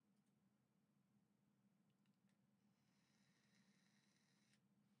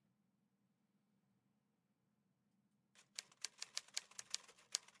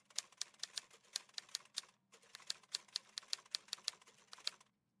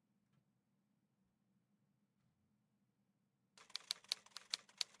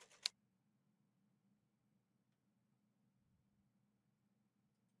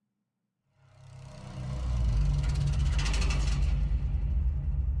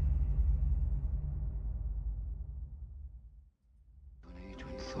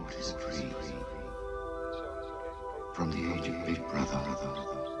thought is free from the age of Big Brother,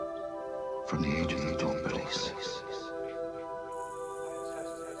 from the age of the dog police,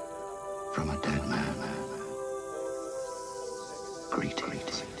 from a dead man.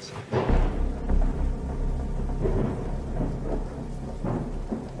 Greetings.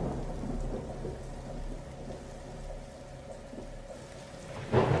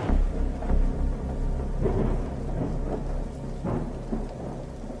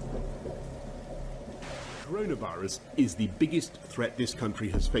 Coronavirus is the biggest threat this country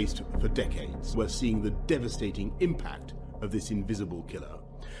has faced for decades. We're seeing the devastating impact of this invisible killer.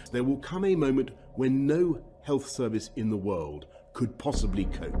 There will come a moment when no health service in the world could possibly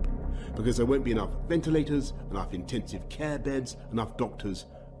cope, because there won't be enough ventilators, enough intensive care beds, enough doctors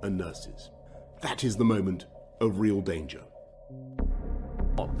and nurses. That is the moment of real danger.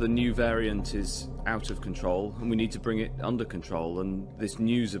 The new variant is out of control and we need to bring it under control, and this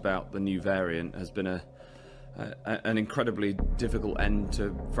news about the new variant has been an incredibly difficult end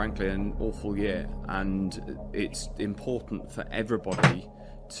to, frankly, an awful year, and it's important for everybody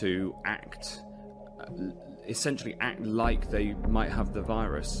to essentially act like they might have the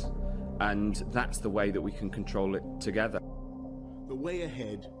virus, and that's the way that we can control it together. The way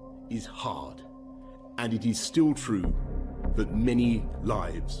ahead is hard, and it is still true that many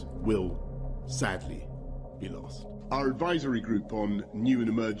lives will sadly be lost. Our advisory group on new and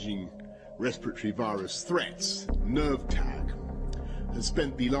emerging respiratory virus threats, NERVTAG, has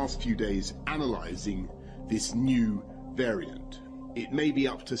spent the last few days analysing this new variant. It may be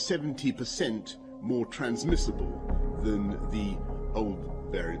up to 70% more transmissible than the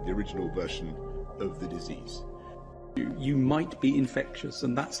old variant, the original version of the disease. You might be infectious,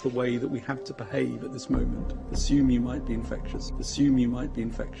 and that's the way that we have to behave at this moment. Assume you might be infectious. Assume you might be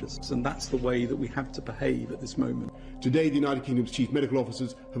infectious, and that's the way that we have to behave at this moment. Today, the United Kingdom's chief medical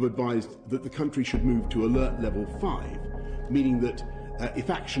officers have advised that the country should move to alert level 5, meaning that if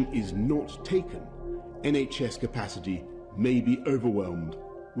action is not taken, NHS capacity may be overwhelmed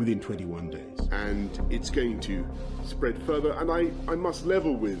within 21 days. And it's going to spread further, and I must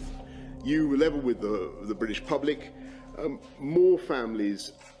level with you, level with the British public. More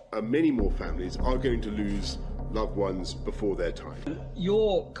families, many more families, are going to lose loved ones before their time.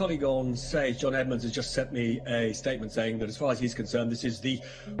 Your colleague on Sage, John Edmonds, has just sent me a statement saying that as far as he's concerned, this is the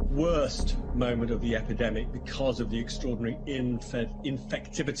worst moment of the epidemic because of the extraordinary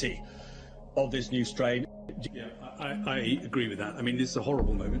infectivity of this new strain. Yeah, I agree with that. I mean, this is a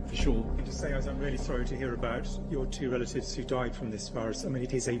horrible moment for sure. I can just say, I'm really sorry to hear about your two relatives who died from this virus. I mean,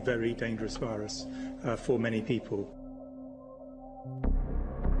 it is a very dangerous virus for many people.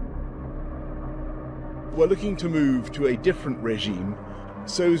 We're looking to move to a different regime,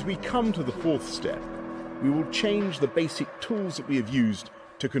 so as we come to the fourth step, we will change the basic tools that we have used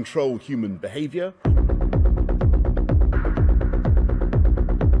to control human behaviour.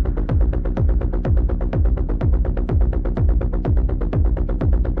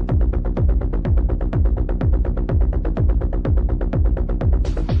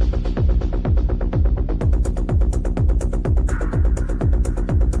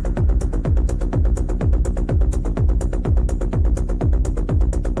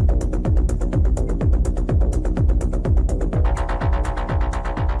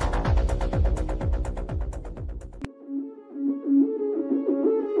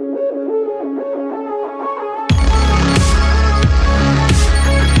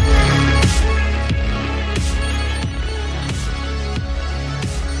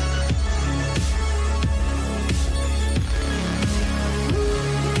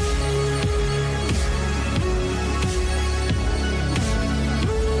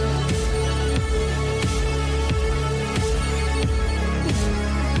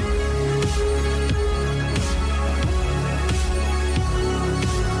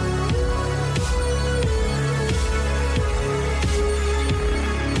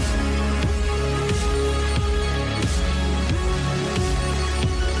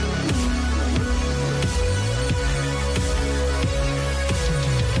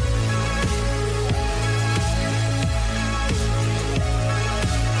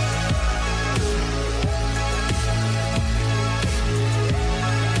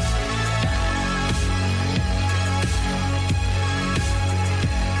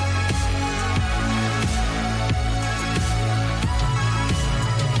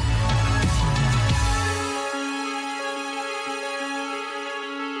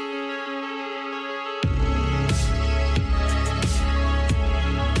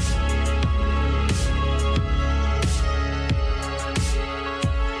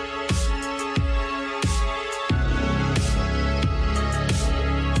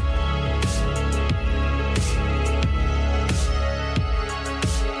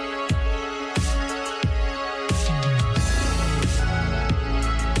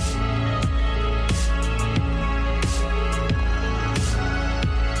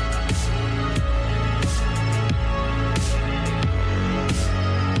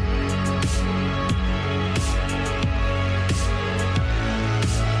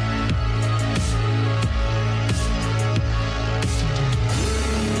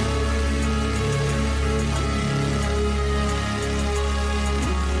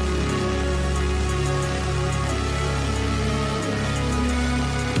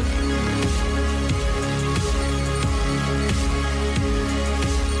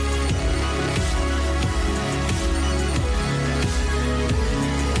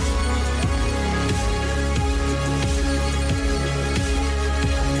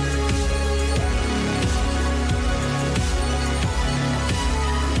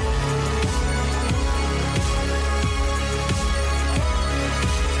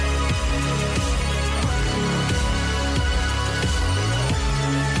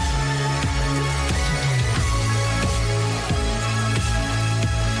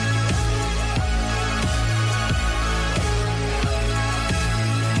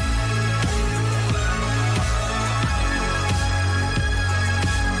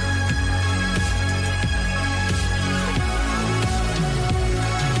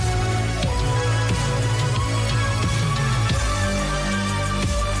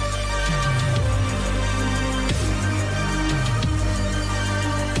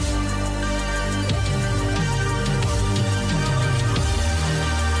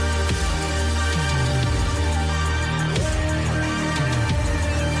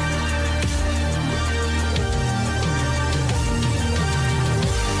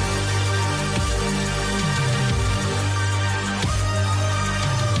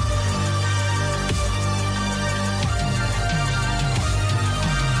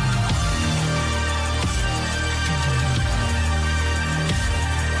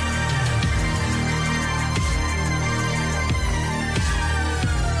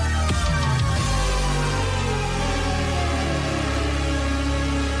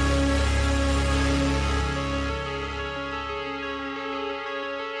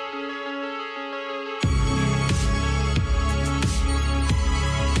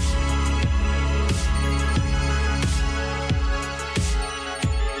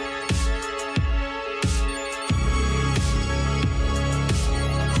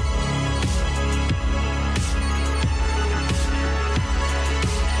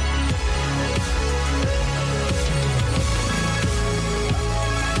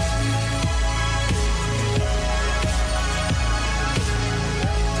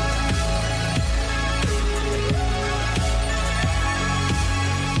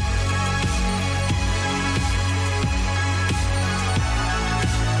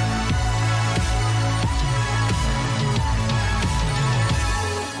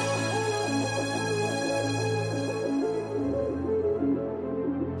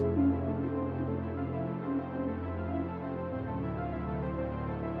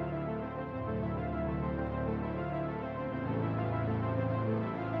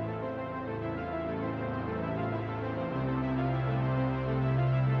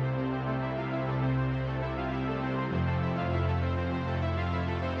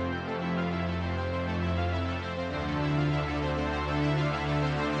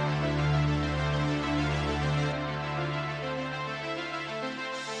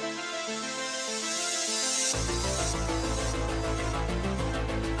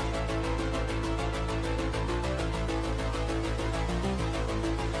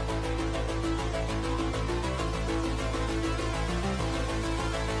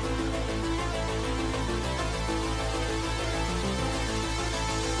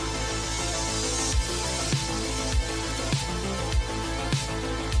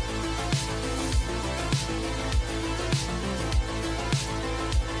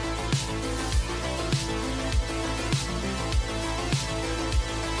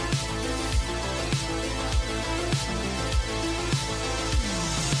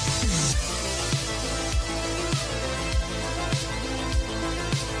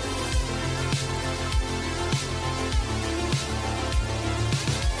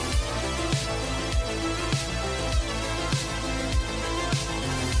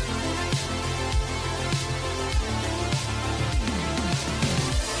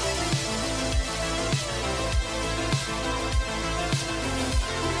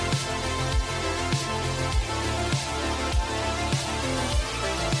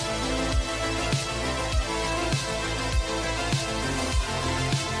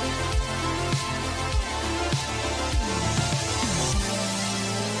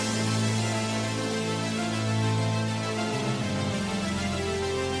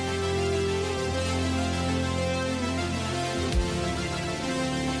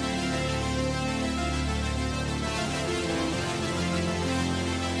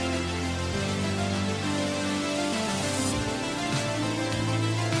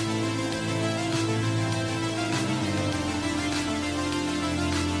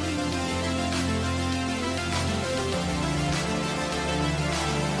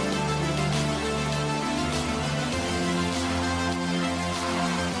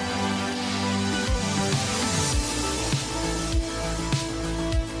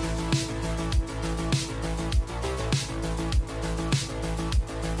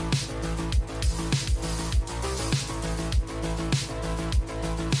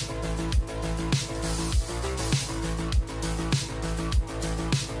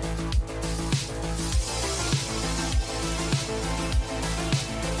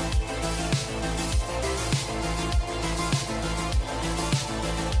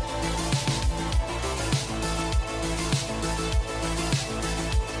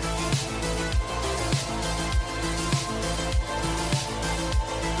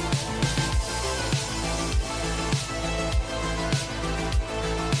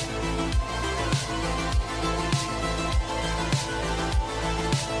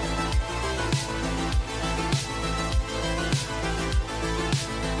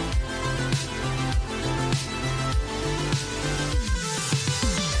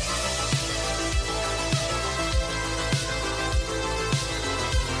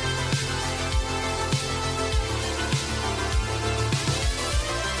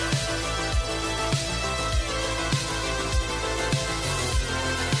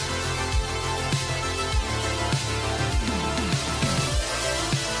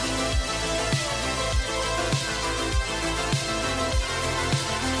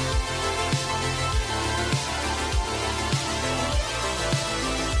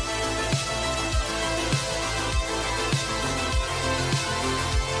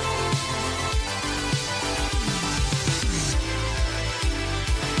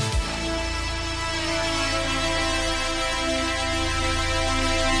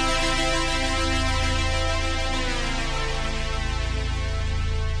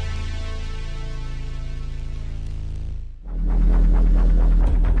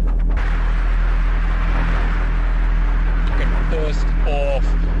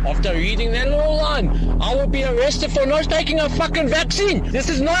 After reading that little line, I will be arrested for not taking a fucking vaccine. This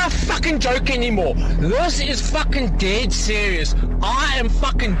is not a fucking joke anymore. This is fucking dead serious. I am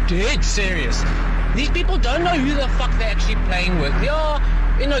fucking dead serious. These people don't know who the fuck they're actually playing with.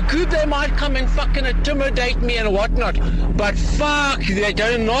 Yeah, in a group they might come and fucking intimidate me and whatnot, but fuck, they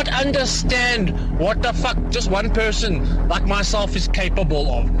do not understand what the fuck just one person like myself is capable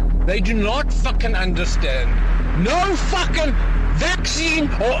of. They do not fucking understand. No fucking vaccine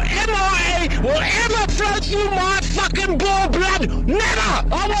or mRNA will ever flow through my fucking blood. Never!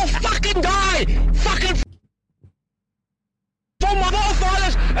 I will fucking die! Fucking for my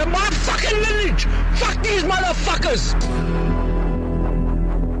forefathers and my fucking lineage! Fuck these motherfuckers!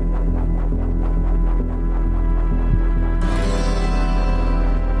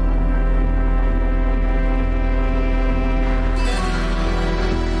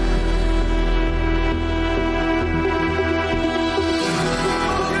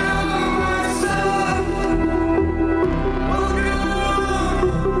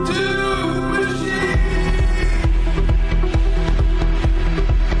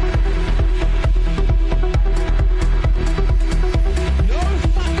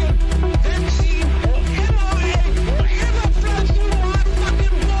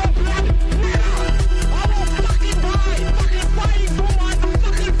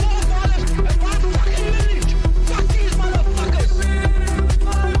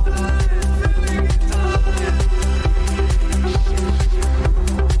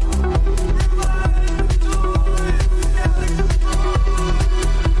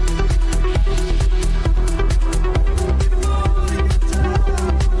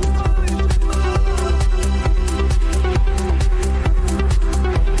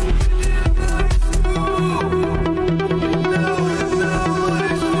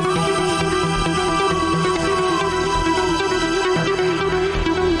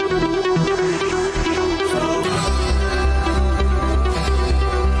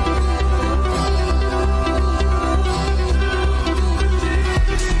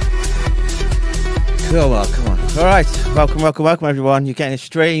 Come on. All right. Welcome, everyone. You're getting a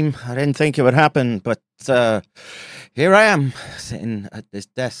stream. I didn't think it would happen, but here I am, sitting at this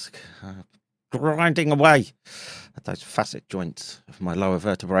desk, grinding away at those facet joints of my lower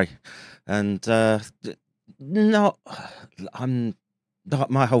vertebrae. And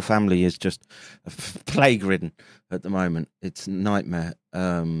my whole family is just plague-ridden at the moment. It's a nightmare.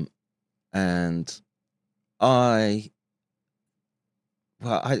 And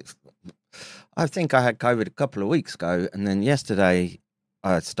I think I had COVID a couple of weeks ago, and then yesterday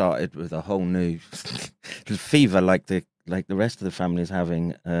I started with a whole new fever, like the rest of the family is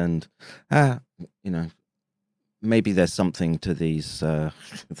having, and maybe there's something to these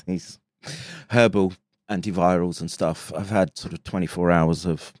these herbal antivirals and stuff. I've had sort of 24 hours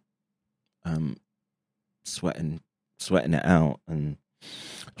of sweating it out and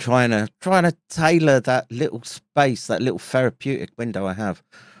trying to tailor that little space, that little therapeutic window I have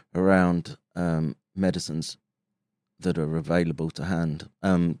around medicines that are available to hand.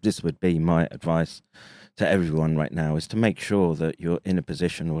 This would be my advice to everyone right now, is to make sure that you're in a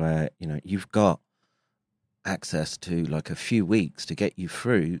position where you've got access to like a few weeks to get you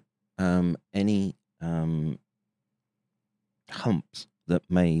through any humps that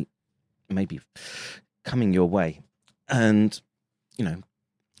may be coming your way. And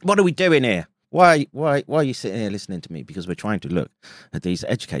what are we doing here? Why are you sitting here listening to me? Because we're trying to look at these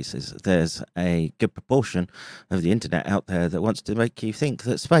edge cases. There's a good proportion of the internet out there that wants to make you think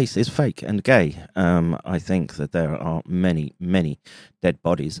that space is fake and gay. I think that there are many, many dead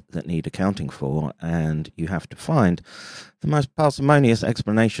bodies that need accounting for, and you have to find the most parsimonious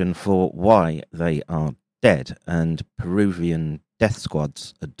explanation for why they are dead. And Peruvian death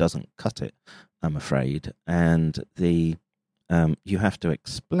squads doesn't cut it, I'm afraid. And you have to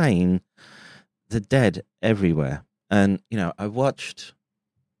explain the dead everywhere. And I watched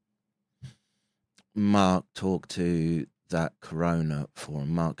Mark talk to that Corona for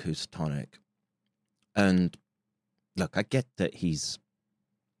Mark Housatonic, and look, I get that he's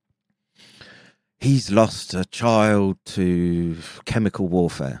lost a child to chemical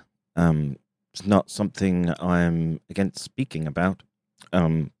warfare. It's not something I'm against speaking about.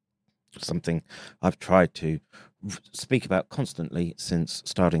 Something I've tried to speak about constantly since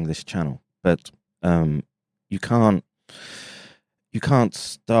starting this channel. But you can't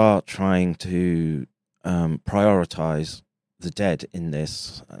start trying to prioritize the dead in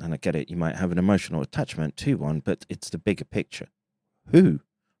this. And I get it, you might have an emotional attachment to one, but it's the bigger picture. Who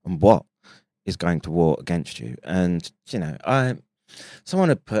and what is going to war against you? And someone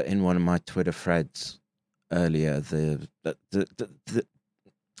had put in one of my Twitter threads earlier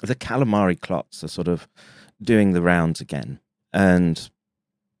the calamari clots are sort of doing the rounds again, and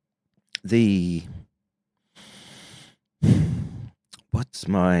what's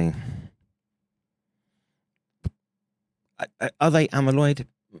my... Are they amyloid?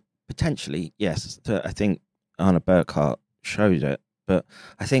 Potentially, yes. I think Anna Burkhardt showed it, but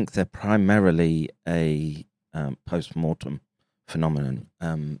I think they're primarily a post-mortem phenomenon.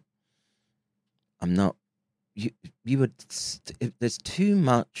 I'm not... You would... If there's too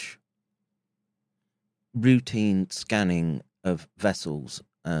much routine scanning of vessels,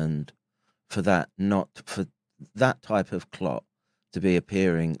 and for that type of clot to be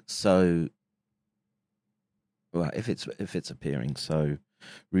appearing so... Well, if it's appearing so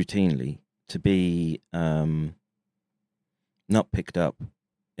routinely, to be not picked up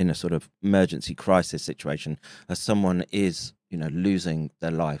in a sort of emergency crisis situation as someone is, losing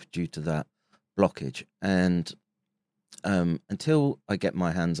their life due to that blockage. And until I get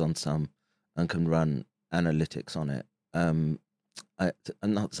my hands on some and can run analytics on it, I'm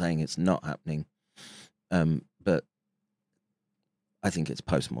not saying it's not happening, but I think it's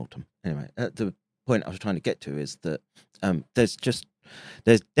post-mortem. Anyway, the point I was trying to get to is that there's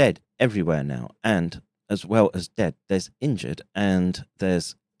dead everywhere now, and as well as dead, there's injured, and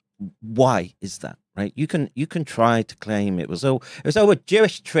there's... Why is that, right? You can try to claim it was all a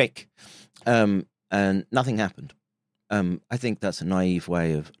Jewish trick, and nothing happened. I think that's a naive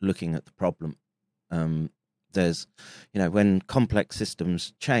way of looking at the problem. There's, when complex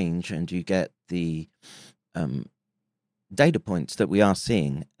systems change and you get the data points that we are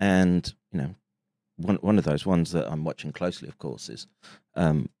seeing, and one of those ones that I'm watching closely, of course, is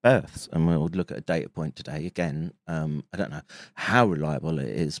births, and we'll look at a data point today. Again, I don't know how reliable it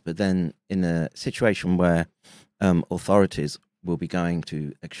is, but then in a situation where authorities will be going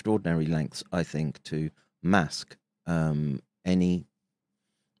to extraordinary lengths, I think, to mask any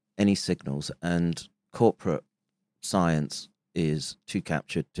signals, and corporate science is too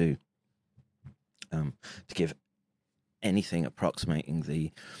captured to give anything approximating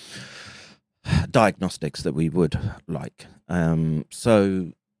the diagnostics that we would like.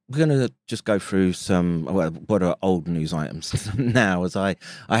 So we're going to just go through some what are old news items now, as I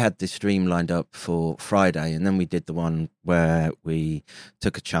had this stream lined up for Friday, and then we did the one where we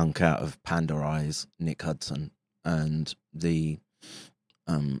took a chunk out of Panda Eyes, Nick Hudson, and the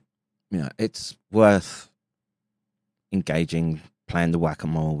it's worth engaging, playing the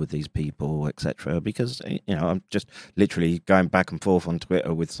whack-a-mole with these people, etc., because I'm just literally going back and forth on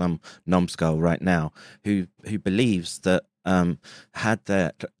Twitter with some numbskull right now who believes that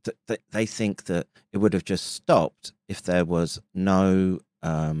they think that it would have just stopped if there was no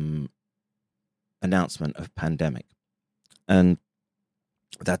announcement of pandemic. And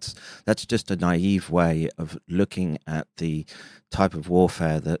that's just a naive way of looking at the type of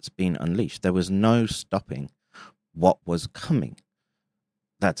warfare that's been unleashed. There was no stopping what was coming.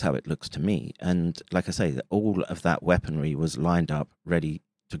 That's how it looks to me. And like I say, all of that weaponry was lined up, ready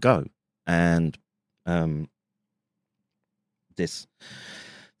to go. And the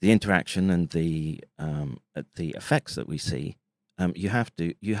interaction and the effects that we see, you have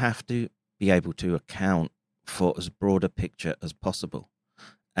to be able to account for as broad a picture as possible.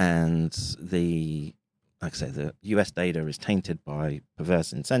 And like I say, the US data is tainted by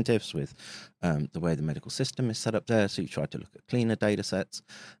perverse incentives with the way the medical system is set up there. So you try to look at cleaner data sets,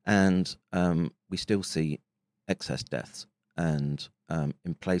 and we still see excess deaths. And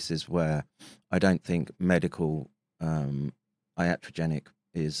in places where I don't think medical iatrogenic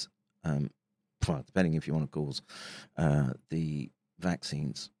is, depending if you want to call the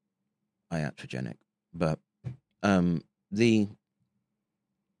vaccines iatrogenic, but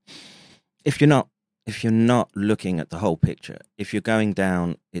if you're not looking at the whole picture, if you're going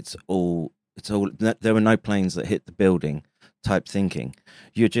down, it's all there were no planes that hit the building type thinking,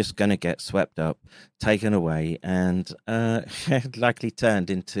 you're just going to get swept up, taken away, and likely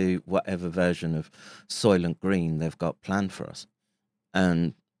turned into whatever version of Soylent Green they've got planned for us.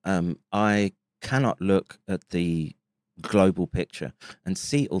 And I cannot look at the global picture and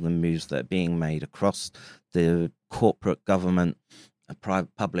see all the moves that are being made across the corporate government,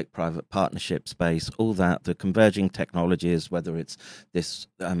 public-private partnership space, all that, the converging technologies, whether it's this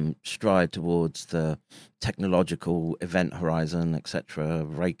stride towards the technological event horizon, etc.,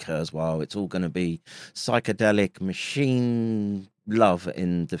 Ray Kurzweil, it's all going to be psychedelic machine love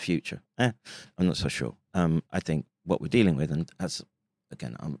in the future. I'm not so sure. I think what we're dealing with, and as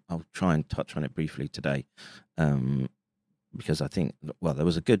again, I'll try and touch on it briefly today, because I think, there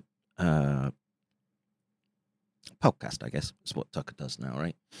was a good podcast, I guess, is what Tucker does now,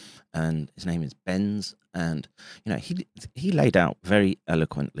 right? And his name is Benz, and he laid out very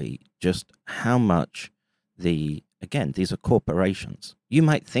eloquently just how much these are corporations. You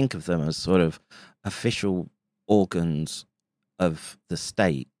might think of them as sort of official organs of the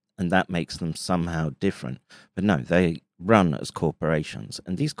state, and that makes them somehow different. But no, they run as corporations,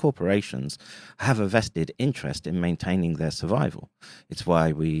 and these corporations have a vested interest in maintaining their survival. It's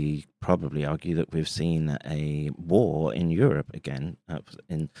why we probably argue that we've seen a war in Europe again,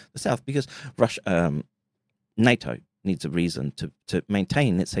 in the south, because NATO needs a reason to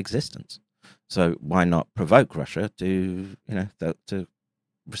maintain its existence. So why not provoke Russia to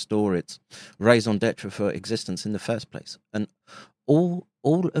restore its raison d'etre for existence in the first place? And all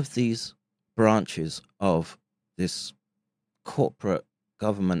of these branches of this corporate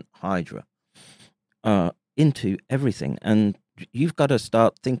government hydra into everything, and you've got to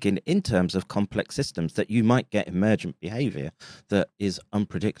start thinking in terms of complex systems that you might get emergent behavior that is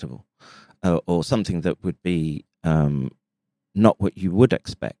unpredictable, or something that would be not what you would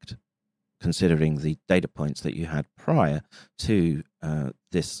expect, considering the data points that you had prior to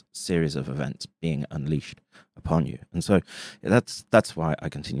this series of events being unleashed upon you. And so that's why I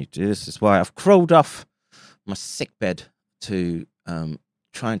continue to do this. It's why I've crawled off my sickbed to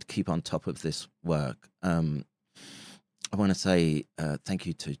trying to keep on top of this work. I want to say thank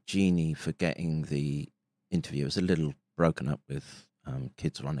you to Jeannie for getting the interview. It was a little broken up with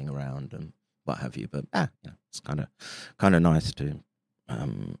kids running around and what have you, but it's kind of nice to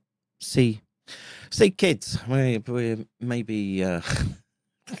see kids. We maybe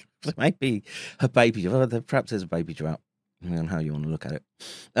maybe a baby. Well, perhaps there's a baby drought, depending on how you want to look at it.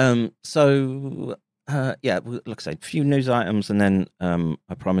 So like I say, a few news items, and then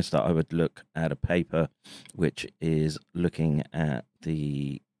I promised that I would look at a paper which is looking at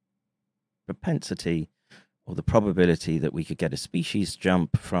the propensity or the probability that we could get a species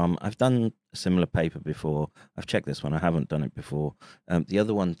jump from. I've done a similar paper before. I've checked this one. I haven't done it before. The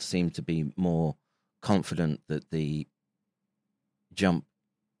other one seemed to be more confident that the jump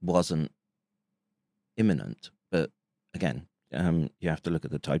wasn't imminent. But again, you have to look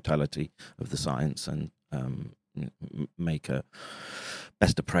at the totality of the science and make a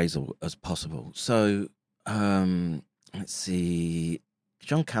best appraisal as possible. So let's see.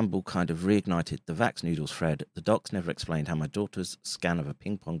 John Campbell kind of reignited the Vax Noodles thread. The docs never explained how my daughter's scan of a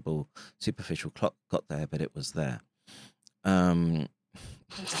ping pong ball superficial clock got there, but it was there. Your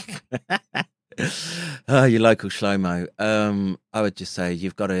local Shlomo. I would just say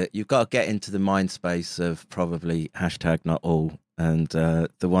you've got to get into the mind space of probably #NotAll, and the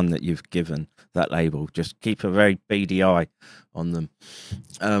one that you've given that label. Just keep a very beady eye on them.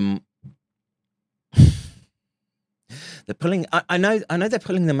 They're pulling. I know they're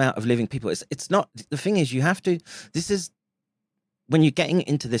pulling them out of living people. It's not. The thing is, you have to. This is when you're getting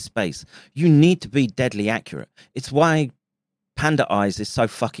into this space. You need to be deadly accurate. It's why Panda Eyes is so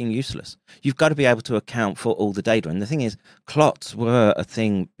fucking useless. You've got to be able to account for all the data. And the thing is, clots were a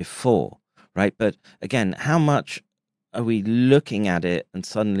thing before, right? But again, how much are we looking at it and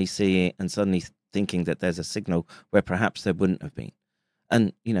suddenly seeing and suddenly thinking that there's a signal where perhaps there wouldn't have been?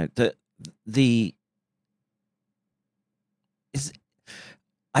 And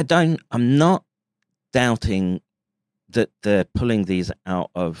I'm not doubting that they're pulling these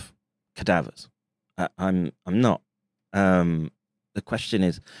out of cadavers. I'm not. The question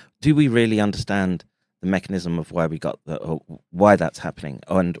is, do we really understand the mechanism of why we got or why that's happening?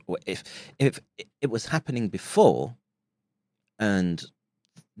 And if it was happening before, and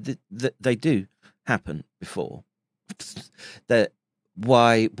they do happen before, that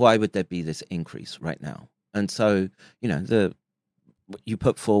why would there be this increase right now? And so, you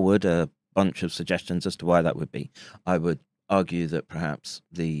put forward a bunch of suggestions as to why that would be. I would argue that perhaps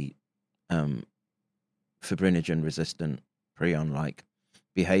the fibrinogen-resistant PRION-like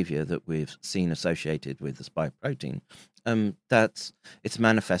behavior that we've seen associated with the spike protein, it's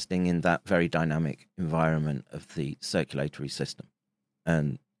manifesting in that very dynamic environment of the circulatory system.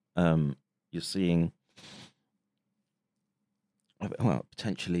 And you're seeing,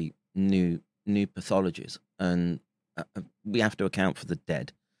 potentially new pathologies, and we have to account for the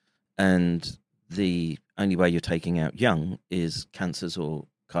dead. And the only way you're taking out young is cancers or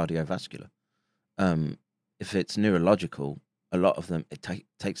cardiovascular. If it's neurological, a lot of them, it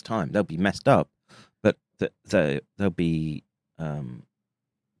takes time. They'll be messed up, but they'll be,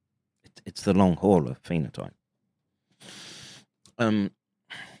 it's the long hauler phenotype.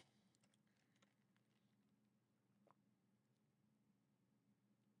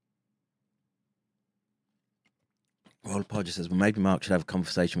 Royal Podger says, well, maybe Mark should have a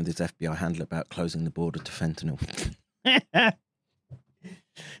conversation with his FBI handler about closing the border to fentanyl.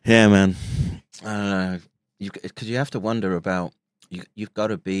 Yeah, man. I don't know. Because you have to wonder about, you've got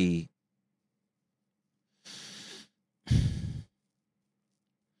to be,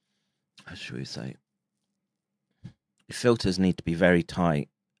 how should we say, your filters need to be very tight,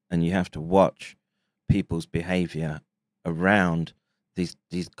 and you have to watch people's behavior around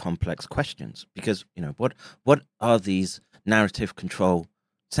these complex questions, because what are these narrative control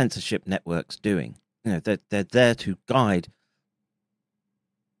censorship networks doing? They're there to guide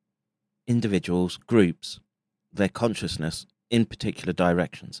individuals, groups, their consciousness in particular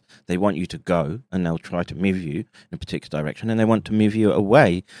directions. They want you to go, and they'll try to move you in a particular direction, and they want to move you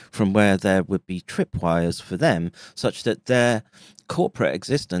away from where there would be tripwires for them, such that their corporate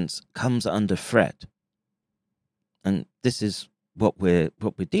existence comes under threat. And this is what we're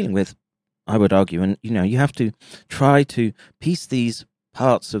dealing with, I would argue. And you have to try to piece these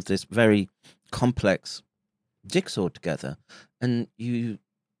parts of this very complex jigsaw together, and you're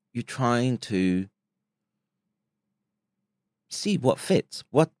trying to see what fits,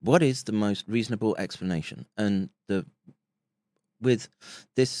 what is the most reasonable explanation. And with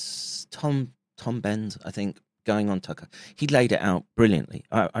this Tom Benz, I think, going on Tucker, he laid it out brilliantly.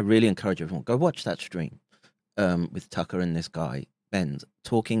 I really encourage everyone, go watch that stream with Tucker and this guy Benz,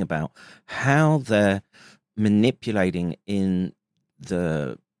 talking about how they're manipulating in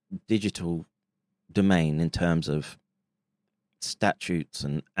the digital domain in terms of statutes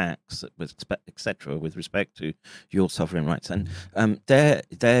and acts, etc., with respect to your sovereign rights. And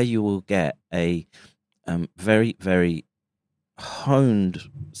there you will get a very, very honed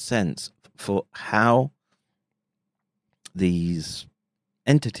sense for how these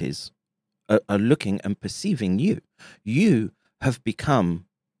entities are looking and perceiving you. You have become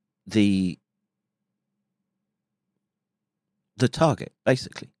the target,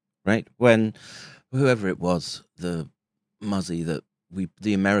 basically, right? When whoever it was, the Muzzy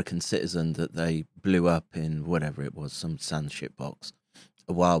the American citizen that they blew up in whatever it was, some sand shit box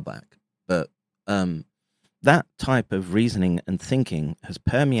a while back. But that type of reasoning and thinking has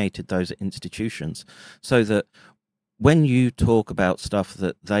permeated those institutions, so that when you talk about stuff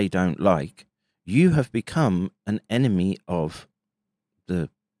that they don't like, you have become an enemy of the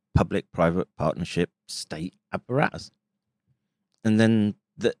public-private partnership state apparatus. And then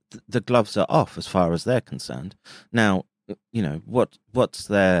the gloves are off as far as they're concerned. Now, what's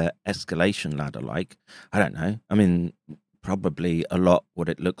their escalation ladder like? I don't know. I mean, probably a lot what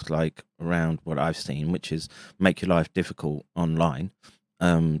it looks like around what I've seen, which is make your life difficult online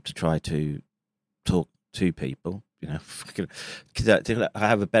to try to talk to people. Because I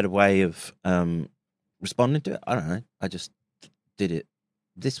have a better way of responding to it. I don't know. I just did it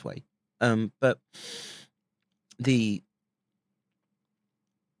this way. But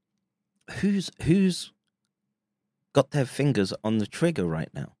who's got their fingers on the trigger right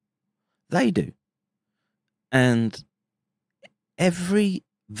now? They do. And every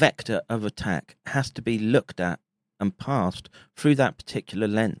vector of attack has to be looked at and passed through that particular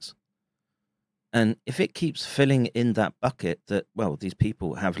lens. And if it keeps filling in that bucket that, well, these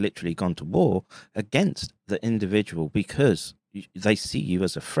people have literally gone to war against the individual because they see you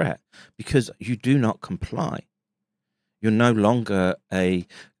as a threat, because you do not comply, you're no longer a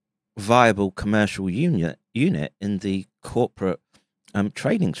viable commercial unit in the corporate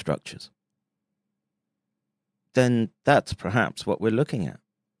trading structures, then that's perhaps what we're looking at.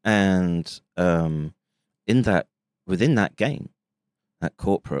 And within that game, that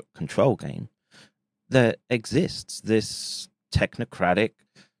corporate control game, there exists this technocratic,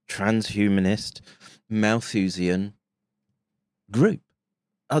 transhumanist, Malthusian group.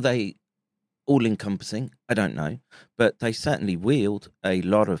 Are they all-encompassing? I don't know. But they certainly wield a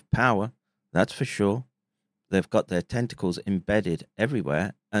lot of power, that's for sure. They've got their tentacles embedded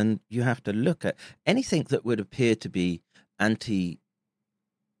everywhere, and you have to look at anything that would appear to be anti-life,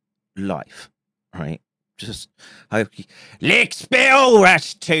 right? Just, lick spill,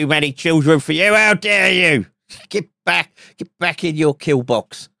 that's too many children for you, how dare you? Get back in your kill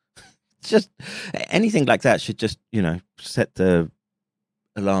box. Just anything like that should just, set the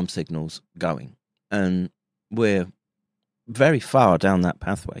alarm signals going. And we're very far down that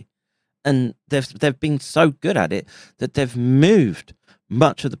pathway. And they've been so good at it that they've moved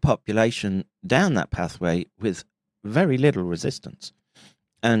much of the population down that pathway with very little resistance.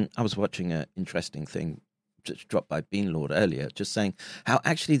 And I was watching an interesting thing just dropped by Beanlord earlier, just saying how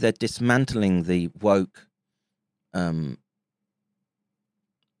actually they're dismantling the woke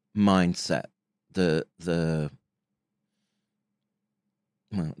mindset, the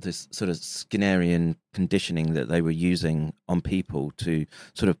this sort of Skinnerian conditioning that they were using on people to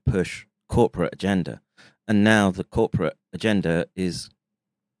sort of push corporate agenda. And now the corporate agenda is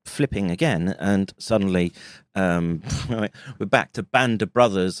flipping again, and suddenly we're back to Band of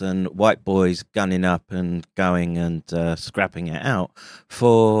Brothers and white boys gunning up and going and scrapping it out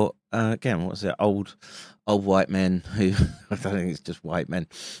for, again, what's it, old white men who, I don't think it's just white men,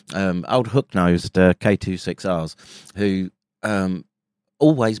 old hook-nosed K26Rs who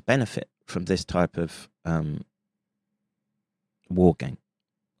always benefit from this type of war game,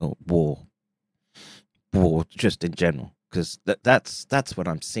 or war just in general, because that's what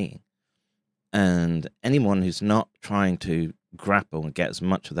I'm seeing. And anyone who's not trying to grapple and get as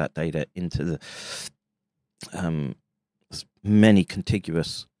much of that data into the as many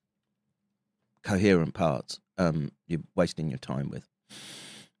contiguous, coherent parts, you're wasting your time with.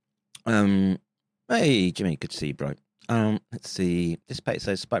 Hey, Jimmy, good to see you, bro. Let's see. This paper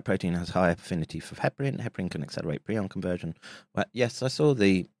says spike protein has high affinity for heparin. Heparin can accelerate PRION conversion. Well, yes, I saw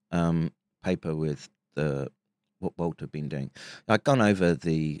the paper with what Walter had been doing. I'd gone over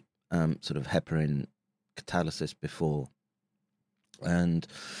the sort of heparin catalysis before, and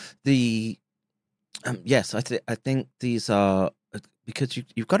the yes, I think these are, because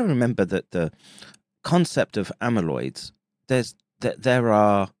you've got to remember that the concept of amyloids, there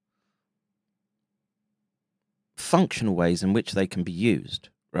are functional ways in which they can be used,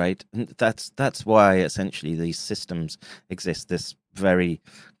 right? And that's why essentially these systems exist, this very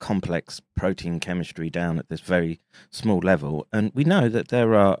complex protein chemistry down at this very small level. And we know that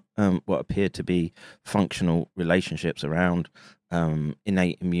there are what appear to be functional relationships around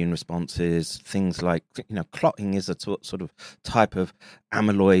innate immune responses, things like, clotting is a sort of type of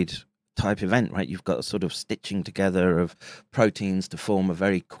amyloid type event, right? You've got a sort of stitching together of proteins to form a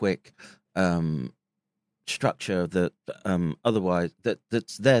very quick structure that otherwise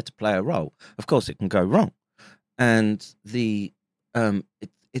that's there to play a role. Of course, it can go wrong, and you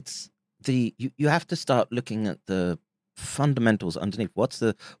have to start looking at the fundamentals underneath. What's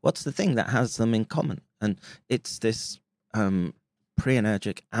the thing that has them in common? And it's this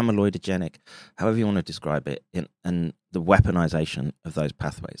preenergic, amyloidogenic, however you want to describe it, and the weaponization of those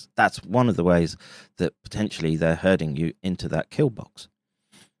pathways. That's one of the ways that potentially they're herding you into that kill box.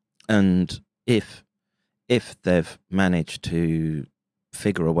 And if they've managed to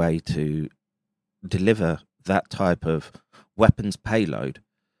figure a way to deliver that type of weapons payload,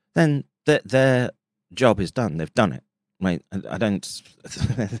 then their job is done. They've done it. Right? I don't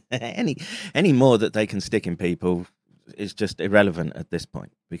any more that they can stick in people is just irrelevant at this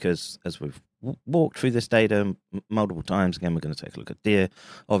point, because as we've walked through this data multiple times, again, we're going to take a look at deer,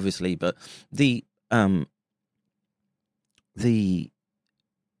 obviously, but the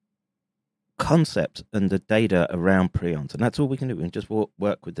concept and the data around prions, and that's all we can do. We can just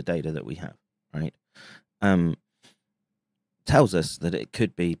work with the data that we have, right? Tells us that it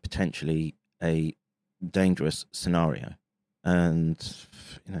could be potentially a dangerous scenario, and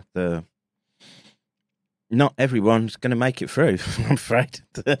not everyone's going to make it through. I'm afraid.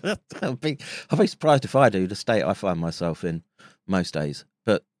 I'll be surprised if I do. The state I find myself in most days,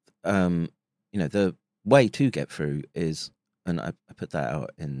 but the way to get through is, and I put that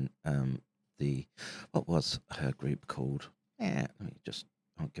out in what was her group called? Yeah,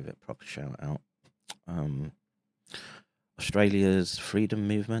 I'll give it a proper shout out. Australia's Freedom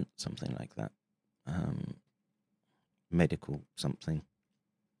Movement, something like that. Medical something.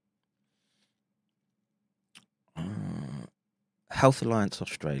 Health Alliance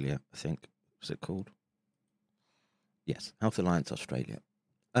Australia, I think, was it called? Yes, Health Alliance Australia.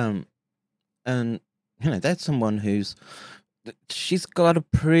 And there's someone she's got a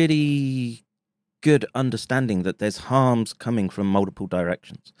pretty good understanding that there's harms coming from multiple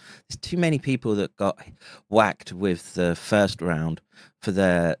directions. There's too many people that got whacked with the first round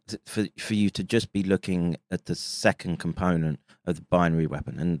for you to just be looking at the second component of the binary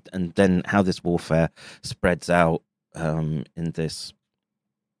weapon, and then how this warfare spreads out in this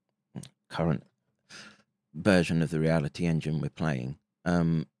current version of the reality engine we're playing.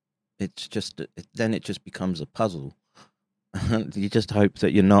 It's just then it just becomes a puzzle. You just hope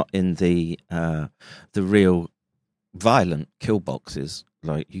that you're not in the real violent kill boxes,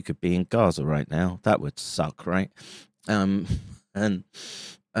 like you could be in Gaza right now. That would suck, right? I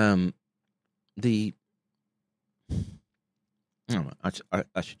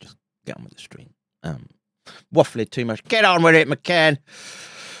should just get on with the stream. Waffling too much. Get on with it, McCann.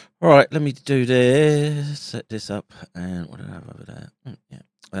 All right, let me do this. Set this up, and what do I have over there? Yeah.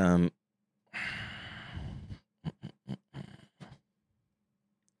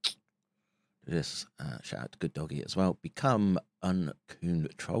 This shout out to Good Doggy as well. Become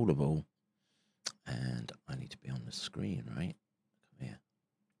uncontrollable. And I need to be on the screen, right? Come here.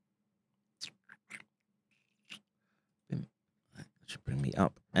 That should bring me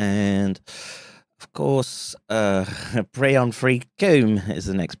up. And of course, PRION free Coom is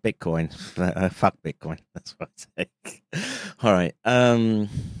the next Bitcoin. Fuck Bitcoin. That's what I say. All right.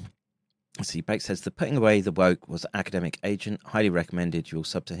 Let's see. Blake says the putting away the woke was academic agent. Highly recommended. You'll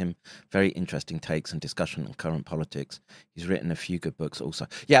sub to him. Very interesting takes and discussion on current politics. He's written a few good books also.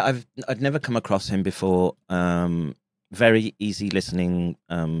 Yeah, I'd never come across him before. Very easy listening,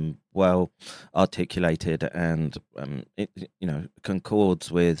 well articulated, and it,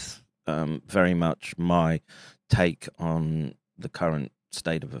 concords with very much my take on the current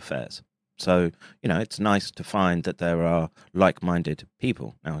state of affairs. So, it's nice to find that there are like-minded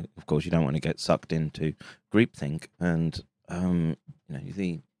people. Now, of course, you don't want to get sucked into groupthink. And, the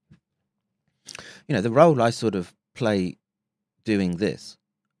role I sort of play doing this,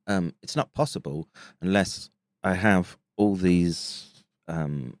 it's not possible unless I have all these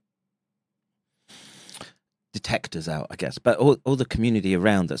detectors out, I guess. But all the community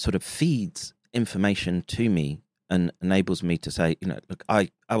around that sort of feeds information to me and enables me to say, look,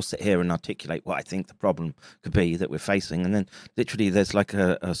 I'll sit here and articulate what I think the problem could be that we're facing. And then literally there's like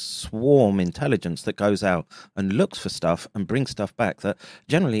a swarm intelligence that goes out and looks for stuff and brings stuff back that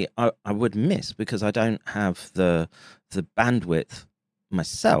generally I would miss because I don't have the bandwidth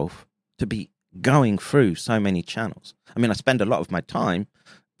myself to be going through so many channels. I mean, I spend a lot of my time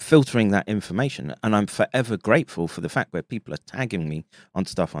filtering that information, and I'm forever grateful for the fact where people are tagging me on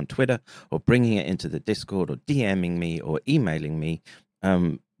stuff on Twitter or bringing it into the Discord or DMing me or emailing me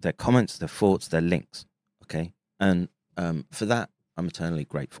their comments, their thoughts, their links. Okay, and for that I'm eternally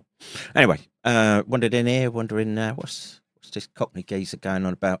grateful. Anyway, wandered in here, wondering what's this Cockney geezer going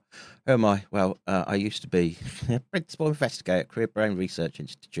on about? Who am I? Well, I used to be a principal investigator at Career Brain Research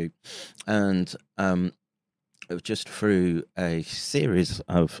Institute, and just through a series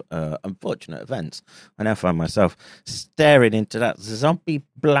of unfortunate events, I now find myself staring into that zombie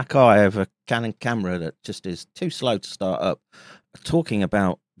black eye of a Canon camera that just is too slow to start up, talking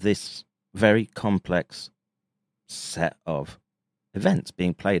about this very complex set of events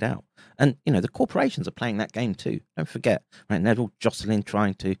being played out. And, the corporations are playing that game too. Don't forget, right? And they're all jostling,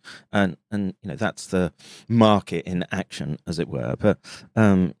 trying to, and that's the market in action, as it were. But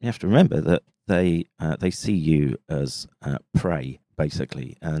you have to remember that they see you as prey,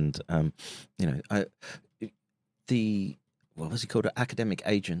 basically. And what was he called? An academic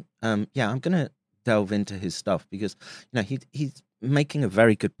agent. I'm going to delve into his stuff because he's making a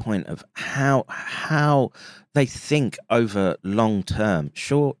very good point of how they think over long term,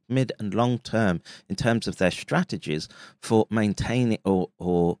 short, mid, and long term in terms of their strategies for maintaining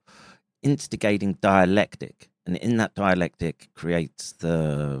or instigating dialectic, and in that dialectic creates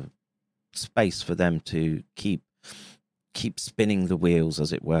the space for them to keep spinning the wheels,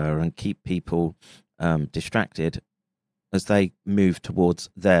 as it were, and keep people distracted as they move towards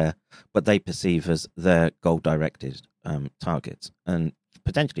what they perceive as their goal-directed targets. And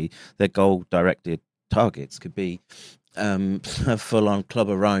potentially their goal-directed targets could be a full-on Club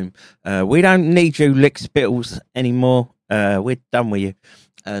of Rome. We don't need you lick spittles anymore. We're done with you.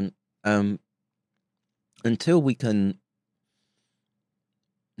 And until we can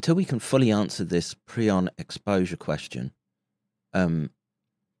fully answer this PRION exposure question,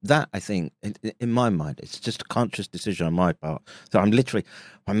 that, I think, in my mind, it's just a conscious decision on my part. So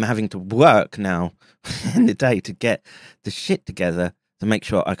I'm having to work now in the day to get the shit together to make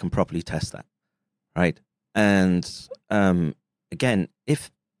sure I can properly test that, right? And again,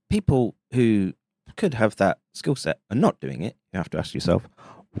 if people who could have that skill set are not doing it, you have to ask yourself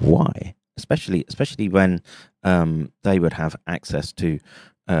why. Especially when they would have access to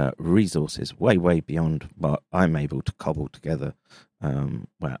resources way beyond what I'm able to cobble together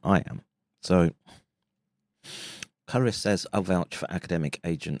where I am. So Clarice says, I'll vouch for academic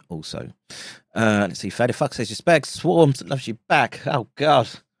agent also. Let's see, Fader Fuck says, your spag swarms, loves you back. Oh God.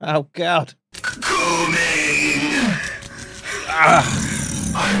 Coming!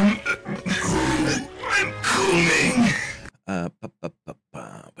 I'm coming!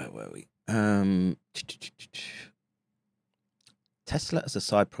 Where were we? Tesla, as a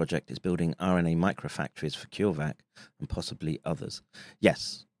side project, is building RNA microfactories for CureVac and possibly others.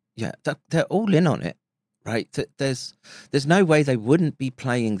 Yes, yeah, they're all in on it, right? There's no way they wouldn't be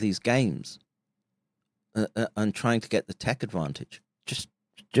playing these games and trying to get the tech advantage. Just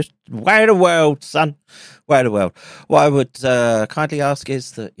Just way of the world, son. Way of the world. What I would kindly ask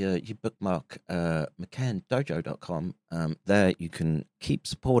is that you bookmark mccairndojo.com. There you can keep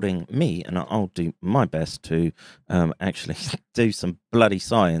supporting me, and I'll do my best to actually do some bloody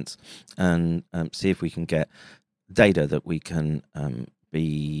science and see if we can get data that we can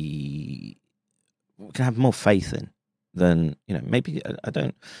have more faith in than, maybe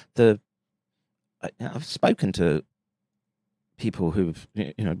I've spoken to people who've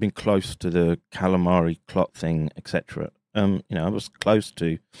been close to the calamari clot thing, etc. I was close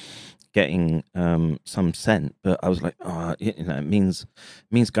to getting some scent, but I was like, it means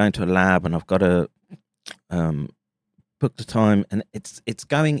going to a lab, and I've got to book the time, and it's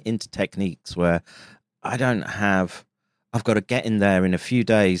going into techniques where I've got to get in there in a few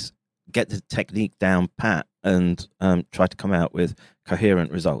days, get the technique down pat, and try to come out with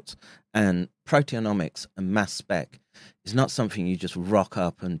coherent results. And proteomics and mass spec is not something you just rock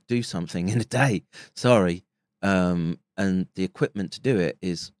up and do something in a day. Sorry. And the equipment to do it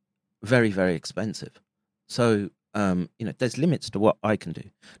is very, very expensive. So, there's limits to what I can do.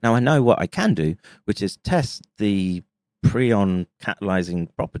 Now, I know what I can do, which is test the PRION catalyzing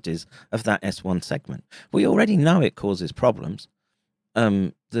properties of that S1 segment. We already know it causes problems.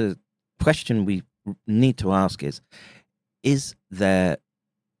 The question we need to ask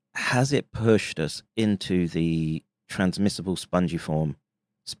has it pushed us into the transmissible spongiform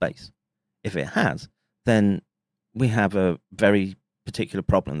space? If it has, then we have a very particular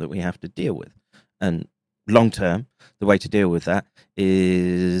problem that we have to deal with. And long term, the way to deal with that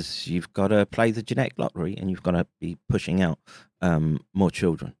is you've got to play the genetic lottery, and you've got to be pushing out more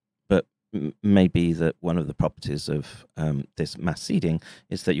children. But maybe that one of the properties of this mass seeding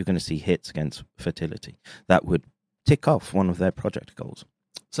is that you're going to see hits against fertility. That would tick off one of their project goals.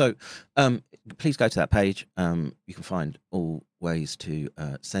 So please go to that page. You can find all ways to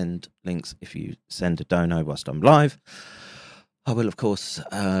send links if you send a dono whilst I'm live. I will, of course,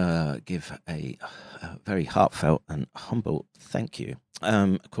 give a very heartfelt and humble thank you.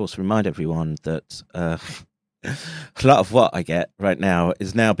 Of course, remind everyone that a lot of what I get right now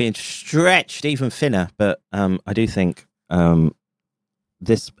is now being stretched even thinner. But I do think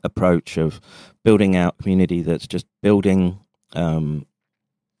this approach of building out community that's just building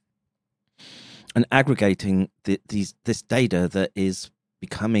and aggregating this data that is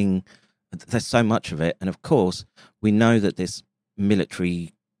becoming, there's so much of it. And of course, we know that this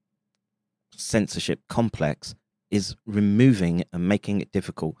military censorship complex is removing and making it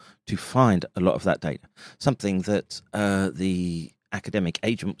difficult to find a lot of that data. Something that the academic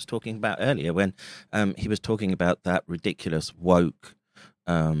agent was talking about earlier when he was talking about that ridiculous woke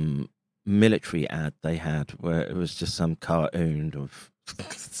military ad they had, where it was just some cartoon of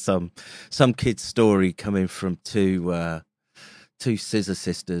some kid's story coming from two scissor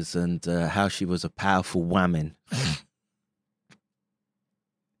sisters, and how she was a powerful woman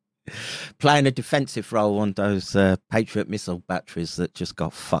playing a defensive role on those Patriot missile batteries that just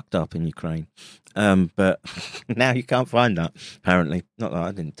got fucked up in Ukraine. But now you can't find that, apparently. Not that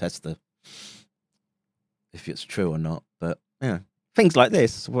I didn't test if it's true or not, but things like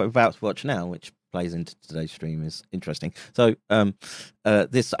this, what we're about to watch now, which plays into today's stream, is interesting. So I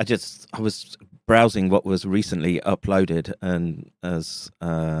was browsing what was recently uploaded, and as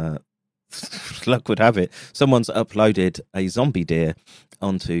luck would have it, someone's uploaded a zombie deer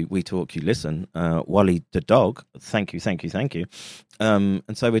onto We Talk You Listen. Wally the dog, thank you. And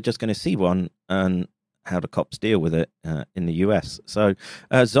so we're just going to see one and how the cops deal with it in the US. So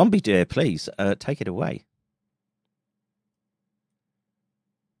zombie deer, please take it away.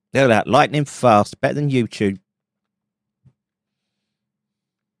 Look at that, lightning fast, better than YouTube.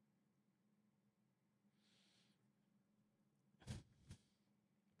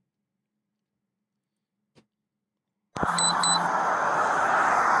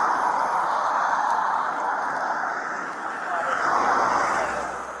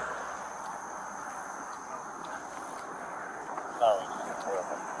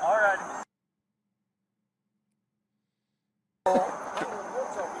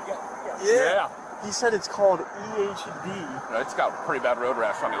 He said it's called EHD. It's got pretty bad road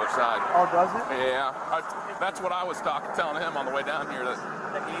rash on the other side. Oh, does it? Yeah. That's what I was telling him on the way down here. The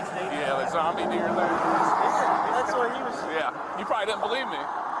EHD? Yeah, the zombie deer there. That's what he was... Yeah. You probably didn't believe me.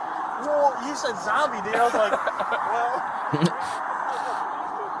 Well, you said zombie deer. I was like, well...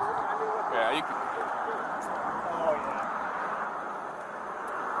 Yeah, you can... Oh, yeah.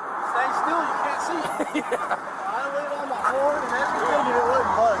 Stay still, you can't see it. Yeah. I laid on my horn and everything, and it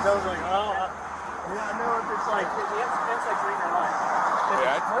wouldn't budge. I was like, oh... Yeah, I know if it's like green or white.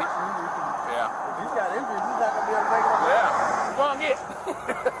 Yeah. Yeah. If he's got injuries, he's not going to be able to make it up. Yeah. Come on, get.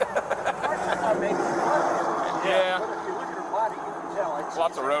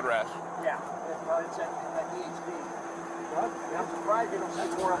 lots of road rash. Yeah, it's that EHD. Well, I'm surprised you don't see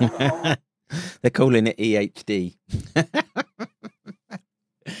more of it. They're calling it EHD.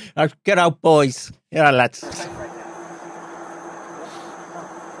 Oh, good old boys. Yeah, lads. Lights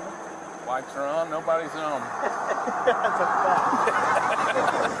are on, nobody's home. That's a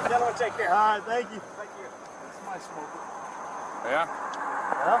fact. Gentlemen, take care. All right, thank you. Thank you. That's my smoker. Yeah?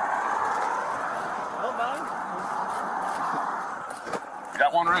 Well done.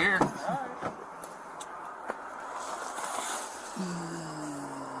 Got one right here. All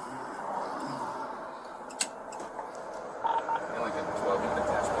right. You only did the 12-unit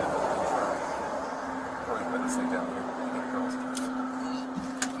test, man. Probably put this thing down here.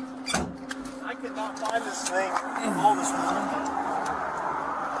 I could not find this thing all this morning.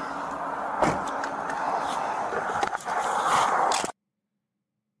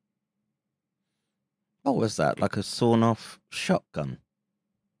 What was that? Like a sawn-off shotgun?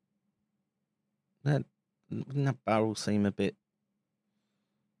 Wouldn't that barrel seem a bit...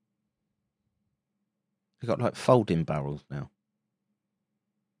 You've got like folding barrels now.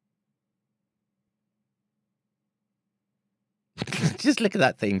 Just look at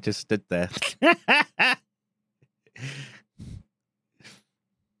that thing just stood there.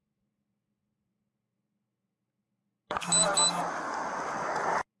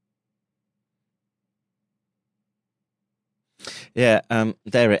 Yeah,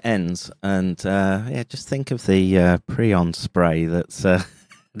 there it ends. And yeah, just think of the PRION spray that's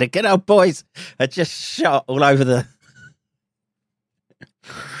the good old boys are just shot all over the...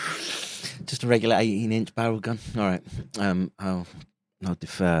 Just a regular 18-inch barrel gun. All right. I'll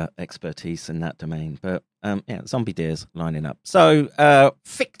defer expertise in that domain. But yeah, zombie deers lining up. So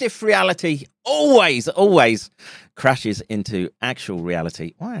fictive reality always crashes into actual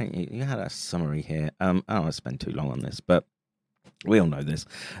reality. Why don't you had a summary here? I don't want to spend too long on this, but we all know this.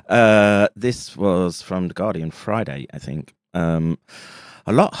 This was from The Guardian Friday, I think. A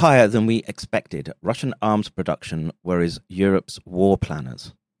lot higher than we expected. Russian arms production worries Europe's war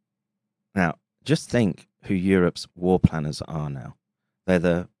planners. Now, just think who Europe's war planners are now. They're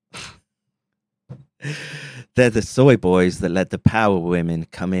the soy boys that let the power women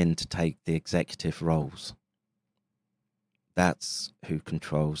come in to take the executive roles. That's who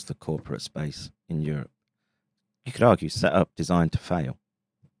controls the corporate space in Europe. You could argue set up, designed to fail.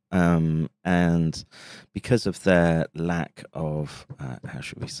 And because of their lack of, how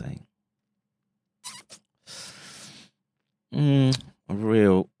should we say,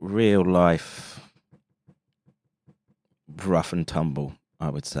 real life rough and tumble, I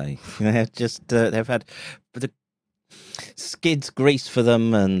would say. Just they've had the skids greased for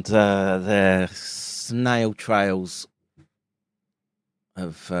them, and their snail trails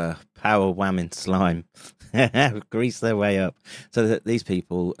of power whamming slime grease their way up, so that these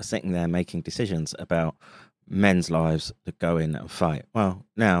people are sitting there making decisions about men's lives to go in and fight. Well,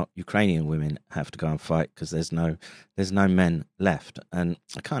 now Ukrainian women have to go and fight because there's no men left, and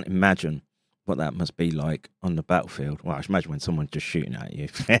I can't imagine what that must be like on the battlefield. Well, I should imagine when someone's just shooting at you,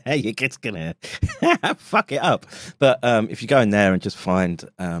 you're just gonna fuck it up. But if you go in there and just find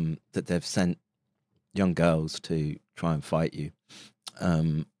that they've sent young girls to try and fight you,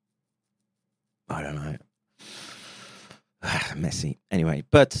 I don't know. Messy. Anyway,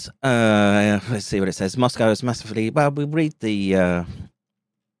 but let's see what it says. Moscow is massively... Well, we'll read the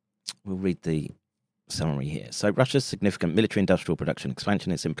summary here. So Russia's significant military-industrial production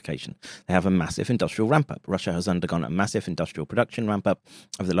expansion, its implication. They have a massive industrial ramp-up. Russia has undergone a massive industrial production ramp-up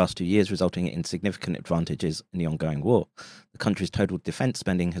over the last 2 years, resulting in significant advantages in the ongoing war. The country's total defence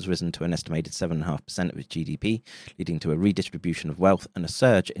spending has risen to an estimated 7.5% of its GDP, leading to a redistribution of wealth and a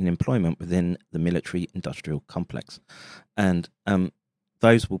surge in employment within the military-industrial complex. And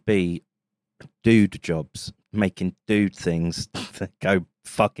those will be dude jobs, making dude things that go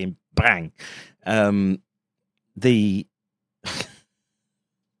fucking bang. Who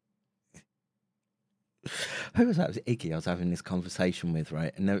was that? It was Iggy I was having this conversation with,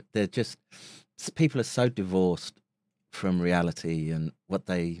 right? And they're just, people are so divorced from reality and what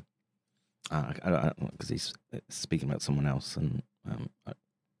they, because he's speaking about someone else, and I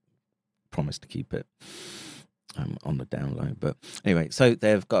promised to keep it on the down low. But anyway, so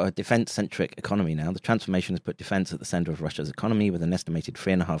they've got a defence-centric economy now. The transformation has put defence at the centre of Russia's economy, with an estimated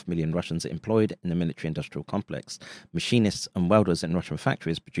 3.5 million Russians employed in the military-industrial complex. Machinists and welders in Russian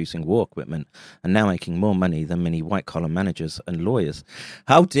factories producing war equipment are now making more money than many white-collar managers and lawyers.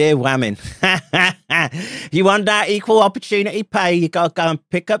 Oh dear, whamming. You want that equal opportunity pay, you got to go and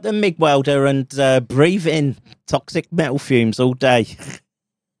pick up the MIG welder and breathe in toxic metal fumes all day.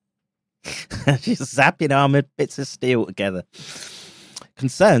 She's zapping armoured bits of steel together.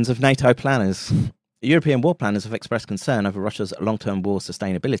 Concerns of NATO planners. European war planners have expressed concern over Russia's long-term war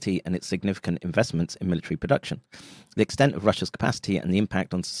sustainability and its significant investments in military production. The extent of Russia's capacity and the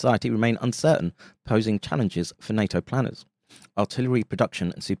impact on society remain uncertain, posing challenges for NATO planners. Artillery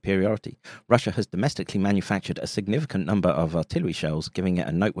production and superiority. Russia has domestically manufactured a significant number of artillery shells, giving it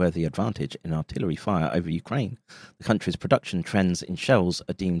a noteworthy advantage in artillery fire over Ukraine. The country's production trends in shells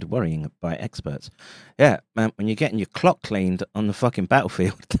are deemed worrying by experts. Yeah, man, when you're getting your clock cleaned on the fucking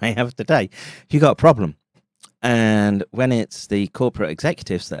battlefield they have today, you got a problem. And when it's the corporate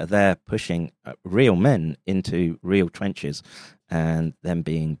executives that are there pushing real men into real trenches and them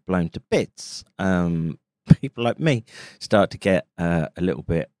being blown to bits, people like me start to get a little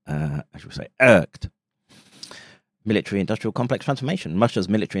bit, I should say, irked. Military-industrial complex transformation. Russia's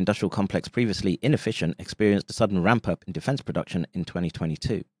military-industrial complex, previously inefficient, experienced a sudden ramp-up in defense production in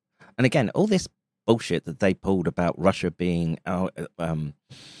 2022. And again, all this bullshit that they pulled about Russia being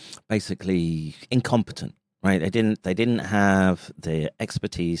basically incompetent, right? They didn't have the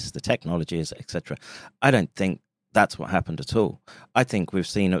expertise, the technologies, etc. I don't think that's what happened at all. I think we've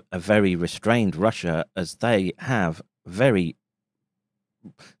seen a very restrained Russia, as they have very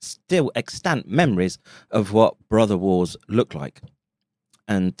still extant memories of what brother wars look like.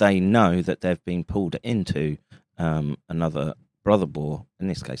 And they know that they've been pulled into another brother war, in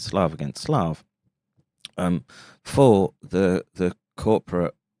this case Slav against Slav, for the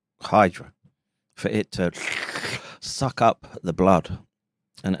corporate hydra, for it to suck up the blood.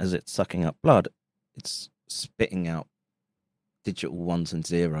 And as it's sucking up blood, it's spitting out digital ones and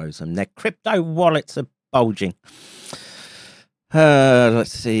zeros, and their crypto wallets are bulging.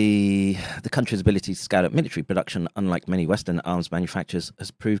 Let's see. The country's ability to scale up military production, unlike many Western arms manufacturers,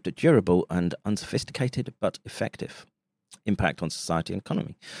 has proved durable and unsophisticated but effective. Impact on society and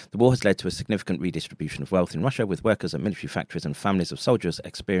economy. The war has led to a significant redistribution of wealth in Russia, with workers at military factories and families of soldiers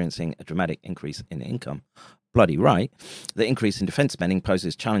experiencing a dramatic increase in income. Bloody right. The increase in defence spending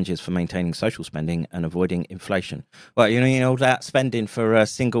poses challenges for maintaining social spending and avoiding inflation. Well, you know all that spending for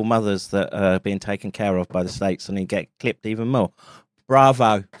single mothers that are being taken care of by the states, and you get clipped even more.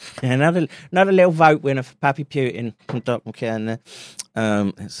 Bravo. Another little vote winner for Pappy Putin.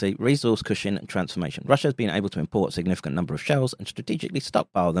 Let's see. Resource cushion and transformation. Russia has been able to import a significant number of shells and strategically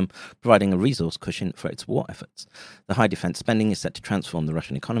stockpile them, providing a resource cushion for its war efforts. The high defence spending is set to transform the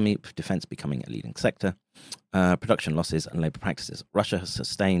Russian economy, with defence becoming a leading sector. Production losses and labour practices. Russia has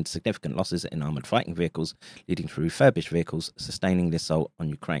sustained significant losses in armoured fighting vehicles, leading to refurbished vehicles, sustaining the assault on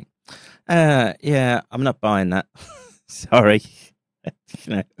Ukraine. Yeah, I'm not buying that. Sorry.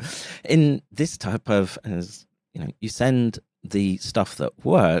 In this type of, you send the stuff that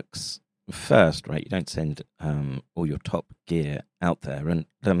works first, right? You don't send all your top gear out there. And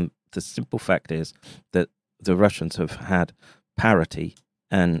the simple fact is that the Russians have had parity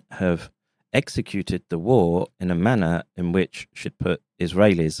and have executed the war in a manner in which should put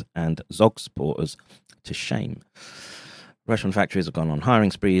Israelis and Zog supporters to shame. Russian factories have gone on hiring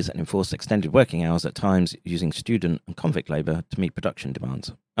sprees and enforced extended working hours, at times using student and convict labour to meet production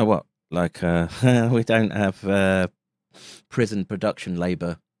demands. Oh, what? Like, we don't have prison production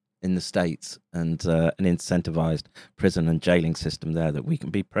labour in the States and an incentivised prison and jailing system there that we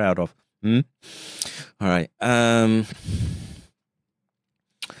can be proud of. All right.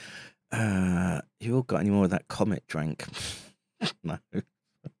 You all got any more of that Comet drank? No.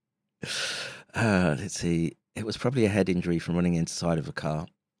 Let's see. It was probably a head injury from running inside of a car.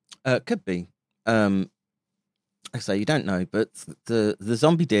 Could be. Like I say, you don't know, but the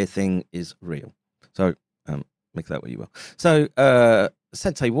zombie deer thing is real. So make that what you will. So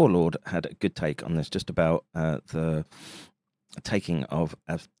Sensei Warlord had a good take on this, just about the taking of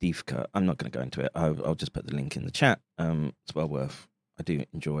Avdiivka. I'm not going to go into it. I'll just put the link in the chat. It's well worth. I do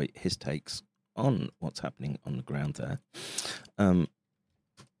enjoy his takes on what's happening on the ground there.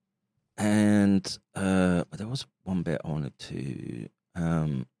 And there was one bit I wanted to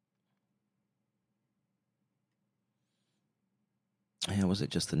was it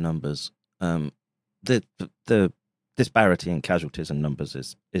just the numbers? The disparity in casualties and numbers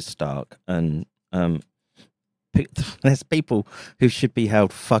is stark, and there's people who should be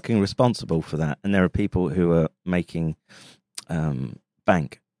held fucking responsible for that, and there are people who are making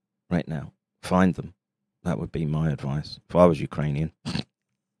bank right now. Find them. That would be my advice if I was Ukrainian.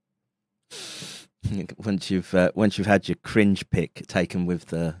 Once you've had your cringe pic taken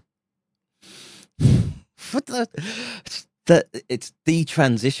with it's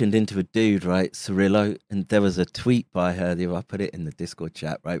detransitioned into a dude, right? Cirillo, and there was a tweet by her. I put it in the Discord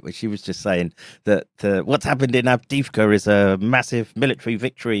chat, right, where she was just saying that what's happened in Avdiivka is a massive military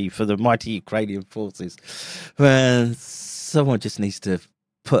victory for the mighty Ukrainian forces. Well, someone just needs to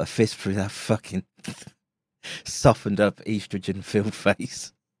put a fist through that fucking softened up estrogen filled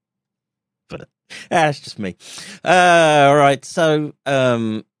face. But that's just me. All right. So,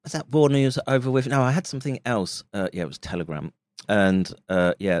 is that war news over with? No, I had something else. Yeah, it was Telegram. And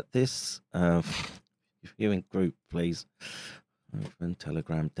yeah, this viewing group, please. Open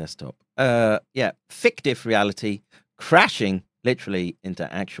Telegram desktop. Yeah, fictive reality crashing literally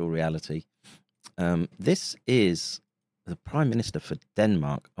into actual reality. This is the Prime Minister for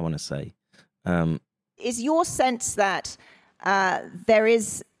Denmark, I want to say. Is your sense that there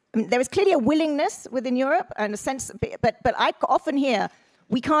is clearly a willingness within Europe and a sense, but I often hear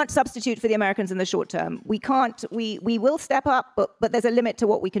we can't substitute for the Americans in the short term. We can't. We will step up, but there's a limit to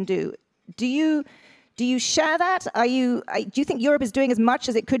what we can do. Do you share that? Do you think Europe is doing as much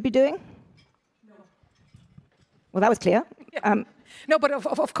as it could be doing? No. Well, that was clear. Yeah. No, but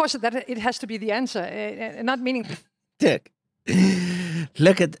of course that it has to be the answer. Not meaning. Dick,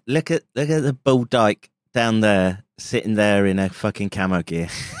 look at the bull dyke down there, sitting there in a fucking camo gear.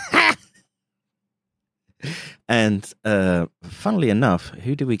 And funnily enough,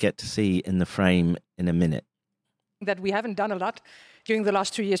 who do we get to see in the frame in a minute? That we haven't done a lot during the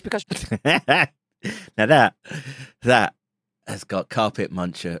last 2 years because. Now that has got carpet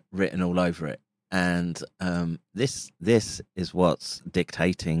muncher written all over it, and this is what's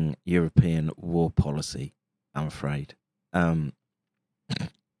dictating European war policy, I'm afraid. But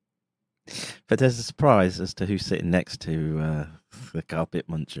there's a surprise as to who's sitting next to the carpet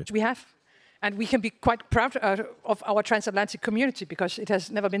muncher. We have, and we can be quite proud of our transatlantic community because it has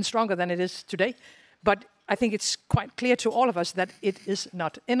never been stronger than it is today. But I think it's quite clear to all of us that it is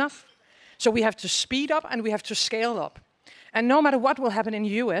not enough. So we have to speed up and we have to scale up. And no matter what will happen in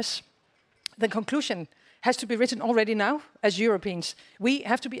the US, the conclusion has to be written already now as Europeans. We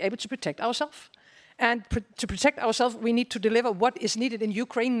have to be able to protect ourselves. And to protect ourselves, we need to deliver what is needed in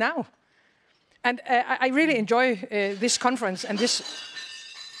Ukraine now. And I really enjoy this conference and this...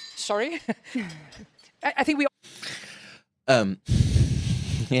 Sorry? I think we...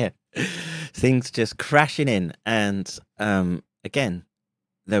 Yeah. Things just crashing in. And again...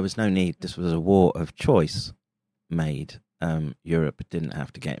 There was no need. This was a war of choice made. Europe didn't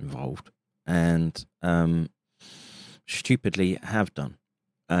have to get involved, and stupidly have done.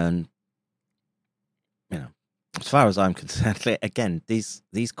 And you know, as far as I'm concerned, again,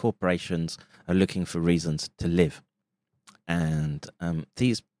 these corporations are looking for reasons to live, and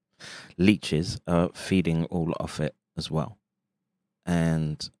these leeches are feeding all off it as well.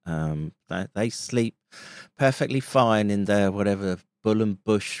 And they sleep perfectly fine in their whatever bull and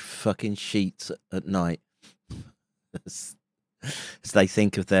bush fucking sheets at night as they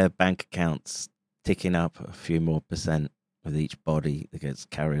think of their bank accounts ticking up a few more % with each body that gets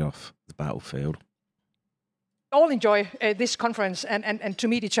carried off the battlefield. All enjoy this conference and to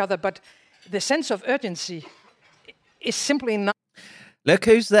meet each other, but the sense of urgency is simply not. Look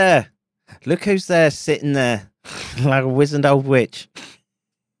who's there. Look who's there sitting there like a wizened old witch.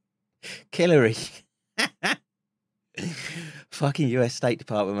 Hillary. Fucking US State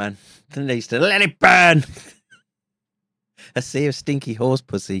Department, man. It needs to let it burn. A sea of stinky horse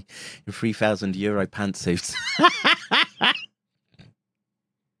pussy in €3,000 pantsuits.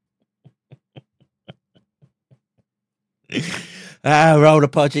 Roll the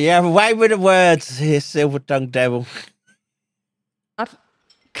podgy. Have a way with the words here, silver-tongued devil. Not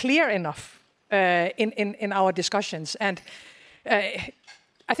clear enough in our discussions. And I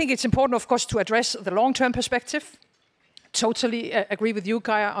think it's important, of course, to address the long-term perspective. Totally agree with you,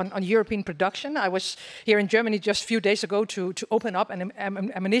 Kaya, on European production. I was here in Germany just a few days ago to open up an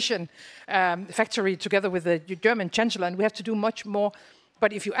ammunition factory together with the German Chancellor, and we have to do much more.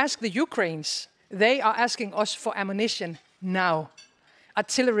 But if you ask the Ukrainians, they are asking us for ammunition now,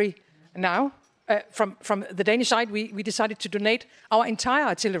 artillery now. From the Danish side, we decided to donate our entire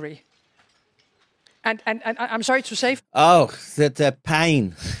artillery. And I'm sorry to say... Oh, the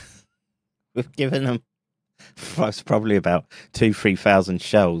pain. We've given them... It's probably about 2,000-3,000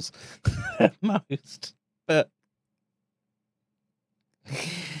 shells at most. But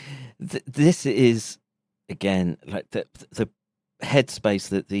this is, again, like the headspace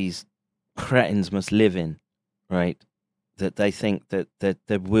that these cretins must live in, right? That they think that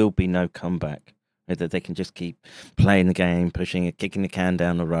there will be no comeback, right? That they can just keep playing the game, kicking the can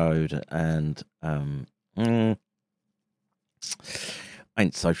down the road, and I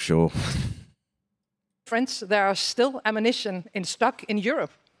ain't so sure. Friends, there are still ammunition in stock in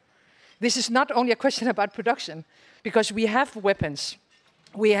Europe. This is not only a question about production, because we have weapons.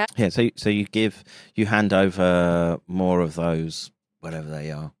 We have. Yeah, so you hand over more of those, whatever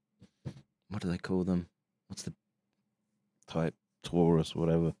they are. What do they call them? What's the type? Taurus,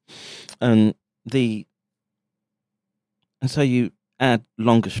 whatever. And so you add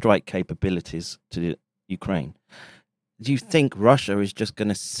longer strike capabilities to Ukraine. Do you think Russia is just going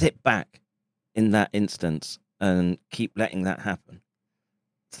to sit back in that instance and keep letting that happen?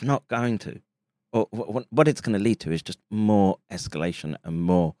 It's not going to. Or what it's going to lead to is just more escalation and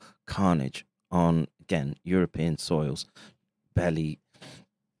more carnage on, again, European soils, barely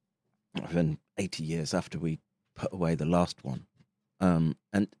even 80 years after we put away the last one.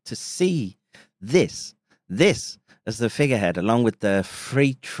 And to see this as the figurehead, along with the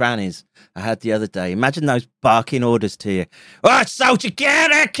three trannies I had the other day. Imagine those barking orders to you. Oh, soldier, get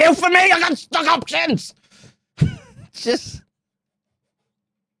there, kill for me, I got stock options. Just...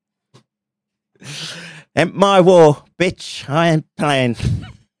 ain't my war, bitch. I ain't playing.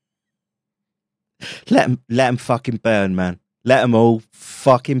 Let them fucking burn, man. Let them all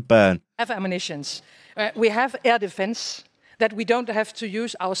fucking burn. Have ammunitions. We have air defense that we don't have to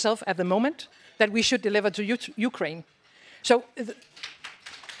use ourselves at the moment, that we should deliver to Ukraine. So,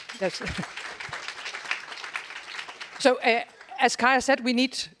 as Kaya said, we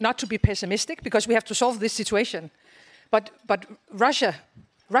need not to be pessimistic because we have to solve this situation. But Russia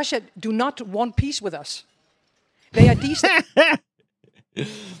do not want peace with us. They are decent.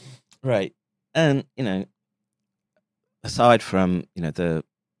 Right. And, aside from, the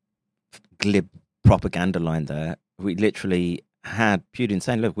glib propaganda line there, we literally had Putin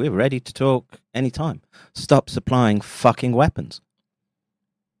saying, look, we're ready to talk anytime. Stop supplying fucking weapons.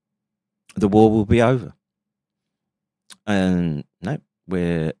 The war will be over. And no,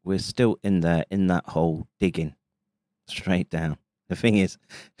 we're still in there, in that hole, digging straight down. The thing is,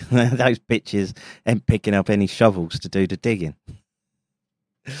 those bitches ain't picking up any shovels to do the digging.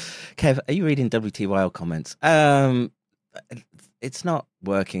 Kev, are you reading WTYL comments? It's not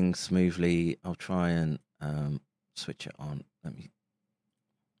working smoothly. I'll try and switch it on. Let me.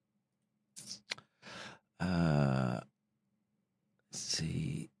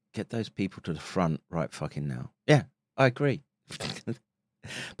 See. Get those people to the front right fucking now. Yeah, I agree.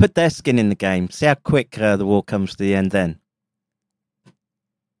 Put their skin in the game. See how quick the war comes to the end then.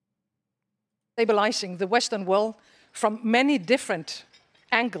 Stabilizing the Western world from many different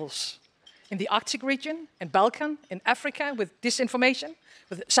angles. In the Arctic region, in Balkan, in Africa, with disinformation,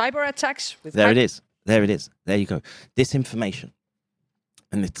 with cyber attacks. With There it is. There it is. There you go. Disinformation.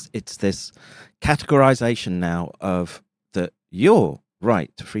 And it's this categorization now of that your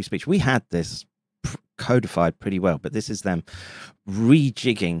right to free speech. We had this codified pretty well, but this is them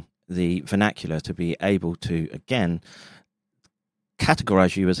rejigging the vernacular to be able to, again,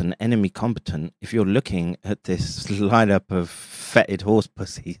 categorize you as an enemy combatant if you're looking at this lineup of fetid horse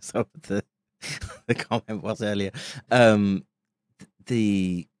pussies. So the comment was earlier.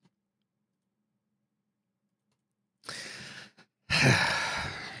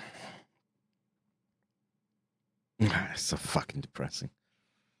 It's so fucking depressing.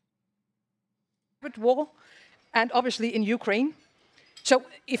 War, and obviously in Ukraine. So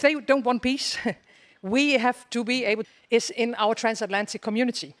if they don't want peace, we have to be able. Is in our transatlantic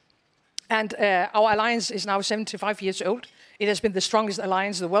community, and our alliance is now 75 years old. It has been the strongest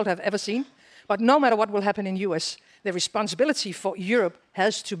alliance the world have ever seen. But no matter what will happen in US, the responsibility for Europe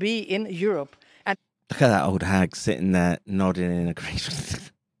has to be in Europe. And look at that old hag sitting there nodding in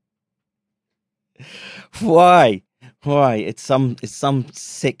agreement. Why? It's some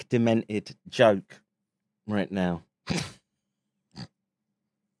sick, demented joke right now.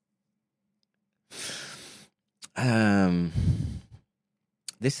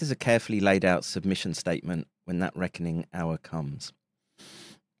 This is a carefully laid out submission statement when that reckoning hour comes.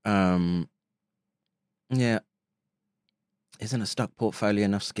 Yeah. Isn't a stock portfolio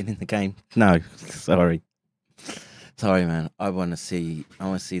enough skin in the game? No, sorry, man. I want to see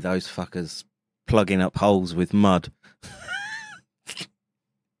those fuckers plugging up holes with mud.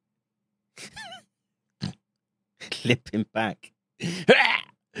 Lipping back.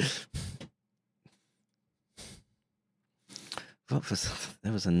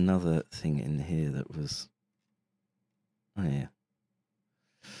 There was another thing in here that was. Oh yeah.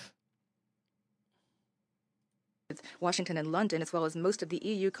 Washington and London, as well as most of the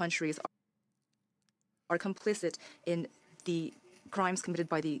EU countries, are complicit in the crimes committed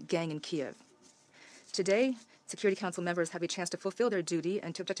by the gang in Kiev. Today, Security Council members have a chance to fulfill their duty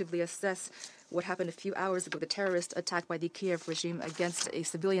and to objectively assess what happened a few hours ago, the terrorist attack by the Kiev regime against a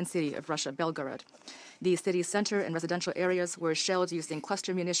civilian city of Russia, Belgorod. The city's center and residential areas were shelled using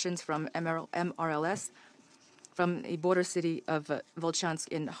cluster munitions from MRLS from a border city of Volchansk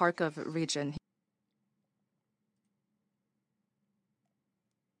in Kharkov region.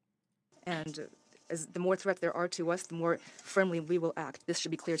 And As the more threats there are to us, the more firmly we will act. This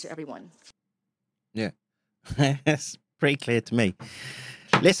should be clear to everyone. Yeah, it's pretty clear to me.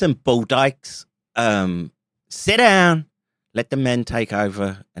 Listen, bull dykes, sit down, let the men take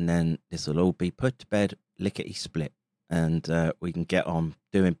over, and then this will all be put to bed, lickety split, and we can get on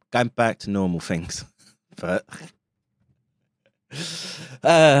going back to normal things. But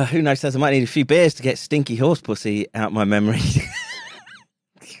who knows? I might need a few beers to get stinky horse pussy out my memory.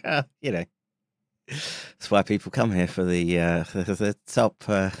 You know, that's why people come here for the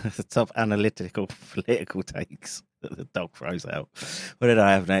top analytical political takes that the dog throws out. What did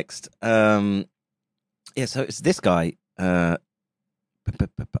I have next? Yeah, so it's this guy. Oh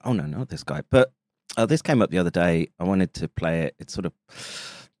no, not this guy. But this came up the other day. I wanted to play it. It's sort of.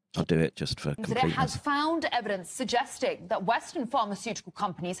 I'll do it just for completeness. It has found evidence suggesting that Western pharmaceutical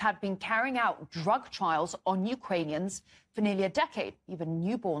companies had been carrying out drug trials on Ukrainians for nearly a decade. Even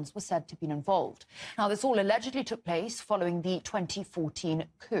newborns were said to have been involved. Now, this all allegedly took place following the 2014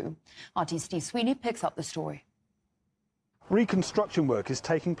 coup. RT's Steve Sweeney picks up the story. Reconstruction work is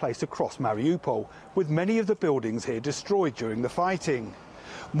taking place across Mariupol, with many of the buildings here destroyed during the fighting.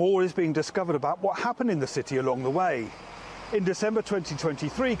 More is being discovered about what happened in the city along the way. In December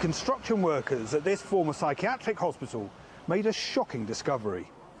 2023, construction workers at this former psychiatric hospital made a shocking discovery.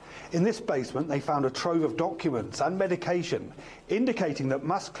 In this basement, they found a trove of documents and medication, indicating that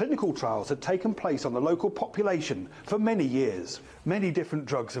mass clinical trials had taken place on the local population for many years. Many different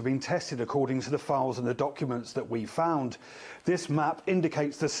drugs have been tested according to the files and the documents that we found. This map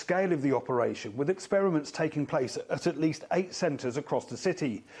indicates the scale of the operation, with experiments taking place at least 8 centres across the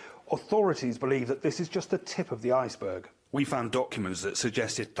city. Authorities believe that this is just the tip of the iceberg. We found documents that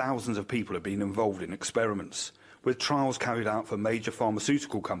suggested thousands of people have been involved in experiments, with trials carried out for major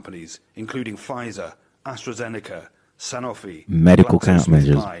pharmaceutical companies, including Pfizer, AstraZeneca, Sanofi, medical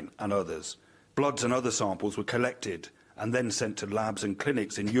countermeasures, and others. Bloods and other samples were collected and then sent to labs and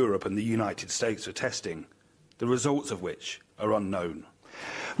clinics in Europe and the United States for testing, the results of which are unknown.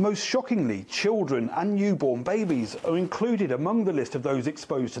 Most shockingly, children and newborn babies are included among the list of those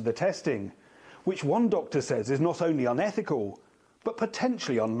exposed to the testing, which one doctor says is not only unethical, but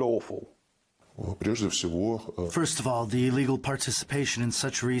potentially unlawful. First of all, the illegal participation in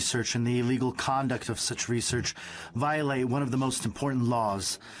such research and the illegal conduct of such research violate one of the most important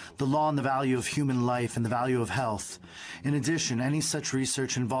laws, the law on the value of human life and the value of health. In addition, any such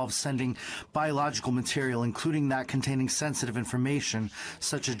research involves sending biological material, including that containing sensitive information,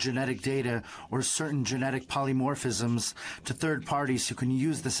 such as genetic data or certain genetic polymorphisms, to third parties who can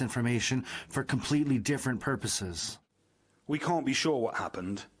use this information for completely different purposes. We can't be sure what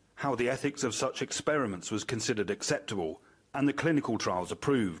happened, how the ethics of such experiments was considered acceptable, and the clinical trials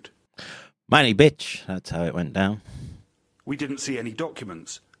approved. Money bitch, that's how it went down. We didn't see any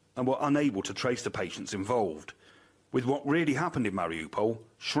documents, and were unable to trace the patients involved, with what really happened in Mariupol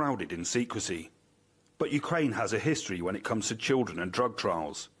shrouded in secrecy. But Ukraine has a history when it comes to children and drug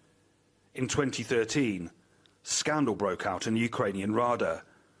trials. In 2013, scandal broke out in Ukrainian Rada,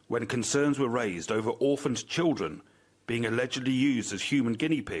 when concerns were raised over orphaned children being allegedly used as human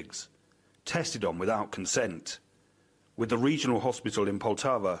guinea pigs, tested on without consent, with the regional hospital in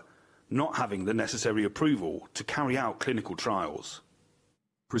Poltava not having the necessary approval to carry out clinical trials.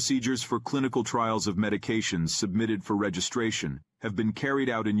 Procedures for clinical trials of medications submitted for registration have been carried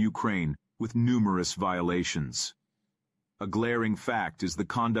out in Ukraine with numerous violations. A glaring fact is the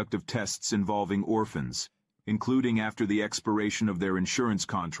conduct of tests involving orphans, including after the expiration of their insurance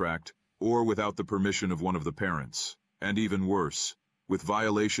contract or without the permission of one of the parents. And even worse, with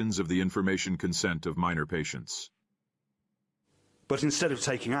violations of the information consent of minor patients. But instead of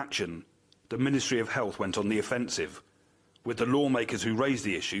taking action, the Ministry of Health went on the offensive, with the lawmakers who raised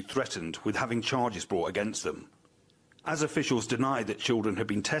the issue threatened with having charges brought against them. As officials denied that children had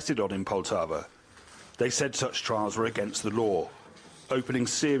been tested on in Poltava, they said such trials were against the law, opening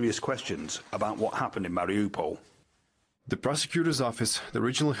serious questions about what happened in Mariupol. The Prosecutor's Office, the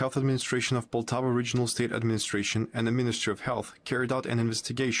Regional Health Administration of Poltava Regional State Administration, and the Ministry of Health carried out an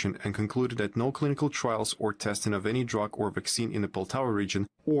investigation and concluded that no clinical trials or testing of any drug or vaccine in the Poltava region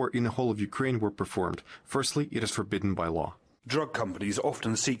or in the whole of Ukraine were performed. Firstly, it is forbidden by law. Drug companies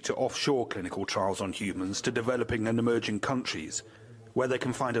often seek to offshore clinical trials on humans to developing and emerging countries, where they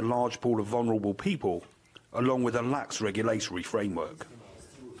can find a large pool of vulnerable people, along with a lax regulatory framework.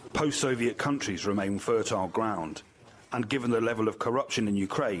 Post-Soviet countries remain fertile ground, and given the level of corruption in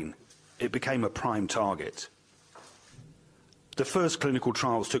Ukraine, it became a prime target. The first clinical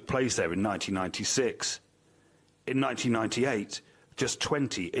trials took place there in 1996. In 1998, just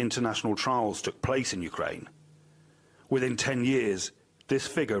 20 international trials took place in Ukraine. Within 10 years, This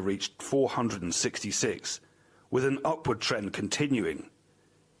figure reached 466, with an upward trend continuing.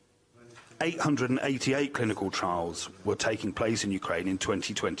 888 clinical trials were taking place in Ukraine in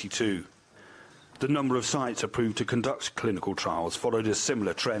 2022. The number of sites approved to conduct clinical trials followed a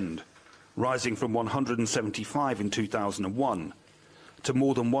similar trend, rising from 175 in 2001 to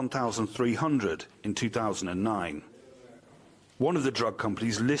more than 1,300 in 2009. One of the drug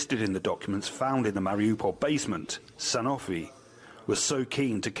companies listed in the documents found in the Mariupol basement, Sanofi, was so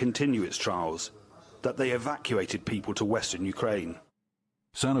keen to continue its trials that they evacuated people to western Ukraine.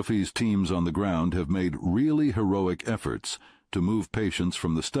 Sanofi's teams on the ground have made really heroic efforts to move patients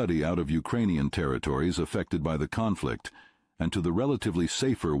from the study out of Ukrainian territories affected by the conflict and to the relatively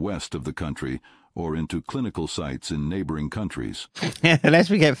safer west of the country or into clinical sites in neighboring countries. Unless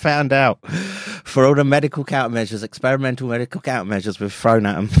we get found out for all the medical countermeasures, experimental medical countermeasures we've thrown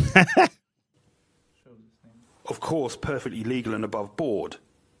at them. Of course, perfectly legal and above board,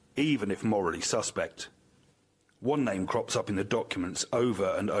 even if morally suspect. One name crops up in the documents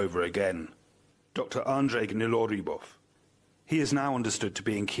over and over again: Dr. Andrei Gnilorybov. He is now understood to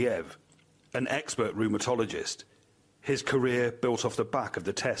be in Kiev, an expert rheumatologist, his career built off the back of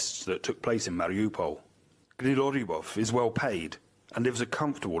the tests that took place in Mariupol. Gnilorybov is well paid and lives a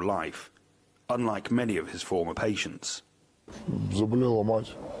comfortable life, unlike many of his former patients.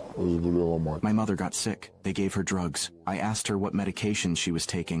 My mother got sick. They gave her drugs. I asked her what medications she was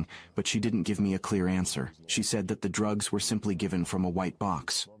taking, but she didn't give me a clear answer. She said that the drugs were simply given from a white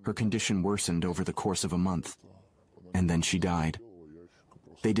box. Her condition worsened over the course of a month. And then she died.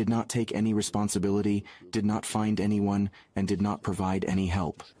 They did not take any responsibility, did not find anyone, and did not provide any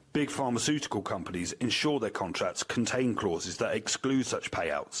help. Big pharmaceutical companies ensure their contracts contain clauses that exclude such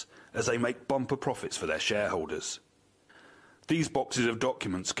payouts, as they make bumper profits for their shareholders. These boxes of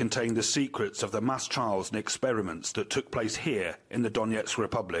documents contain the secrets of the mass trials and experiments that took place here in the Donetsk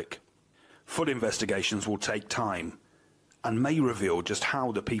Republic. Full investigations will take time and may reveal just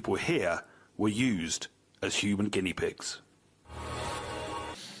how the people here were used as human guinea pigs.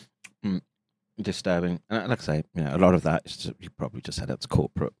 Disturbing. And like I say, a lot of that is you probably just said that's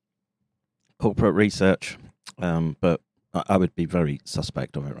corporate research, but I would be very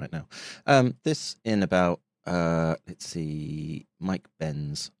suspect of it right now. This in about let's see, Mike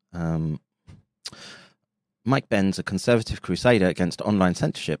Benz. Mike Benz, a conservative crusader against online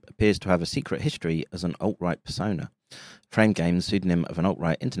censorship, appears to have a secret history as an alt-right persona. Frame Game, the pseudonym of an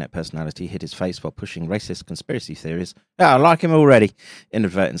alt-right internet personality, hid his face while pushing racist conspiracy theories. I like him already.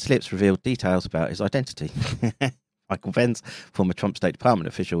 Inadvertent slips revealed details about his identity. Michael Benz, former Trump State Department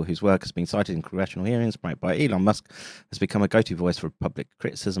official whose work has been cited in congressional hearings promoted by Elon Musk, has become a go-to voice for public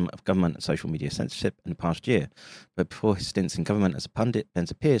criticism of government and social media censorship in the past year. But before his stints in government as a pundit,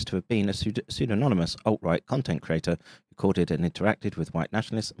 Benz appears to have been a pseudonymous alt-right content creator who recorded and interacted with white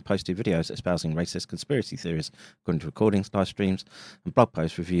nationalists and posted videos espousing racist conspiracy theories, according to recordings, live streams, and blog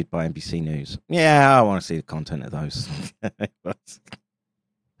posts reviewed by NBC News. Yeah, I want to see the content of those.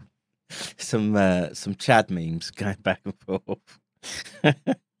 Some Chad memes going back and forth.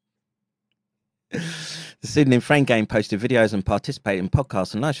 The pseudonym Frame Game posted videos and participated in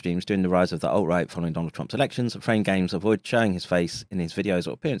podcasts and live streams during the rise of the alt-right following Donald Trump's elections. Frame Games avoided showing his face in his videos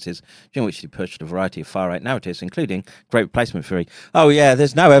or appearances, during which he pushed a variety of far-right narratives, including great replacement theory. Oh yeah,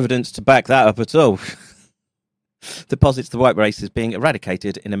 there's no evidence to back that up at all. That posits the white race is being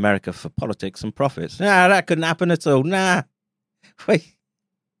eradicated in America for politics and profits. Nah, that couldn't happen at all. Nah. Wait.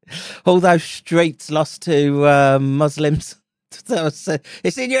 All those streets lost to Muslims.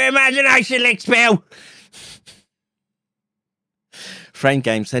 It's in your imagination, Lickspill. Frame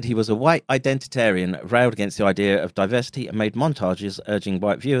Game said he was a white identitarian, railed against the idea of diversity, and made montages urging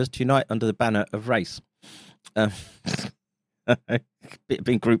white viewers to unite under the banner of race.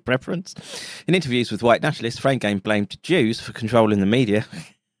 Being group preference. In interviews with white nationalists, Frame Game blamed Jews for controlling the media.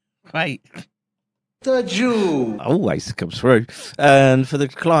 Wait. The Jew always comes through, and for the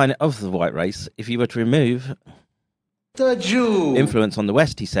decline of the white race, if you were to remove the Jew influence on the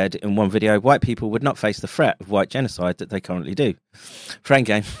West, he said in one video, white people would not face the threat of white genocide that they currently do. Frame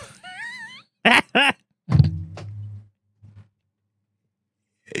Game.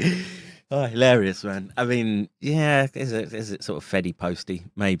 Oh, hilarious, man. I mean, yeah, is it sort of Feddy posty?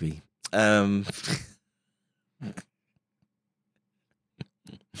 Maybe.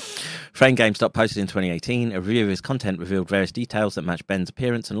 Frame Game stopped posted in 2018. A review of his content revealed various details that match Ben's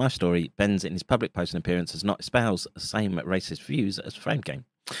appearance and life story. Ben's, in his public post and appearance, has not espoused the same racist views as Frame Game.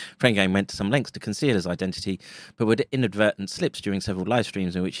 Frame Game went to some lengths to conceal his identity, but with inadvertent slips during several live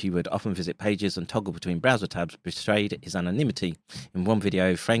streams in which he would often visit pages and toggle between browser tabs betrayed his anonymity. In one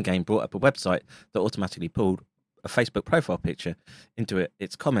video, Frame Game brought up a website that automatically pulled a Facebook profile picture into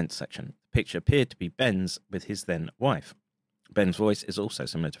its comments section. The picture appeared to be Ben's with his then wife. Ben's voice is also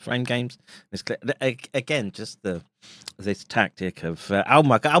similar to Frame Games. Again, just this tactic of oh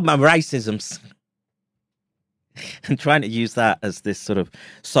my racisms, and trying to use that as this sort of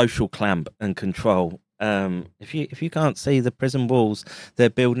social clamp and control. If you can't see the prison walls they're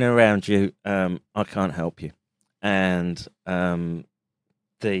building around you, I can't help you. And they've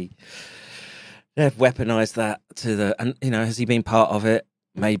weaponized that and has he been part of it?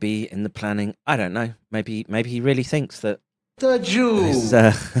 Maybe in the planning. I don't know. Maybe he really thinks that the Jew is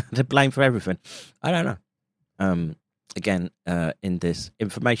to blame for everything. I don't know. Again, in this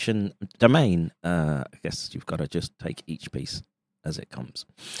information domain, I guess you've got to just take each piece as it comes.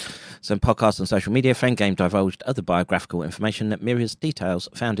 Some podcasts on social media, Frame Game divulged other biographical information that mirrors details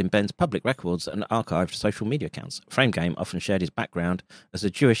found in Ben's public records and archived social media accounts. Frame Game often shared his background as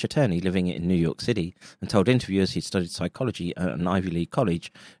a Jewish attorney living in New York City and told interviewers he'd studied psychology at an Ivy League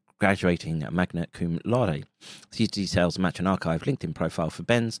college, graduating magna cum laude. These details match an archived LinkedIn profile for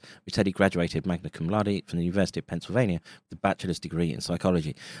Ben's, which said he graduated magna cum laude from the University of Pennsylvania with a bachelor's degree in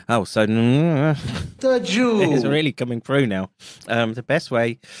psychology. Oh, so the Jew is really coming through now. The best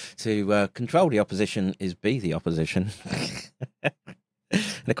way to control the opposition is be the opposition.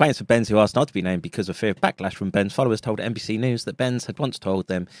 An acquaintance of Ben's who asked not to be named because of fear of backlash from Ben's followers told NBC News that Ben's had once told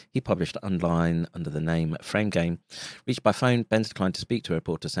them he published online under the name Frame Game. Reached by phone, Ben's declined to speak to a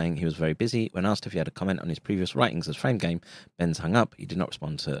reporter, saying he was very busy. When asked if he had a comment on his previous writings as Frame Game, Ben's hung up. He did not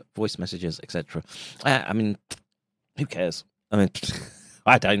respond to voice messages, etc. I mean, who cares? I mean,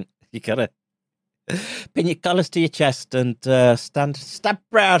 I don't. You gotta pin your colours to your chest and stand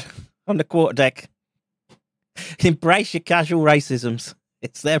proud on the quarterdeck. Embrace your casual racisms.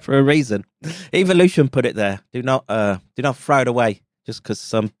 It's there for a reason. Evolution put it there. Do not throw it away just because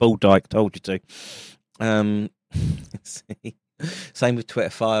some bulldyke told you to. Let's see. Same with Twitter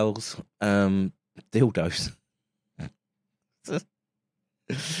files. Dildos.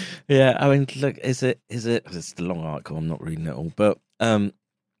 Yeah, I mean, look, is it? It's a long article. I'm not reading it all, but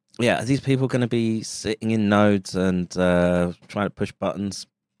yeah, are these people going to be sitting in nodes and trying to push buttons?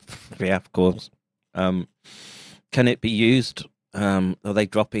 Yeah, of course. Can it be used? Are they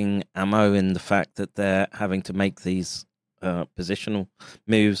dropping ammo in the fact that they're having to make these positional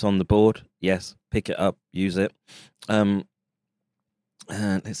moves on the board? Yes, pick it up, use it.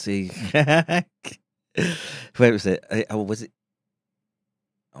 Let's see. Where was it? Was it?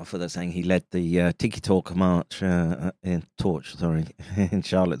 I thought they were saying he led the Tiki Talk march in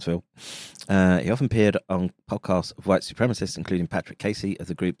Charlottesville. He often appeared on podcasts of white supremacists, including Patrick Casey of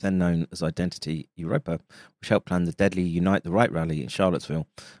the group then known as Identity Europa, which helped plan the deadly Unite the Right rally in Charlottesville.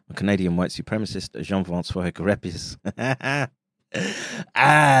 A Canadian white supremacist, Jean-François Grepis.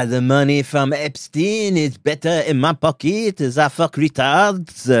 The money from Epstein is better in my pocket. The fuck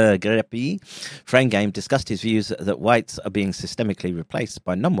retards, Greppi. Frame Game discussed his views that whites are being systemically replaced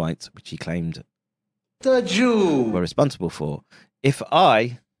by non-whites, which he claimed the Jew were responsible for. If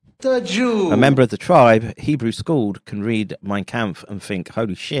I, the Jew, a member of the tribe, Hebrew schooled, can read Mein Kampf and think,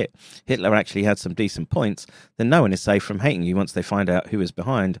 holy shit, Hitler actually had some decent points, then no one is safe from hating you once they find out who is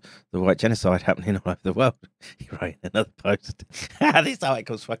behind the white genocide happening all over the world. He wrote another post. This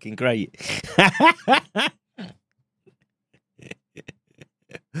article's fucking great.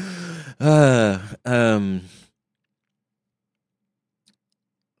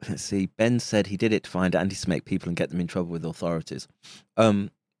 Let's see. Ben said he did it to find anti-Semitic people and get them in trouble with authorities.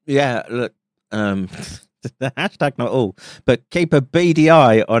 Yeah, look, the hashtag not all, but keep a beady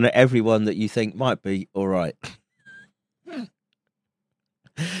eye on everyone that you think might be all right. In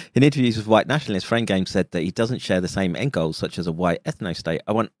interviews with white nationalists, Frame Game said that he doesn't share the same end goals, such as a white ethno-state.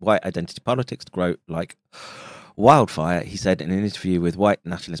 I want white identity politics to grow like wildfire, he said in an interview with white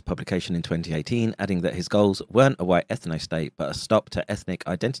nationalist publication in 2018, adding that his goals weren't a white ethno-state, but a stop to ethnic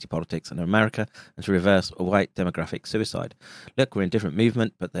identity politics in America and to reverse a white demographic suicide. Look, we're in different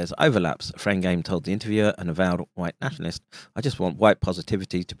movement, but there's overlaps, Frame Game told the interviewer, an avowed white nationalist. I just want white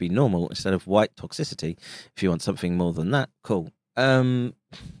positivity to be normal instead of white toxicity. If you want something more than that, cool. Hashtag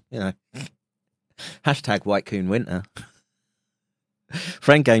white coon winter.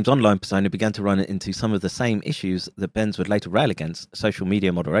 Frame Game's online persona began to run into some of the same issues that Ben's would later rail against: social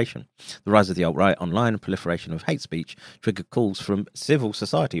media moderation. The rise of the alt-right online and proliferation of hate speech triggered calls from civil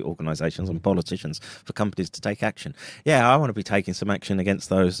society organisations and politicians for companies to take action. Yeah, I want to be taking some action against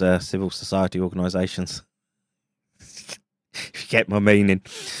those civil society organisations. If you get my meaning.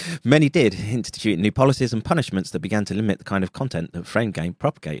 Many did, instituting new policies and punishments that began to limit the kind of content that Frame Game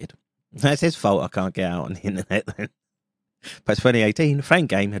propagated. That's his fault I can't get out on the internet then. Post 2018, Frame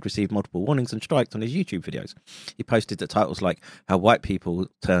Game had received multiple warnings and strikes on his YouTube videos. He posted that titles like How White People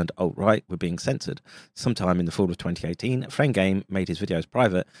Turned Alt-Right were being censored. Sometime in the fall of 2018, Frame Game made his videos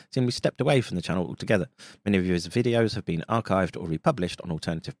private, seemingly stepped away from the channel altogether. Many of his videos have been archived or republished on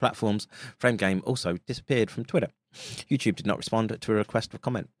alternative platforms. Frame Game also disappeared from Twitter. YouTube did not respond to a request for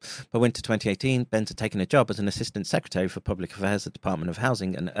comment. By winter 2018, Benz had taken a job as an assistant secretary for public affairs at the Department of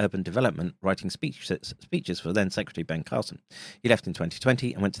Housing and Urban Development, writing speeches for then Secretary Ben Carson. He left in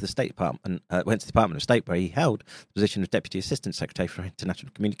 2020 and went to the Department of State, where he held the position of Deputy Assistant Secretary for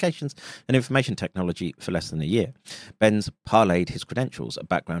International Communications and Information Technology for less than a year. Benz parlayed his credentials, a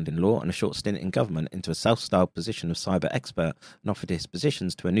background in law and a short stint in government, into a self-styled position of cyber expert and offered his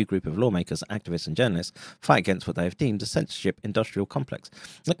positions to a new group of lawmakers, activists and journalists fight against what they have deemed a censorship industrial complex.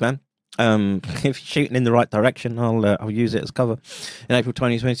 Look, man, if you're shooting in the right direction, I'll use it as cover. In April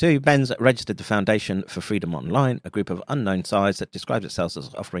 2022, Benz registered the Foundation for Freedom Online, a group of unknown size that describes itself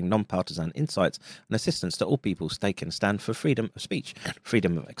as offering non-partisan insights and assistance to all people taking a stand for freedom of speech,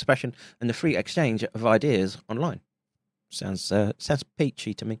 freedom of expression, and the free exchange of ideas online. Sounds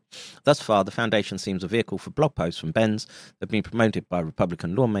peachy to me. Thus far, the foundation seems a vehicle for blog posts from Benz that have been promoted by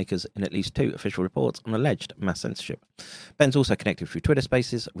Republican lawmakers in at least 2 official reports on alleged mass censorship. Benz also connected through Twitter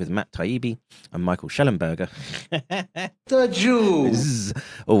Spaces with Matt Taibbi and Michael Schellenberger. The Jews!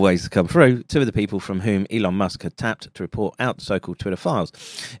 Always come through, 2 of the people from whom Elon Musk had tapped to report out the so-called Twitter files.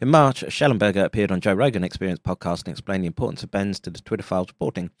 In March, Schellenberger appeared on Joe Rogan Experience podcast and explained the importance of Benz to the Twitter files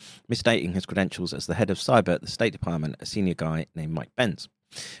reporting, misstating his credentials as the head of cyber at the State Department, a senior guy named Mike Benz.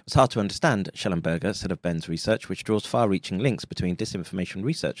 It was hard to understand, Schellenberger said of Benz research, which draws far-reaching links between disinformation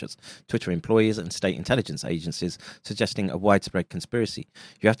researchers, Twitter employees and state intelligence agencies, suggesting a widespread conspiracy.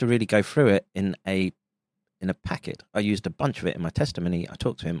 You have to really go through it in a packet. I used a bunch of it in my testimony. I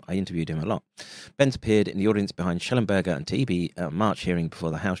talked to him. I interviewed him a lot. Benz appeared in the audience behind Schellenberger and Taibbi at a March hearing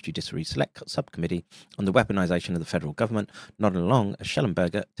before the House Judiciary Select Subcommittee on the weaponization of the federal government, nodding along as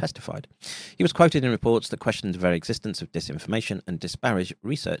Schellenberger testified. He was quoted in reports that questioned the very existence of disinformation and disparaged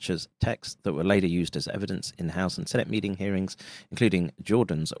researchers' texts that were later used as evidence in House and Senate meeting hearings, including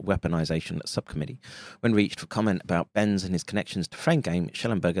Jordan's weaponization subcommittee. When reached for comment about Benz and his connections to Frame Game,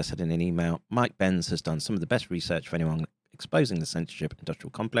 Schellenberger said in an email, Mike Benz has done some of the best research for anyone exposing the censorship industrial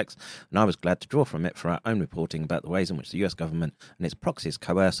complex, and I was glad to draw from it for our own reporting about the ways in which the US government and its proxies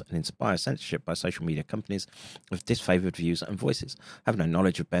coerce and inspire censorship by social media companies with disfavoured views and voices. I have no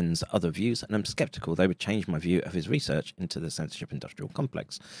knowledge of Ben's other views, and I'm sceptical they would change my view of his research into the censorship industrial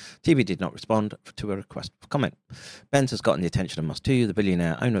complex. TV did not respond to a request for comment. Benz has gotten the attention of Musk too. The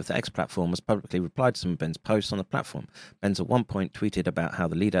billionaire owner of the X platform has publicly replied to some of Ben's posts on the platform. Benz at one point tweeted about how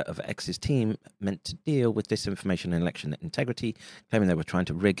the leader of X's team meant to deal with disinformation and election integrity, claiming they were trying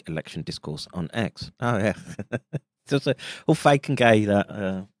to rig election discourse on X. Oh, yeah. It's just all fake and gay,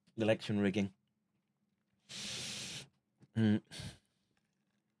 that election rigging.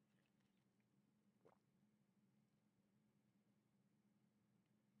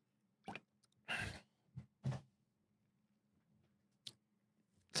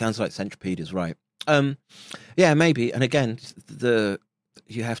 Sounds like Centipede is right. Yeah, maybe. And again,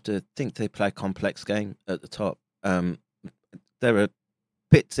 you have to think they play a complex game at the top. There are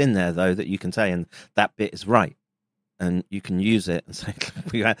bits in there, though, that you can say, and that bit is right. And you can use it and say,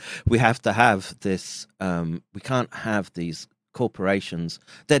 we have to have this. We can't have these corporations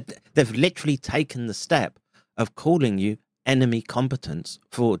that they've literally taken the step of calling you enemy combatants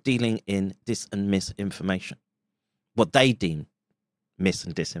for dealing in dis and misinformation, what they deem mis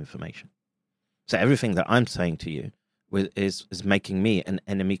and disinformation. So everything that I'm saying to you is making me an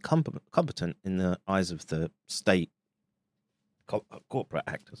enemy combatant in the eyes of the state corporate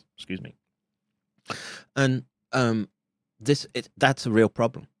actors. Excuse me. And that's a real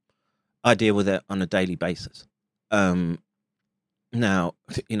problem. I deal with it on a daily basis. Now,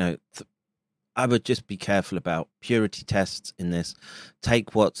 I would just be careful about purity tests in this.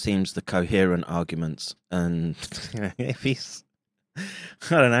 Take what seems the coherent arguments, and if he's, I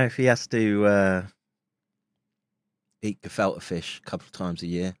don't know, if he has to eat gefilte fish a couple of times a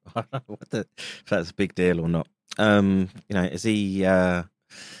year, I don't know if that's a big deal or not. Is he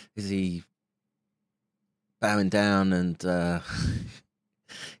bowing down and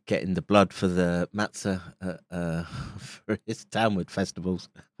getting the blood for the matzah for his Talmud festivals?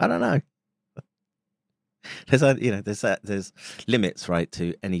 I don't know. There's limits, right,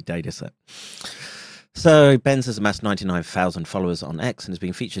 to any data set. So Benz has amassed 99,000 followers on X and has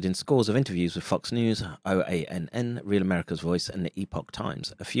been featured in scores of interviews with Fox News, OANN, Real America's Voice, and the Epoch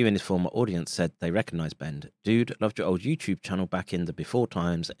Times. A few in his former audience said they recognise Ben. Dude, loved your old YouTube channel back in the before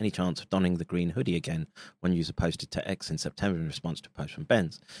times. Any chance of donning the green hoodie again? One user posted to X in September in response to a post from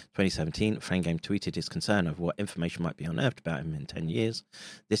Benz. 2017, Frame Game tweeted his concern over what information might be unearthed about him in 10 years.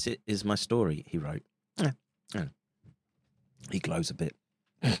 This is my story, he wrote. Yeah. He glows a bit.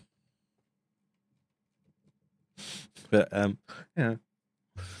 But yeah.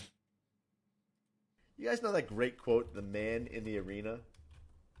 You guys know that great quote, "The man in the arena"?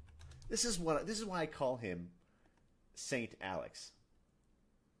 This is why I call him Saint Alex.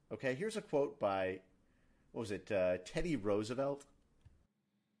 Okay, here's a quote by, what was it, Teddy Roosevelt?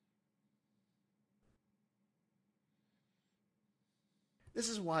 This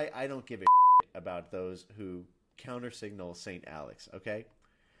is why I don't give a shit about those who counter-signal Saint Alex, okay?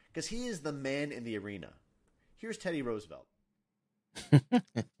 Because he is the man in the arena. Here's Teddy Roosevelt.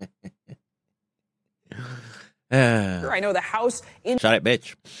 I know the House... Shut it,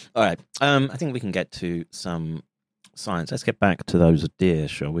 bitch. All right. I think we can get to some science. Let's get back to those deer,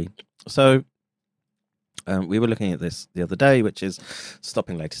 shall we? So, we were looking at this the other day, which is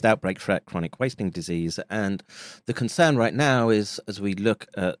stopping latest outbreak threat, chronic wasting disease. And the concern right now is, as we look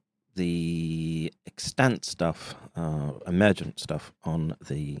at the extant stuff, emergent stuff on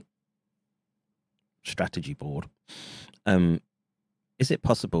the strategy board, is it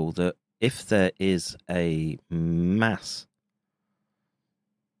possible that if there is a mass,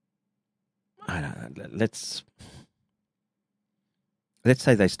 I don't know, let's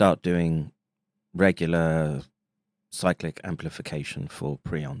say they start doing regular cyclic amplification for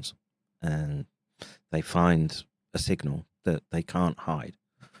prions, and they find a signal that they can't hide,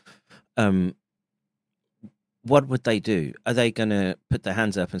 what would they do? Are they going to put their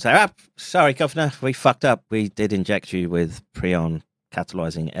hands up and say, sorry, Governor, we fucked up. We did inject you with prion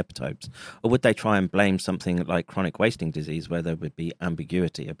catalyzing epitopes? Or would they try and blame something like chronic wasting disease where there would be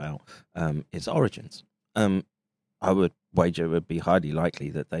ambiguity about its origins? I would wager it would be highly likely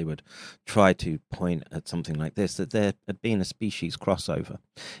that they would try to point at something like this, that there had been a species crossover.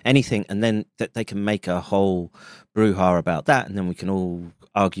 Anything, and then that they can make a whole brouhaha about that, and then we can all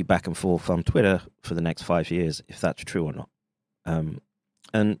argue back and forth on Twitter for the next 5 years if that's true or not.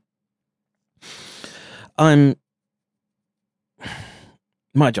 And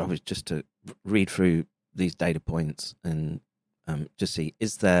my job is just to read through these data points and just see,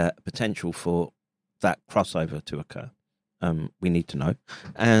 is there potential for that crossover to occur? We need to know.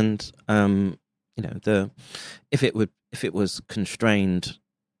 And if it was constrained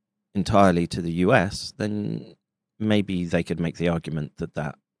entirely to the US, then maybe they could make the argument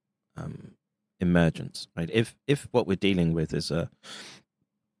that emergence, right? If what we're dealing with is a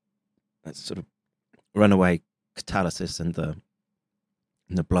sort of runaway catalysis in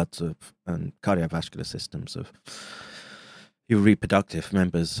the bloods of and cardiovascular systems of your reproductive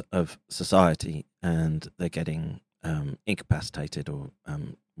members of society, and they're getting incapacitated or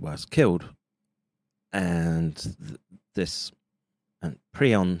worse, killed, and this and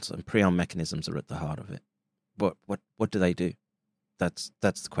prions and prion mechanisms are at the heart of it. What do they do? That's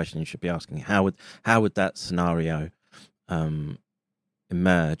the question you should be asking. How would that scenario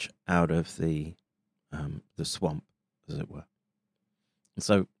emerge out of the swamp, as it were? And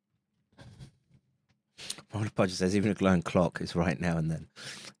so, Ronald Podger says even a glowing clock is right now and then.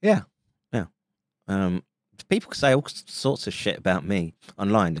 Yeah. People say all sorts of shit about me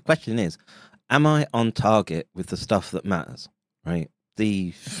online. The question is, am I on target with the stuff that matters? Right.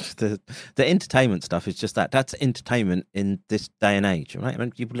 The entertainment stuff is just that. That's entertainment in this day and age, right? I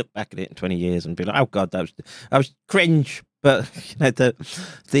mean, you look back at it in 20 years and be like, "Oh God, that was cringe." But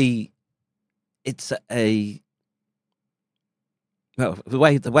it's a well, the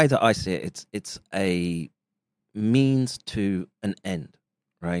way that I see it, it's a means to an end,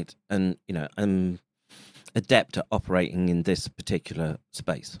 right? And I'm adept at operating in this particular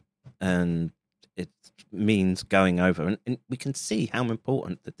space, and it means going over, and we can see how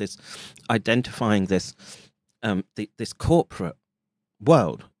important that this identifying this this corporate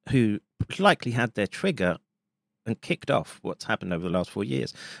world who likely had their trigger and kicked off what's happened over the last 4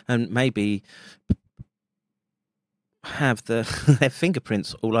 years, and maybe have their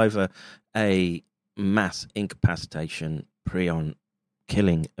fingerprints all over a mass incapacitation prion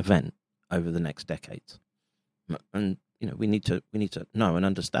killing event over the next decades. And we need to know and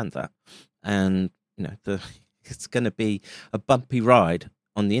understand that. And it's going to be a bumpy ride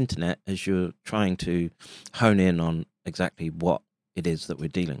on the internet as you're trying to hone in on exactly what it is that we're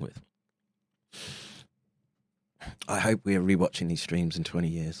dealing with. I hope we are rewatching these streams in 20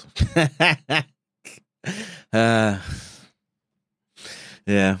 years. Yeah,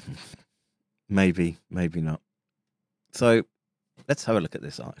 maybe not. So let's have a look at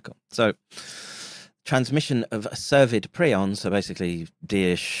this article. So transmission of cervid prions, so basically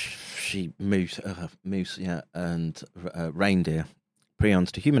deer, sheep, moose, and reindeer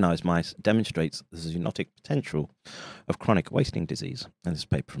prions to humanized mice demonstrates the zoonotic potential of chronic wasting disease. And this is a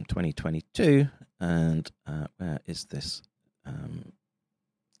paper from 2022. And where is this?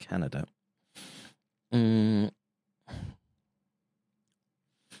 Canada. I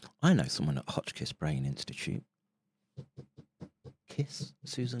know someone at Hotchkiss Brain Institute.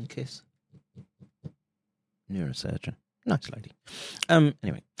 Susan Kiss. Neurosurgeon. Nice lady.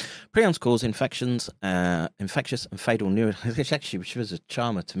 Anyway, prions cause infectious and fatal Actually, she was a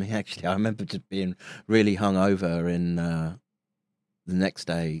charmer to me, actually. I remember just being really hungover in the next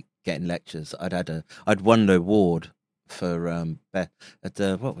day getting lectures. I'd won an award for at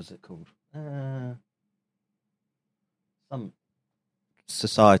what was it called? Some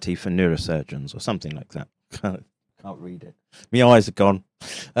Society for Neurosurgeons or something like that. Can't read it. My eyes are gone.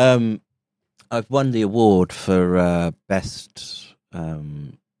 I've won the award for best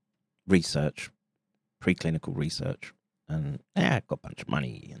research, preclinical research, and I got a bunch of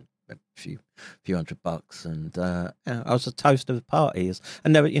money and a few $100, and I was a toast of the party.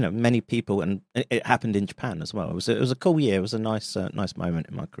 And there were, many people, and it happened in Japan as well. It was a cool year. It was a nice moment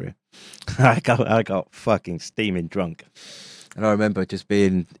in my career. I got fucking steaming drunk, and I remember just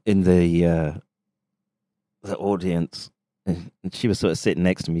being in the audience. And she was sort of sitting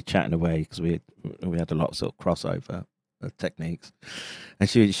next to me chatting away because we had a lot of sort of crossover techniques. And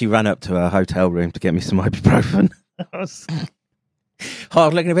she ran up to her hotel room to get me some ibuprofen. I was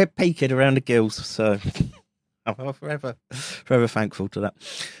looking a bit peaked around the gills, so I'm forever thankful to that.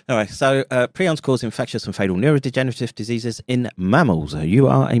 All right, so prions cause infectious and fatal neurodegenerative diseases in mammals. You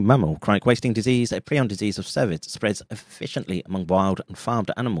are a mammal. Chronic wasting disease, a prion disease of cervids, spreads efficiently among wild and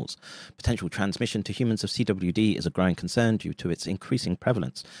farmed animals. Potential transmission to humans of CWD is a growing concern due to its increasing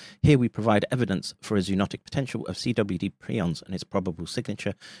prevalence. Here we provide evidence for a zoonotic potential of CWD prions and its probable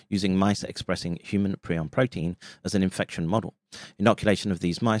signature using mice expressing human prion protein as an infection model. Inoculation of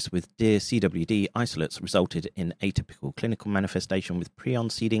these mice with deer CWD isolates resulted in atypical clinical manifestation with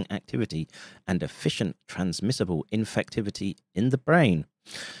prion seeding activity and efficient transmissible infectivity in the brain,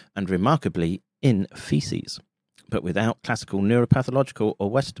 and remarkably in feces, but without classical neuropathological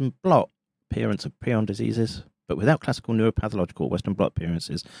or Western blot appearance of prion diseases.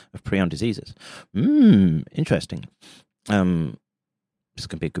 Interesting. This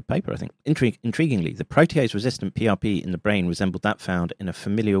can be a good paper, I think. Intriguingly, the protease-resistant PRP in the brain resembled that found in a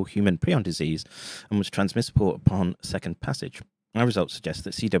familial human prion disease and was transmissible upon second passage. Our results suggest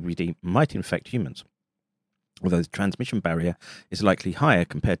that CWD might infect humans, although the transmission barrier is likely higher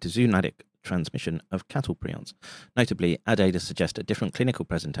compared to zoonotic transmission of cattle prions. Notably, our data suggest a different clinical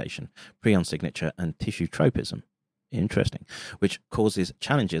presentation, prion signature and tissue tropism. Interesting, which causes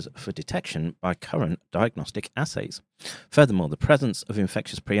challenges for detection by current diagnostic assays. Furthermore, the presence of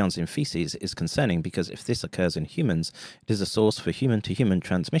infectious prions in feces is concerning because if this occurs in humans, it is a source for human-to-human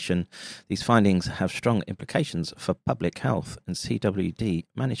transmission. These findings have strong implications for public health and CWD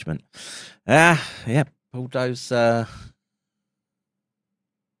management. All those... I'll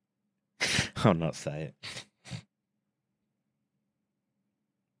not say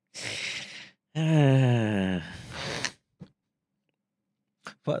it.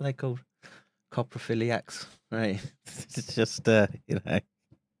 What are they called? Coprophiliacs, right? It's just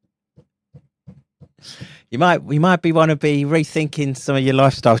we might want to be rethinking some of your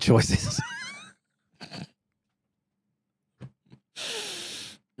lifestyle choices.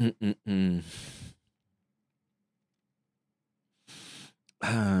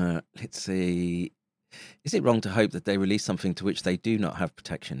 Let's see. Is it wrong to hope that they release something to which they do not have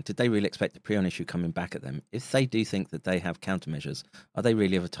protection? Did they really expect the prion issue coming back at them? If they do think that they have countermeasures, are they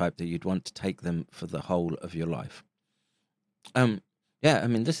really of a type that you'd want to take them for the whole of your life?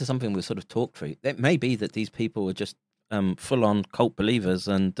 This is something we've sort of talked through. It may be that these people are just full-on cult believers,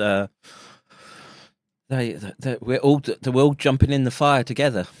 and we're all jumping in the fire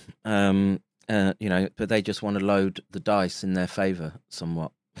together. But they just want to load the dice in their favour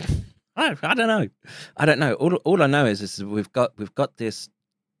somewhat. I don't know. All I know is we've got this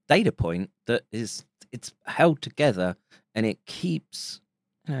data point that it's held together, and it keeps.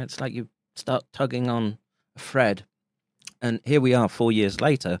 It's like you start tugging on a thread, and here we are 4 years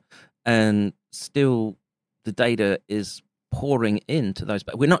later, and still the data is pouring into those.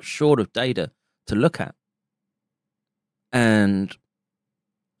 But we're not short of data to look at, and.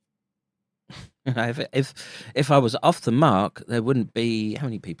 If I was off the mark, there wouldn't be. How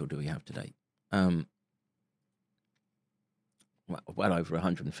many people do we have today? well over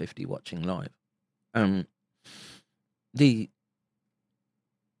 150 watching live.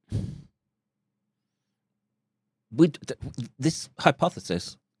 This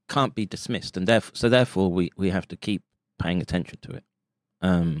hypothesis can't be dismissed, and therefore we have to keep paying attention to it.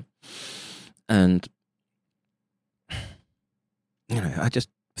 And I just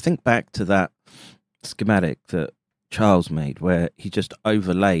think back to that schematic that Charles made, where he just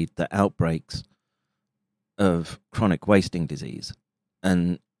overlaid the outbreaks of chronic wasting disease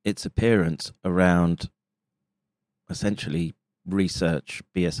and its appearance around essentially research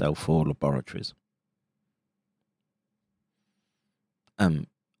BSL-4 laboratories. I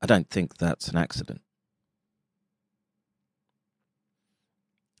don't think that's an accident.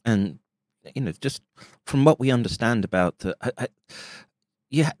 And, just from what we understand about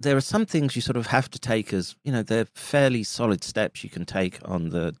there are some things you sort of have to take as, they're fairly solid steps you can take on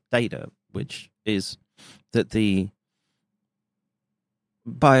the data, which is that the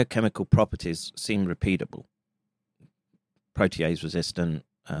biochemical properties seem repeatable. Protease resistant,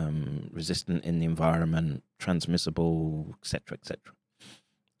 resistant in the environment, transmissible, etc., etc.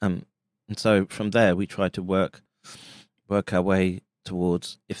 And so from there, we try to work our way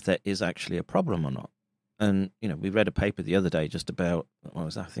towards if there is actually a problem or not. And, we read a paper the other day just about, I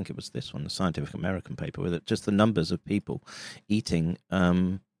think it was this one, the Scientific American paper, with it, just the numbers of people eating.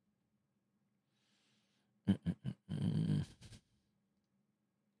 I'm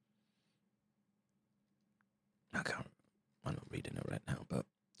not reading it right now, but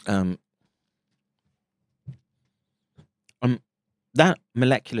that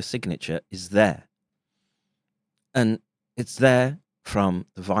molecular signature is there. And it's there from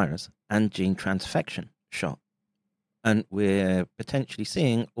the virus and gene transfection shot. And we're potentially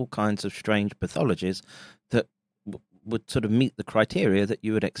seeing all kinds of strange pathologies that would sort of meet the criteria that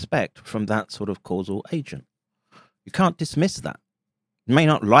you would expect from that sort of causal agent. You can't dismiss that. You may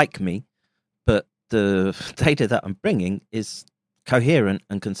not like me, but the data that I'm bringing is coherent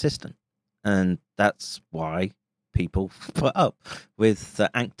and consistent. And that's why people put up with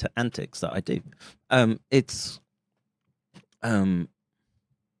the antics that I do. It's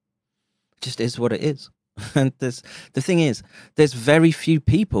just is what it is. And the thing is, there's very few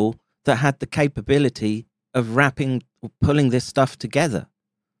people that had the capability of pulling this stuff together.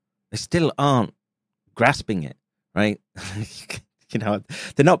 They still aren't grasping it, right?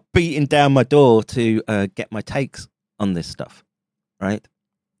 They're not beating down my door to get my takes on this stuff, right?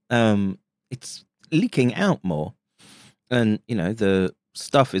 It's leaking out more. And, the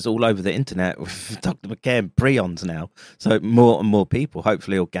stuff is all over the internet with Dr. McCann prions now. So more and more people,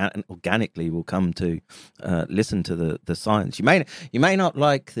 hopefully organically, will come to listen to the science. You may not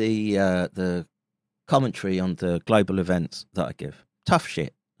like the commentary on the global events that I give. Tough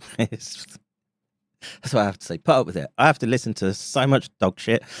shit. That's what I have to say. Put up with it. I have to listen to so much dog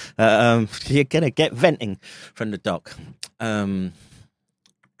shit. You're going to get venting from the doc.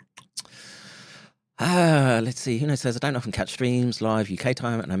 Let's see. Who says I don't often catch streams live UK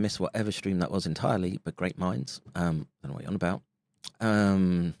time, and I miss whatever stream that was entirely. But great minds. I don't know what you're on about.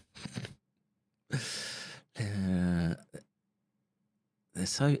 They're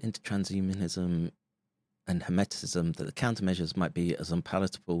so into transhumanism and hermeticism that the countermeasures might be as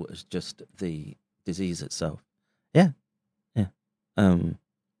unpalatable as just the disease itself. Yeah. Like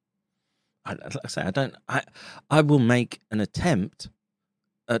I say, I will make an attempt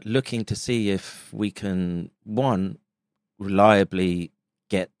at looking to see if we can, one, reliably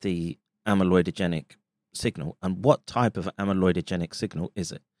get the amyloidogenic signal, and what type of amyloidogenic signal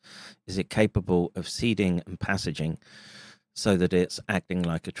is it? Is it capable of seeding and passaging so that it's acting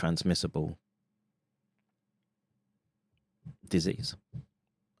like a transmissible disease?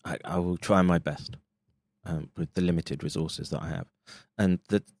 I will try my best with the limited resources that I have. And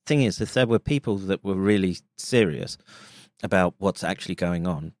the thing is, if there were people that were really serious about what's actually going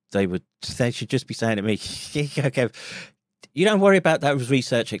on, they should just be saying to me, okay, you don't worry about those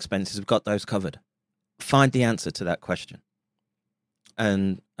research expenses, we've got those covered. Find the answer to that question.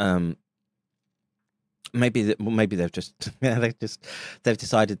 And maybe they've just they've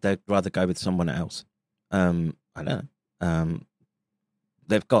decided they'd rather go with someone else. I don't know.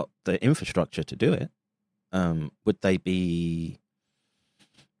 They've got the infrastructure to do it. Would they be?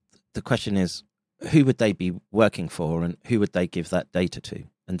 The question is, who would they be working for, and who would they give that data to?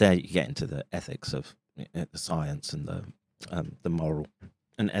 And there you get into the ethics of the science and the moral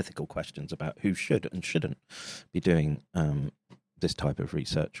and ethical questions about who should and shouldn't be doing this type of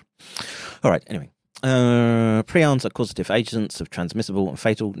research. All right. Anyway, Prions are causative agents of transmissible and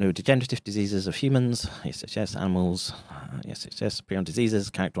fatal neurodegenerative diseases of humans. Yes, animals. Yes. Prion diseases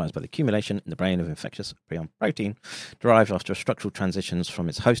characterized by the accumulation in the brain of infectious prion protein derived after structural transitions from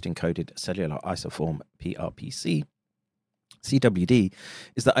its host-encoded cellular isoform PRPC. CWD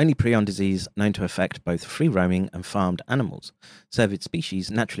is the only prion disease known to affect both free-roaming and farmed animals. Cervid species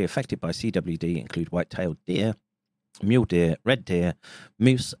naturally affected by CWD include white-tailed deer, mule deer, red deer,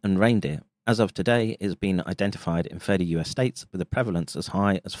 moose, and reindeer. As of today, it has been identified in 30 US states with a prevalence as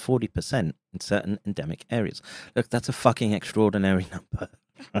high as 40% in certain endemic areas. Look, that's a fucking extraordinary number,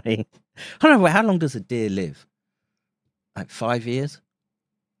 right? I don't know, how long does a deer live? Like 5 years?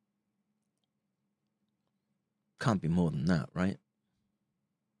 Can't be more than that, right?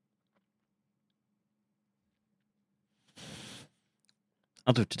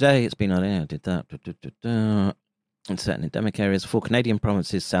 As of today, it's been, I did that. In certain endemic areas, 4 Canadian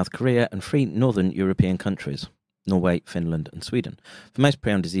provinces, South Korea, and 3 northern European countries, Norway, Finland, and Sweden. For most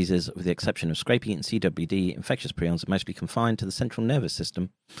prion diseases, with the exception of scrapie and CWD, infectious prions are mostly confined to the central nervous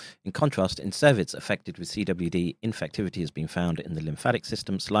system. In contrast, in cervids affected with CWD, infectivity has been found in the lymphatic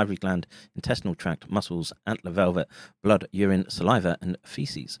system, salivary gland, intestinal tract, muscles, antler velvet, blood, urine, saliva, and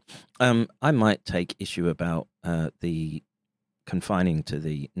feces. I might take issue about the confining to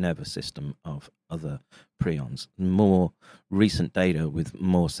the nervous system of other prions. More recent data with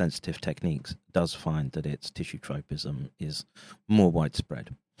more sensitive techniques does find that its tissue tropism is more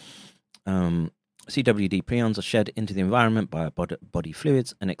widespread. CWD prions are shed into the environment by body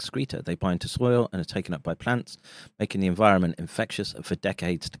fluids and excreta. They bind to soil and are taken up by plants, making the environment infectious for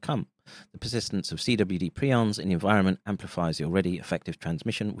decades to come. The persistence of CWD prions in the environment amplifies the already effective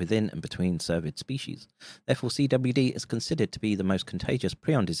transmission within and between cervid species. Therefore, CWD is considered to be the most contagious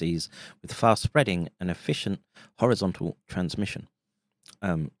prion disease with fast spreading and efficient horizontal transmission.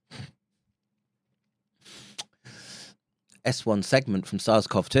 S1 segment from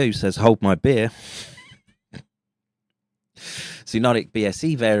SARS-CoV-2 says, hold my beer. Zoonotic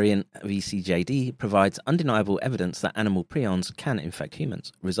BSE variant VCJD provides undeniable evidence that animal prions can infect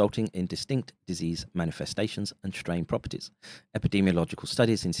humans, resulting in distinct disease manifestations and strain properties. Epidemiological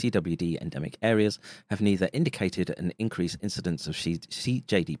studies in CWD endemic areas have neither indicated an increased incidence of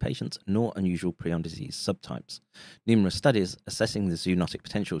CJD patients nor unusual prion disease subtypes. Numerous studies assessing the zoonotic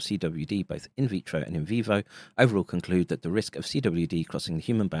potential of CWD both in vitro and in vivo overall conclude that the risk of CWD crossing the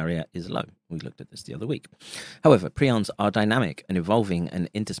human barrier is low. We looked at this the other week. However, prions are dynamic and evolving,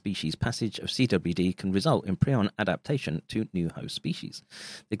 and interspecies passage of CWD can result in prion adaptation to new host species.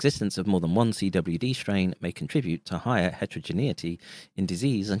 The existence of more than one CWD strain may contribute to higher heterogeneity in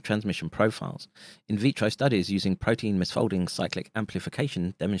disease and transmission profiles. In vitro studies using protein misfolding cyclic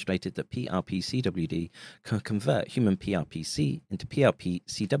amplification demonstrated that PRP-CWD can convert human PRPC into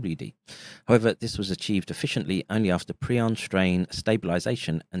PRP-CWD. However, this was achieved efficiently only after prion strain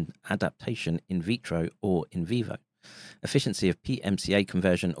stabilization and adaptation in vitro or in vivo. Efficiency of PMCA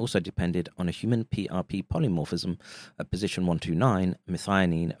conversion also depended on a human PRP polymorphism at position 129,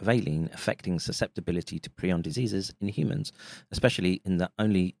 methionine, valine, affecting susceptibility to prion diseases in humans, especially in the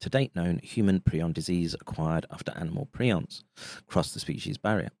only to date known human prion disease acquired after animal prions crossed the species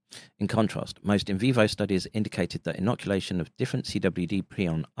barrier. In contrast, most in vivo studies indicated that inoculation of different CWD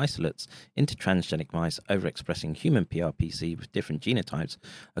prion isolates into transgenic mice overexpressing human PRPC with different genotypes,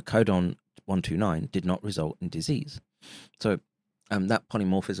 a codon 129, did not result in disease. So that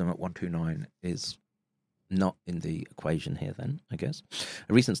polymorphism at 129 is not in the equation here then, I guess.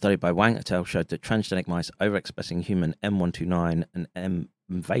 A recent study by Wang et al. Showed that transgenic mice overexpressing human M129 and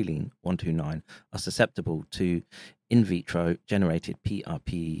M-valine 129 are susceptible to in vitro generated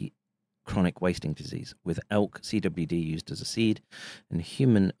PRP chronic wasting disease, with elk CWD used as a seed and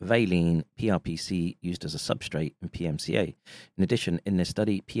human valine PRPC used as a substrate in PMCA. In addition, in this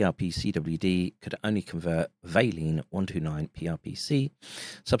study, PRP-CWD could only convert valine 129 PRPC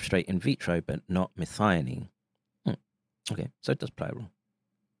substrate in vitro, but not methionine. Okay, so it does play a role.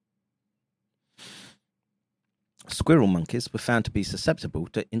 Squirrel monkeys were found to be susceptible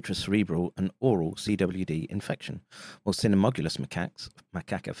to intracerebral and oral CWD infection, while cynomolgus macaques,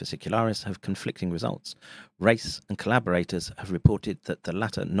 Macaca fascicularis, have conflicting results. Race and collaborators have reported that the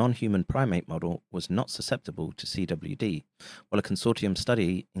latter non-human primate model was not susceptible to CWD, while a consortium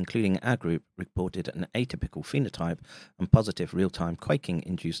study, including our group, reported an atypical phenotype and positive real-time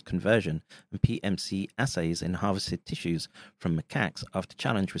quaking-induced conversion and PMC assays in harvested tissues from macaques after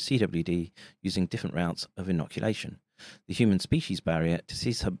challenge with CWD using different routes of inoculation. The human species barrier to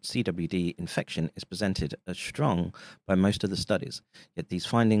CWD infection is presented as strong by most of the studies, yet these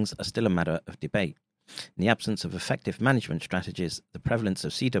findings are still a matter of debate. In the absence of effective management strategies, the prevalence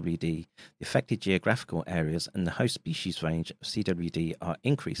of CWD, the affected geographical areas, and the host species range of CWD are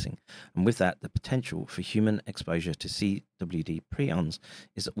increasing, and with that, the potential for human exposure to CWD prions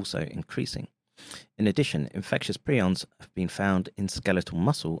is also increasing. In addition, infectious prions have been found in skeletal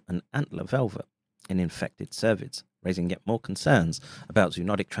muscle and antler velvet in infected cervids, raising yet more concerns about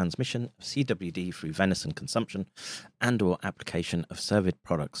zoonotic transmission of CWD through venison consumption and/or application of cervid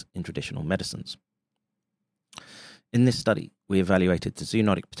products in traditional medicines. In this study, we evaluated the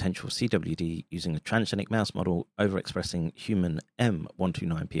zoonotic potential of CWD using a transgenic mouse model overexpressing human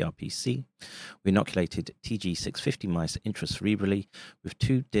M129PRPC. We inoculated TG650 mice intracerebrally with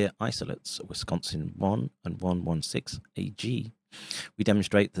 2 deer isolates, Wisconsin 1 and 116AG. We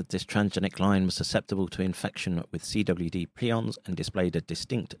demonstrate that this transgenic line was susceptible to infection with CWD prions and displayed a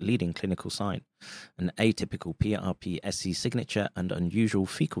distinct leading clinical sign, an atypical PRP-SC signature and unusual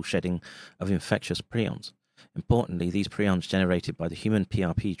fecal shedding of infectious prions. Importantly, these prions generated by the human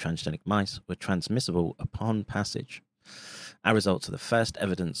PRP transgenic mice were transmissible upon passage. Our results are the first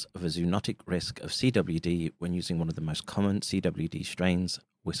evidence of a zoonotic risk of CWD when using one of the most common CWD strains,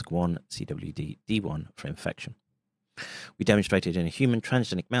 WISC1 CWD-D1, for infection. We demonstrated in a human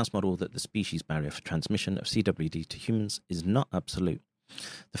transgenic mouse model that the species barrier for transmission of CWD to humans is not absolute.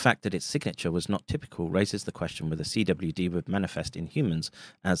 The fact that its signature was not typical raises the question whether CWD would manifest in humans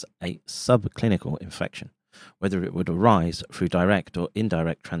as a subclinical infection, whether it would arise through direct or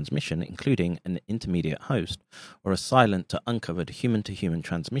indirect transmission, including an intermediate host, or a silent to uncovered human-to-human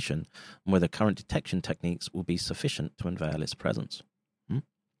transmission, and whether current detection techniques will be sufficient to unveil its presence.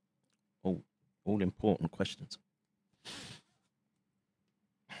 All important questions.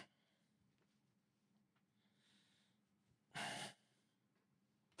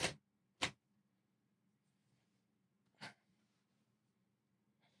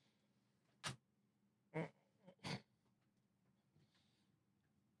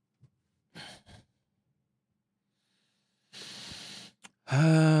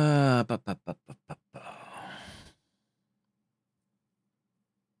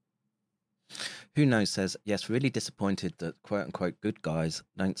 Who knows says, yes, really disappointed that quote unquote good guys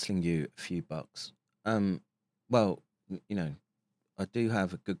don't sling you a few bucks. Well, you know, I do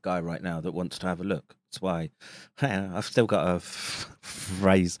have a good guy right now that wants to have a look. That's why I've still got to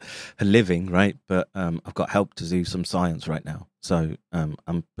raise a living, right? But I've got help to do some science right now. So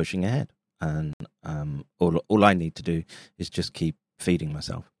I'm pushing ahead. And all I need to do is just keep feeding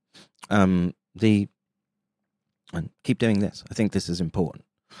myself. And keep doing this. I think this is important.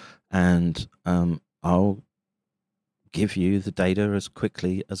 And I'll give you the data as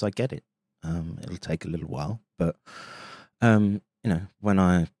quickly as I get it. It'll take a little while, but you know, when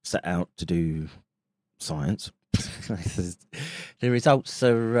I set out to do science, the results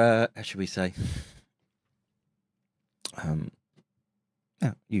are, how should we say,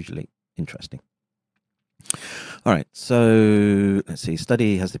 usually interesting. All right, so let's see.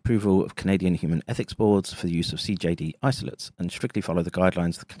 Study has the approval of Canadian Human Ethics Boards for the use of CJD isolates and strictly follow the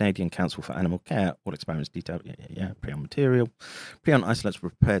guidelines of the Canadian Council for Animal Care. All experiments detailed. PRION material. PRION isolates were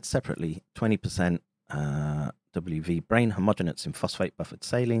prepared separately. 20% WV brain homogenates in phosphate buffered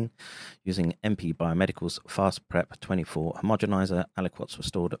saline using MP Biomedical's Fast Prep 24 homogenizer. Aliquots were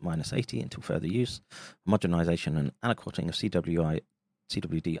stored at -80 until further use. Homogenization and aliquoting of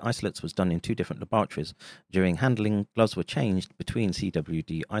CWD isolates was done in 2 different laboratories. During handling, gloves were changed between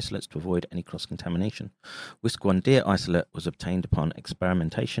CWD isolates to avoid any cross-contamination. WISC1 deer isolate was obtained upon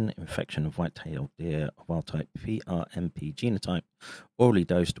experimentation, infection of white-tailed deer, wild-type PRMP genotype, orally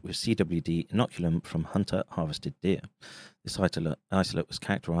dosed with CWD inoculum from hunter-harvested deer. This isolate was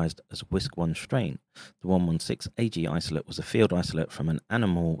characterized as a WISC1 strain. The 116AG isolate was a field isolate from an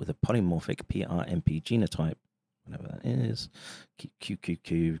animal with a polymorphic PRMP genotype, whatever that is,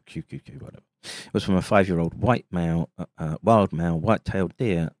 QQQ, whatever. It was from a 5-year-old wild male, white-tailed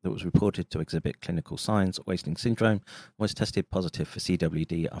deer that was reported to exhibit clinical signs of wasting syndrome and was tested positive for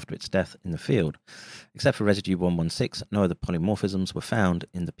CWD after its death in the field. Except for residue 116, no other polymorphisms were found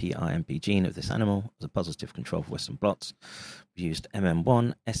in the PRMP gene of this animal as a positive control for Western blots. We used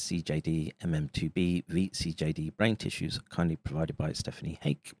MM1, SCJD, MM2B, VCJD brain tissues, kindly provided by Stephanie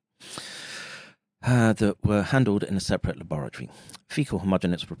Hake, that were handled in a separate laboratory. Fecal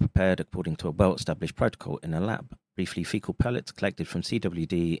homogenates were prepared according to a well-established protocol in a lab. Briefly, fecal pellets collected from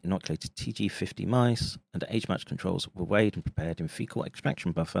CWD inoculated TG50 mice and age-matched controls were weighed and prepared in fecal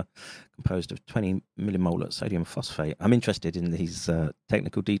extraction buffer composed of 20 millimolar sodium phosphate. I'm interested in these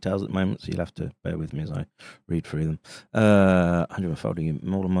technical details at the moment, so you'll have to bear with me as I read through them. 140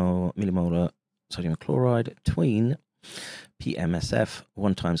 millimolar sodium chloride, tween PMSF,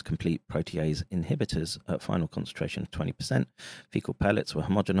 1 times complete protease inhibitors at final concentration of 20%. Fecal pellets were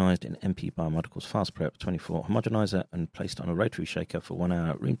homogenized in MP Biomedical's Fast Prep 24 homogenizer and placed on a rotary shaker for 1 hour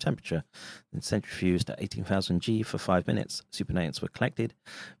at room temperature, then centrifuged at 18,000 G for 5 minutes. Supernatants were collected.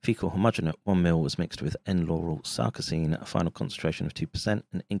 Fecal homogenate 1 ml was mixed with N-lauryl sarcosine at a final concentration of 2%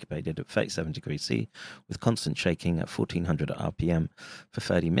 and incubated at 37 degrees C with constant shaking at 1400 RPM for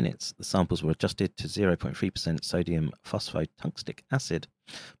 30 minutes. The samples were adjusted to 0.3% sodium phosphotungstic acid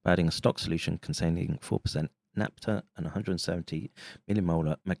by adding a stock solution containing 4% naphtha and 170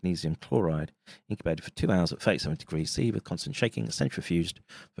 millimolar magnesium chloride, incubated for 2 hours at 37 degrees C with constant shaking, centrifuged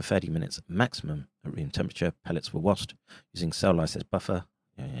for 30 minutes maximum at room temperature. Pellets were washed using cell lysis buffer,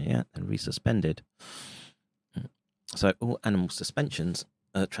 and resuspended. So all animal suspensions,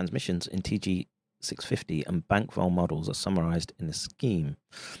 transmissions in TG650 and Bank-Vol models are summarized in this scheme.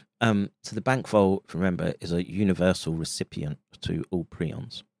 So the Bank-Vol, remember, is a universal recipient to all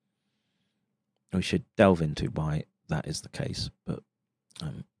prions. We should delve into why that is the case, but,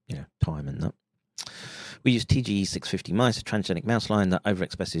 time and that. We use TG650 mice, a transgenic mouse line that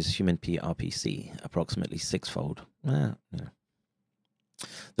overexpresses human PRPC, approximately 6-fold.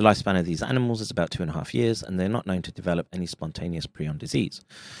 The lifespan of these animals is about 2.5 years, and they're not known to develop any spontaneous prion disease.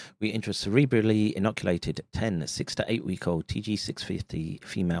 We intracerebrally inoculated 10 6 to 8 week old TG650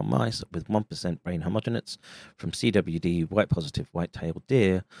 female mice with 1% brain homogenates from CWD white positive white-tailed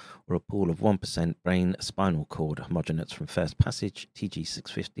deer, or a pool of 1% brain spinal cord homogenates from first passage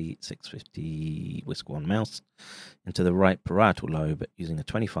TG650 whisk-1 mouse into the right parietal lobe using a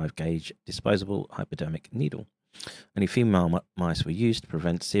 25 gauge disposable hypodermic needle. Only female mice were used to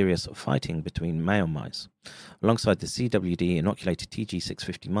prevent serious fighting between male mice. Alongside the CWD inoculated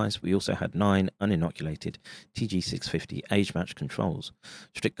TG650 mice, we also had 9 uninoculated TG650 age-matched controls.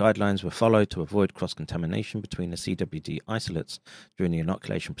 Strict guidelines were followed to avoid cross-contamination between the CWD isolates during the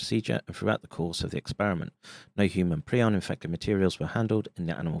inoculation procedure and throughout the course of the experiment. No human prion-infected materials were handled in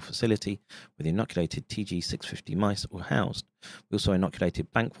the animal facility where the inoculated TG650 mice were housed. We also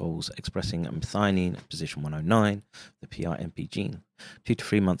inoculated Bank-Vols expressing methionine at position 109, the PRMP gene. 2 to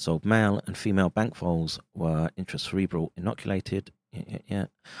 3 months old male and female Bank-Vols were intracerebral inoculated,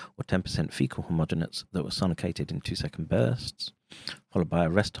 or 10% fecal homogenates that were sonicated in 2-second bursts, followed by a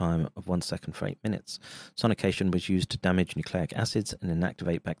rest time of 1 second for 8 minutes. Sonication was used to damage nucleic acids and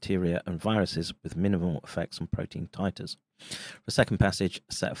inactivate bacteria and viruses with minimal effects on protein titers. For second passage,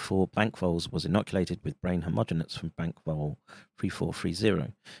 a set of 4 Bank-Vols was inoculated with brain homogenates from Bank-Vol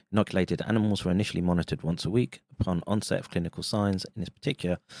 3430. Inoculated animals were initially monitored once a week. Upon onset of clinical signs, in this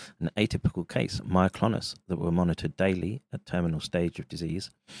particular, an atypical case, myoclonus, that were monitored daily at terminal stage of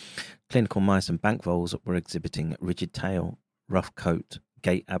disease. Clinical mice and Bank-Vols were exhibiting rigid tail, rough coat,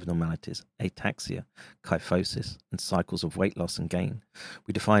 gait abnormalities, ataxia, kyphosis, and cycles of weight loss and gain.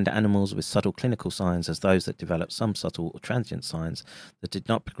 We defined animals with subtle clinical signs as those that developed some subtle or transient signs that did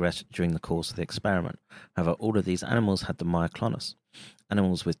not progress during the course of the experiment. However, all of these animals had the myoclonus.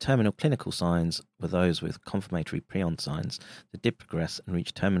 Animals with terminal clinical signs were those with confirmatory prion signs that did progress and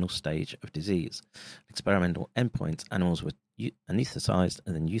reach terminal stage of disease. Experimental endpoints, animals were anesthetized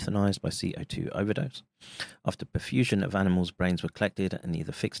and then euthanized by CO2 overdose. After perfusion of animals, brains were collected and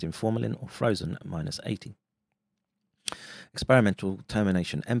either fixed in formalin or frozen at -80. Experimental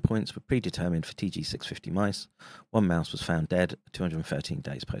termination endpoints were predetermined for TG650 mice. 1 mouse was found dead 213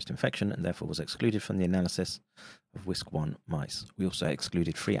 days post-infection and therefore was excluded from the analysis of whisk-1 mice. We also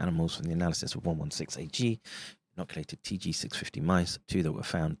excluded 3 animals from the analysis of 116AG, inoculated TG650 mice, 2 that were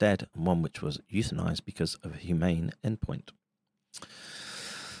found dead, and 1 which was euthanized because of a humane endpoint.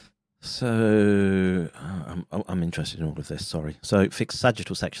 So, I'm interested in all of this, sorry. So, fixed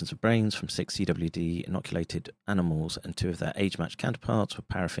sagittal sections of brains from 6 CWD inoculated animals and 2 of their age-matched counterparts were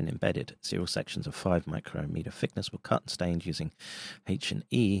paraffin embedded. Serial sections of 5 micrometer thickness were cut and stained using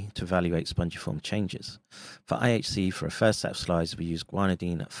H&E to evaluate spongiform changes. For IHC, for a first set of slides, we used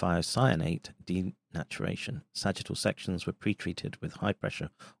guanidine thiocyanate denaturation. Sagittal sections were pre-treated with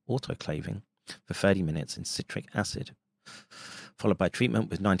high-pressure autoclaving for 30 minutes in citric acid, followed by treatment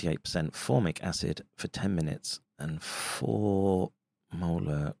with 98% formic acid for 10 minutes and 4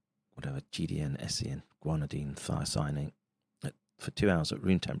 molar, GDN, SCN, guanidine thiocyanate for 2 hours at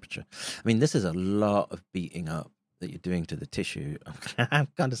room temperature. I mean, this is a lot of beating up that you're doing to the tissue. I'm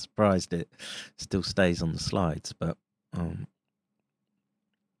kind of surprised it still stays on the slides, but I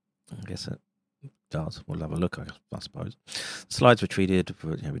guess it does. We'll have a look, I suppose. Slides were treated,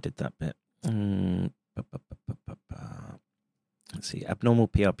 we did that bit. Let's see. Abnormal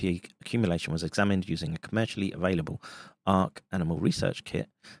PRP accumulation was examined using a commercially available ARC animal research kit,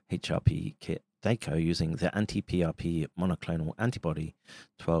 HRP kit, DACO using the anti-PRP monoclonal antibody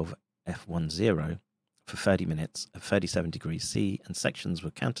 12F10 for 30 minutes at 37 degrees C, and sections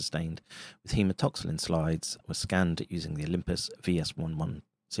were counterstained with hematoxylin slides, were scanned using the Olympus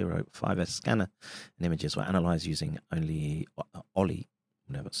VS1105S scanner, and images were analysed using only OLI,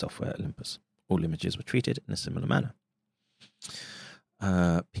 whatever software Olympus. All images were treated in a similar manner.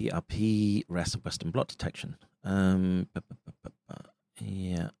 PRP, RAS of Western blot detection. Yeah,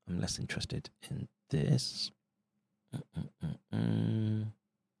 I'm less interested in this.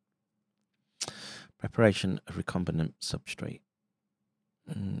 Preparation of recombinant substrate.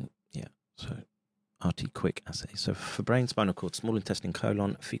 Yeah, so RT quick assay. So for brain, spinal cord, small intestine,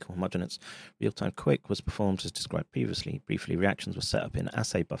 colon, fecal homogenates, real-time quick was performed as described previously. Briefly, reactions were set up in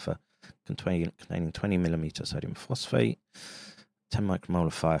assay buffer containing 20 millimeter sodium phosphate, 10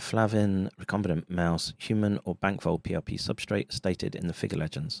 micromolar thioflavin, recombinant mouse, human or bankfold PRP substrate stated in the figure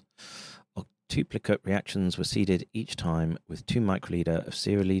legends. Octuplicate reactions were seeded each time with 2 microliter of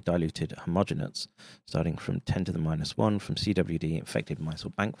serially diluted homogenates, starting from 10 to the -1 from CWD infected mice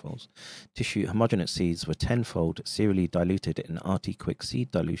or bankfolds. Tissue homogenate seeds were tenfold serially diluted in RT quick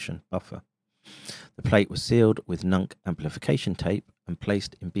seed dilution buffer. The plate was sealed with NUNC amplification tape and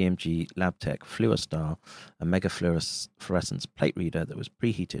placed in BMG LabTech Fluostar, a mega fluorescence plate reader that was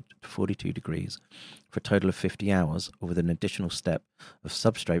preheated to 42 degrees for a total of 50 hours, or with an additional step of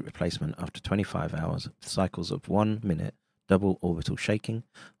substrate replacement after 25 hours, with cycles of 1 minute double orbital shaking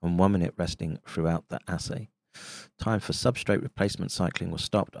and 1 minute resting throughout the assay. Time for substrate replacement cycling was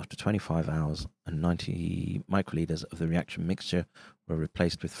stopped after 25 hours, and 90 microliters of the reaction mixture were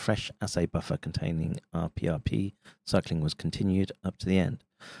replaced with fresh assay buffer containing RPRP. Cycling was continued up to the end.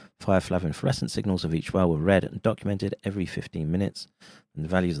 Thioflavin fluorescence signals of each well were read and documented every 15 minutes, and the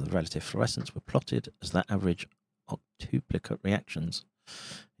values of the relative fluorescence were plotted as the average octuplicate reactions.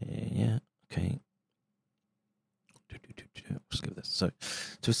 Yeah, okay. Let's give this. So,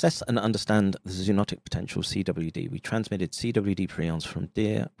 to assess and understand the zoonotic potential of CWD, we transmitted CWD prions from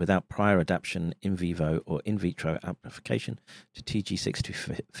deer without prior adaptation in vivo or in vitro amplification to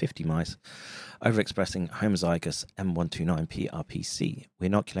TG650 mice overexpressing homozygous M129PRPC. We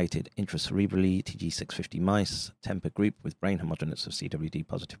inoculated intracerebrally TG650 mice, temper group with brain homogenates of CWD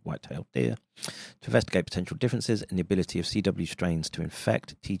positive white-tailed deer, to investigate potential differences in the ability of CW strains to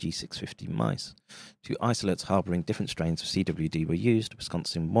infect TG650 mice. 2 isolates harboring different strains of CWD were used.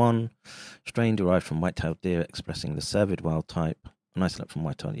 Wisconsin 1, strain derived from white-tailed deer expressing the cervid wild type. An isolate from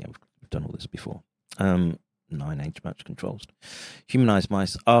white-tailed, yeah, we've done all this before. 9 age-matched controls. Humanized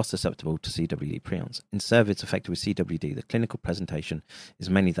mice are susceptible to CWD prions. In cervids affected with CWD, the clinical presentation is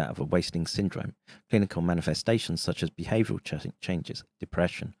mainly that of a wasting syndrome. Clinical manifestations such as behavioral changes,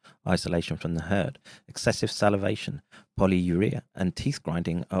 depression, isolation from the herd, excessive salivation, polyuria, and teeth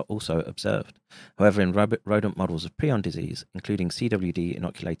grinding are also observed. However, in rodent models of prion disease, including CWD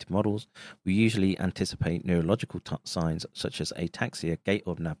inoculated models, we usually anticipate neurological signs such as ataxia, gait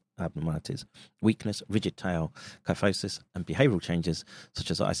abnormalities, weakness, rigid tail, kyphosis, and behavioral changes such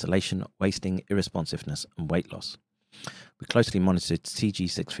as isolation, wasting, irresponsiveness, and weight loss. We closely monitored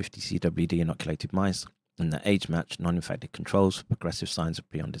TG650 CWD inoculated mice and the age-matched non-infected controls for progressive signs of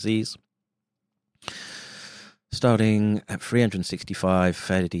prion disease. Starting at 365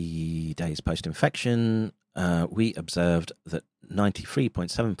 30 days post-infection, we observed that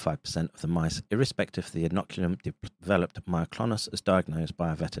 93.75% of the mice, irrespective of the inoculum, developed myoclonus as diagnosed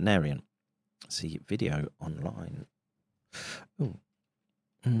by a veterinarian. See video online.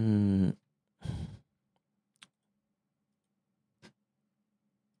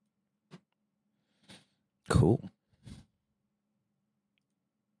 Cool.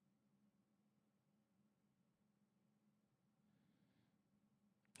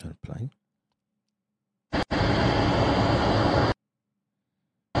 Gonna play.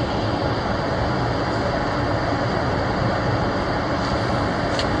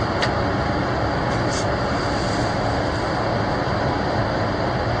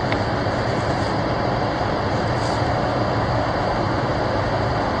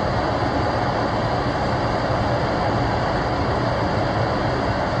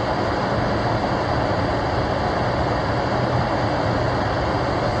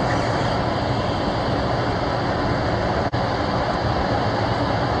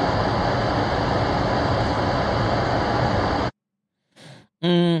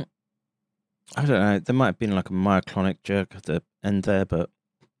 I don't know. There might have been like a myoclonic jerk at the end there, but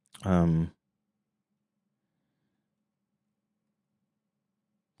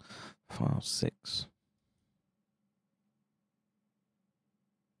file 6.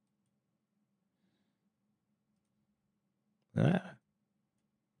 Yeah.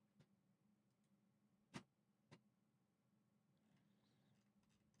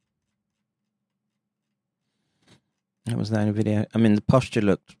 That was the only video. I mean, the posture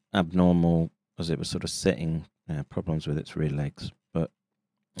looked abnormal as it was sort of sitting. Problems with its rear legs, but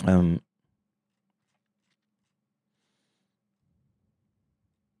mm.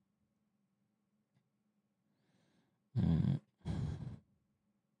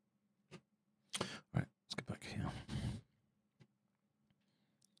 Right, let's get back here.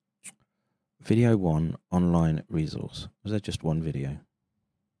 Video 1 online resource. Was there just one video?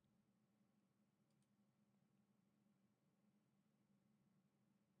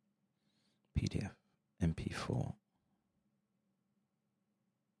 PDF, MP4.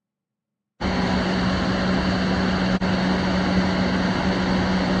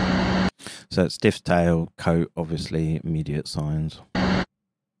 So it's stiff tail, coat, obviously, immediate signs. That's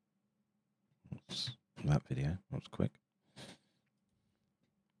that video. That was quick.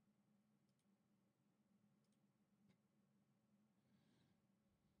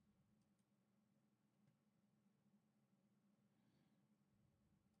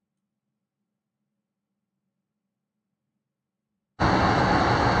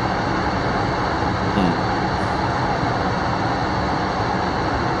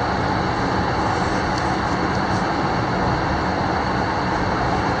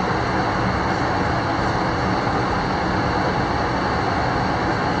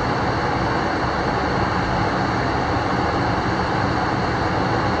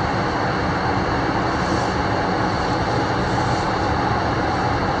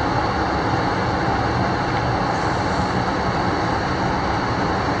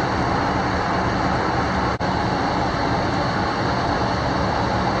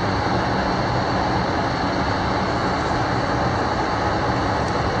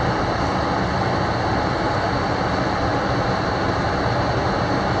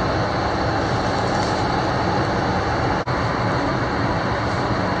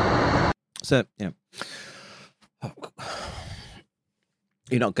 So,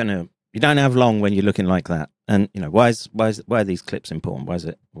 you don't have long when you're looking like that. And, why are these clips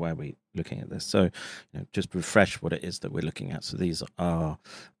important? Why are we looking at this? So, just refresh what it is that we're looking at. So these are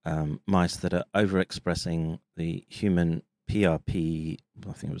mice that are overexpressing the human PRP,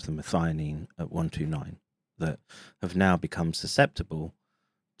 I think it was the methionine at 129, that have now become susceptible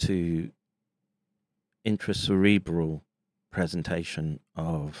to intracerebral presentation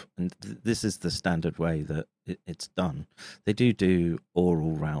of, and this is the standard way that it's done. They do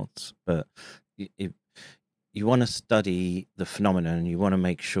oral routes, but if you want to study the phenomenon, you want to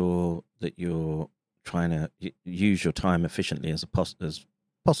make sure that you're trying to use your time efficiently as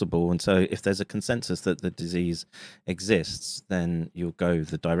possible. And so if there's a consensus that the disease exists, then you'll go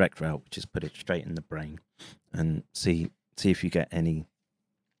the direct route, which is put it straight in the brain and see if you get any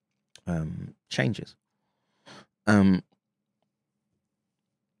changes.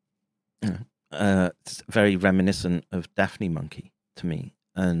 It's very reminiscent of Daphne monkey to me,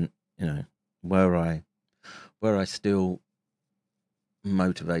 and were I still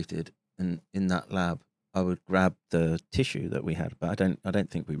motivated and in that lab, I would grab the tissue that we had, but I don't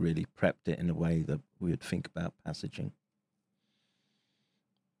think we really prepped it in a way that we would think about passaging.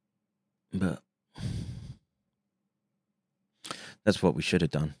 But that's what we should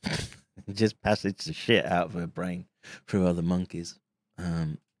have done. Just passage the shit out of her brain through other monkeys.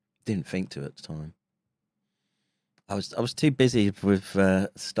 Didn't think to at the time. I was too busy with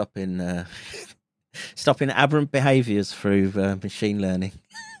stopping aberrant behaviours through machine learning.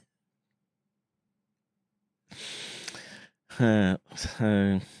 So,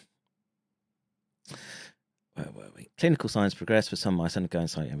 where were we? Clinical signs progressed for some mice undergoing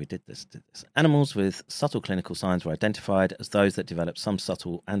science, and we did this. Animals with subtle clinical signs were identified as those that developed some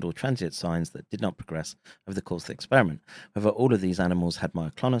subtle and or transient signs that did not progress over the course of the experiment. However, all of these animals had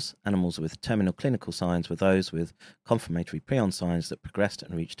myoclonus. Animals with terminal clinical signs were those with confirmatory PRION signs that progressed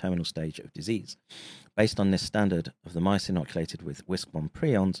and reached terminal stage of disease. Based on this standard of the mice inoculated with WISC-1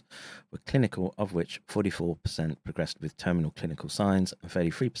 prions were clinical, of which 44% progressed with terminal clinical signs and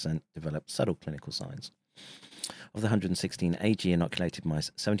 33% developed subtle clinical signs. Of the 116 AG inoculated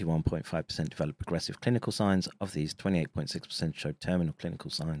mice, 71.5% developed progressive clinical signs. Of these, 28.6% showed terminal clinical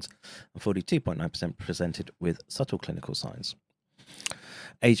signs, and 42.9% presented with subtle clinical signs.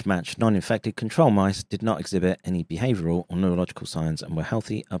 Age-matched, non-infected control mice did not exhibit any behavioral or neurological signs and were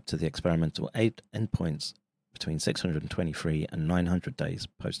healthy up to the experimental endpoints between 623 and 900 days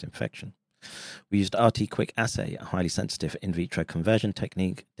post-infection. We used RT-quick assay, a highly sensitive in vitro conversion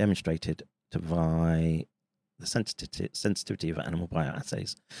technique demonstrated by the sensitivity of animal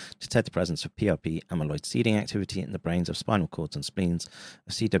bioassays to detect the presence of PRP amyloid seeding activity in the brains of spinal cords and spleens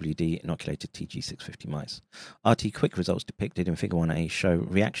of CWD inoculated TG650 mice. RT-QuIC results depicted in Figure 1a show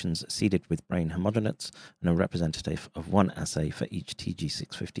reactions seeded with brain homogenates and are representative of one assay for each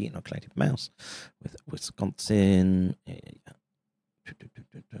TG650 inoculated mouse, with Wisconsin.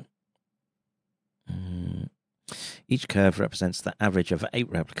 Each curve represents the average of 8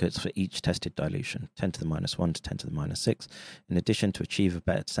 replicates for each tested dilution, 10 to the minus 1 to 10 to the minus 6. In addition, to achieve a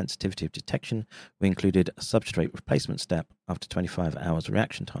better sensitivity of detection, we included a substrate replacement step after 25 hours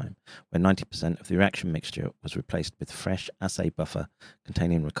reaction time, where 90% of the reaction mixture was replaced with fresh assay buffer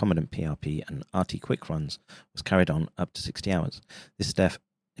containing recombinant PRP, and RT-QuIC runs was carried on up to 60 hours. This step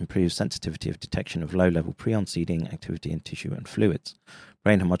improves sensitivity of detection of low-level prion seeding activity in tissue and fluids.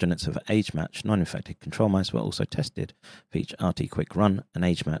 Brain homogenates of age-matched non-infected control mice were also tested for each RT-QuIC run. An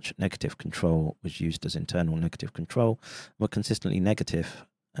age-matched negative control was used as internal negative control, and were consistently negative.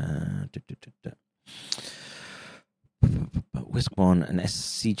 WISC1 and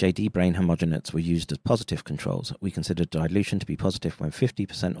CJD brain homogenates were used as positive controls. We considered dilution to be positive when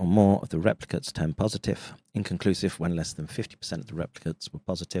 50% or more of the replicates turned positive, inconclusive when less than 50% of the replicates were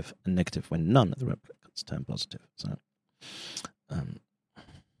positive, and negative when none of the replicates turned positive. So,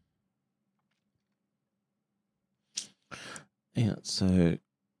 yeah, so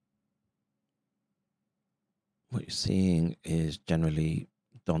what you're seeing is generally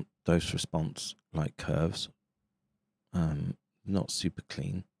dose response like curves. Not super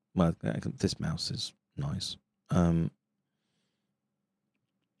clean. Well, this mouse is nice. I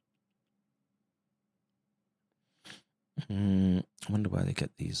wonder why they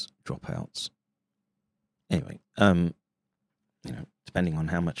get these dropouts. Anyway, depending on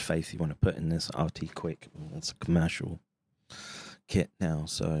how much faith you want to put in this RT-QuIC, it's a commercial kit now.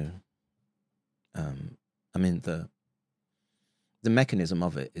 So, I mean, the mechanism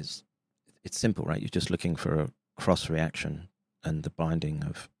of it is, it's simple, right? You're just looking for a cross reaction and the binding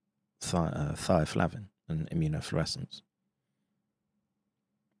of thioflavin and immunofluorescence.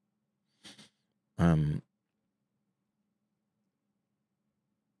 From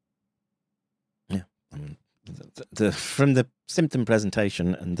the symptom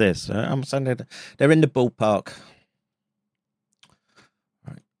presentation and this, I'm saying they're in the ballpark.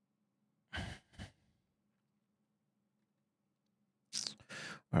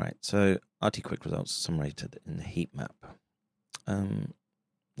 All right, so RT-QuIC results summarized in the heat map.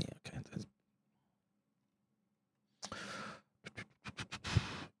 Yeah, okay.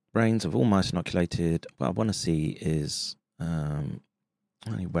 Brains of all mice inoculated. What I want to see is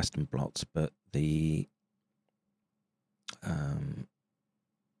only Western blots, but the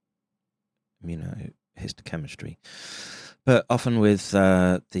immunohistochemistry. But often with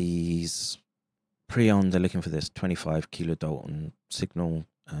these PRION, they're looking for this 25 kilodalton signal,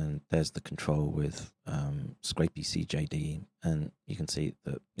 and there's the control with scrapey CJD, and you can see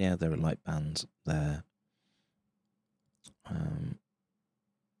that, yeah, there are light bands there.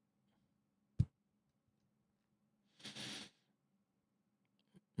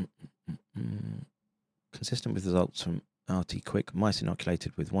 Consistent with results from RT-QuIC, mice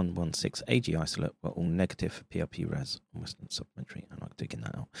inoculated with 116 AG isolate were all negative for PRP-Res and Western supplementary. I'm not digging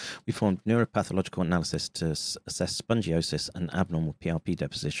that out. We formed neuropathological analysis to assess spongiosis and abnormal PRP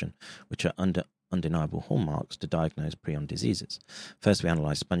deposition, which are undeniable hallmarks to diagnose prion diseases. First, we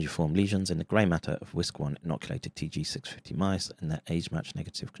analysed spongiform lesions in the grey matter of WISC1 inoculated TG650 mice and their age-matched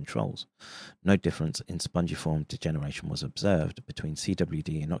negative controls. No difference in spongiform degeneration was observed between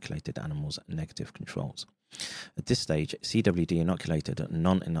CWD inoculated animals and negative controls. At this stage, CWD inoculated and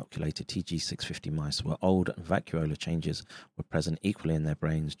non-inoculated TG650 mice were old, and vacuolar changes were present equally in their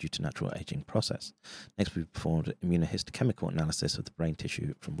brains due to natural aging process. Next, we performed immunohistochemical analysis of the brain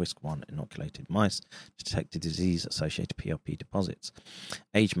tissue from WISC1 inoculated mice to detect the disease-associated PRP deposits.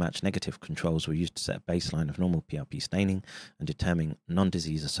 Age-matched negative controls were used to set a baseline of normal PRP staining and determine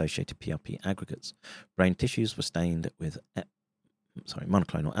non-disease-associated PRP aggregates. Brain tissues were stained with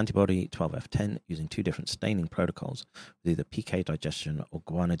monoclonal antibody 12F10 using 2 different staining protocols with either PK digestion or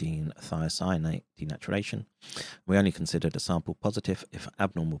guanidine thiocyanate denaturation. We only considered a sample positive if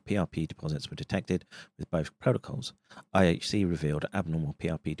abnormal PRP deposits were detected with both protocols. IHC revealed abnormal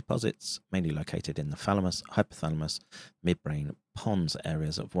PRP deposits, mainly located in the thalamus, hypothalamus, midbrain, pons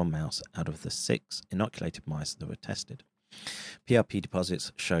areas of 1 mouse out of the 6 inoculated mice that were tested. PRP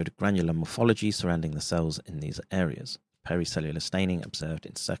deposits showed granular morphology surrounding the cells in these areas. Pericellular staining observed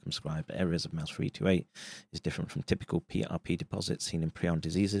in circumscribed areas of mouse 328 is different from typical PRP deposits seen in prion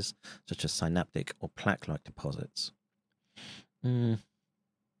diseases, such as synaptic or plaque-like deposits.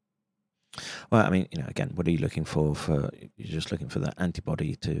 Well, I mean, again, what are you looking for? You're just looking for that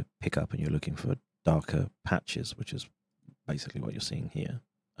antibody to pick up, and you're looking for darker patches, which is basically what you're seeing here.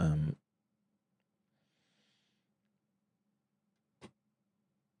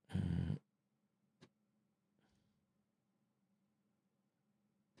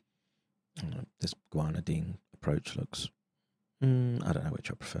 This guanidine approach looks. I don't know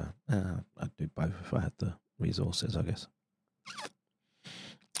which I prefer. I'd do both if I had the resources, I guess.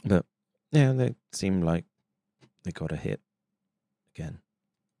 But yeah, they seem like they got a hit again.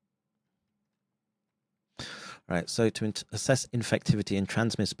 Right, so to assess infectivity and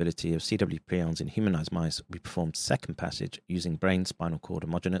transmissibility of CWD prions in humanized mice, we performed second passage using brain spinal cord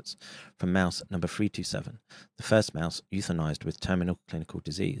homogenates from mouse number 327, the first mouse euthanized with terminal clinical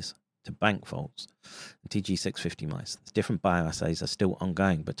disease, to bank voles and TG650 mice. The different bioassays are still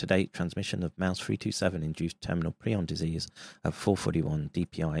ongoing, but to date, transmission of mouse 327 induced terminal prion disease of 441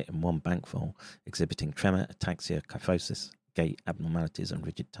 DPI in one bank vole, exhibiting tremor, ataxia, kyphosis, gait abnormalities, and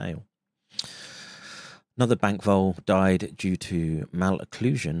rigid tail. Another bank vole died due to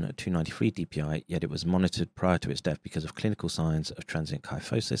malocclusion at 293 DPI, yet it was monitored prior to its death because of clinical signs of transient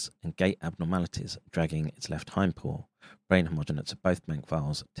kyphosis and gait abnormalities, dragging its left hindpaw. Brain homogenates of both bank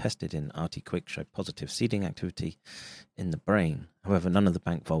voles tested in RT-Quick showed positive seeding activity in the brain. However, none of the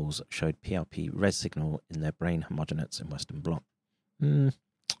bank voles showed PRP res signal in their brain homogenates in Western blot.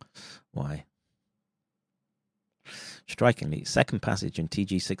 Why? Strikingly, second passage in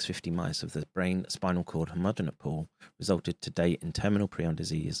TG650 mice of the brain spinal cord homogenate pool resulted to date in terminal prion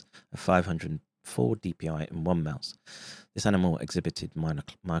disease of 504 DPI in one mouse. This animal exhibited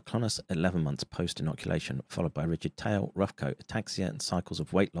myoclonus at 11 months post-inoculation, followed by rigid tail, rough coat, ataxia, and cycles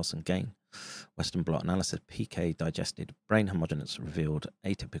of weight loss and gain. Western blot analysis PK digested brain homogenates revealed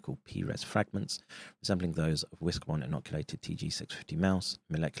atypical PRES fragments resembling those of Whisk1 inoculated TG650 mouse,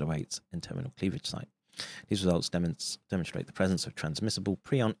 molecular weights, and terminal cleavage site. These results demonstrate the presence of transmissible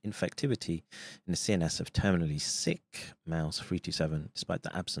prion infectivity in the CNS of terminally sick mouse 327, despite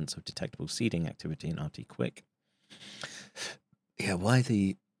the absence of detectable seeding activity in RT-Quick. Yeah, why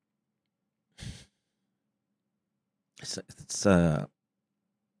the... It's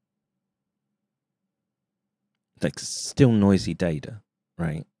like still noisy data,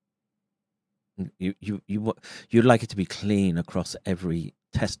 right? You'd like it to be clean across every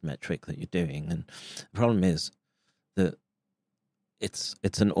test metric that you're doing, and the problem is that it's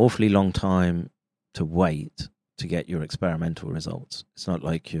an awfully long time to wait to get your experimental results. It's not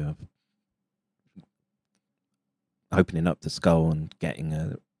like you're opening up the skull and getting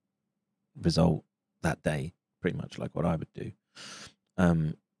a result that day, pretty much like what I would do.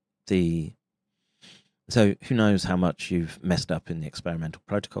 So who knows how much you've messed up in the experimental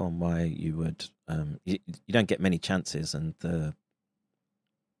protocol and why you would you don't get many chances, and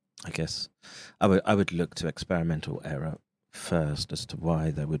I guess I would look to experimental error first as to why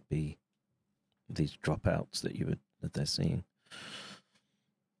there would be these dropouts that they're seeing.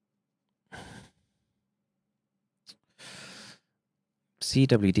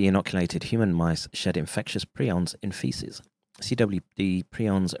 CWD inoculated human mice shed infectious prions in feces. CWD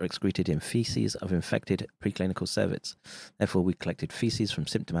prions are excreted in feces of infected preclinical cervix. Therefore, we collected feces from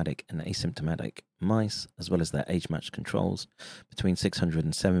symptomatic and asymptomatic mice, as well as their age-matched controls, between 600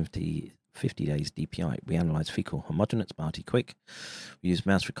 and 50 days DPI. We analysed fecal homogenates by RT-Quick. We used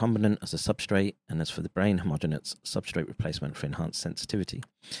mouse recombinant as a substrate, and as for the brain homogenates, substrate replacement for enhanced sensitivity.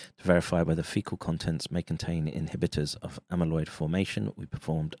 To verify whether fecal contents may contain inhibitors of amyloid formation, we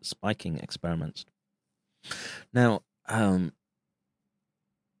performed spiking experiments. Now,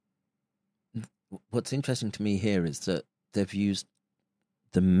 what's interesting to me here is that they've used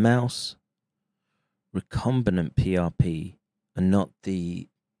the mouse recombinant PRP and not the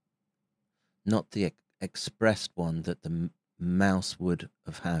expressed one that the mouse would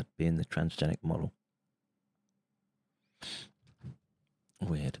have had, being the transgenic model.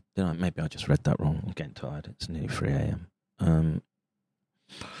 Weird. Maybe I just read that wrong. I'm getting tired. It's nearly 3 a.m. Let's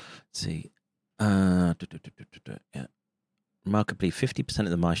see. Yeah. Remarkably, 50%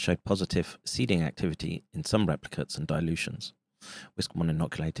 of the mice showed positive seeding activity in some replicates and dilutions. Whisk1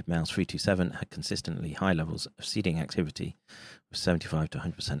 inoculated mouse 327 had consistently high levels of seeding activity with 75 to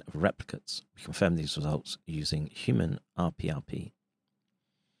 100% of replicates. We confirmed these results using human RPRP.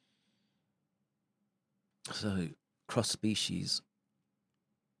 So, cross-species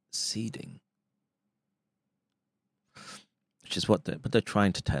seeding, which is what they're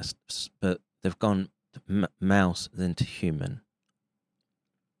trying to test, but they've gone mouse then to human.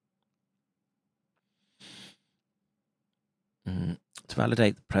 To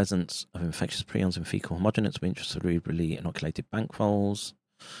validate the presence of infectious prions in fecal homogenates, we intracerebrally inoculated bank voles.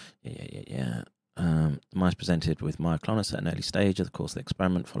 The mice presented with myoclonus at an early stage of the course of the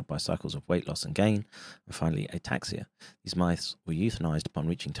experiment, followed by cycles of weight loss and gain, and finally ataxia. These mice were euthanized upon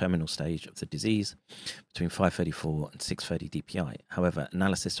reaching terminal stage of the disease between 534 and 630 DPI. However,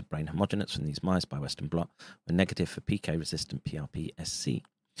 analysis of brain homogenates from these mice by Western blot were negative for PK-resistant PRP-SC.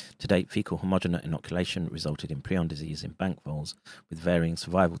 To date, fecal homogenate inoculation resulted in prion disease in bank voles with varying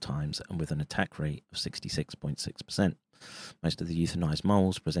survival times and with an attack rate of 66.6%. Most of the euthanized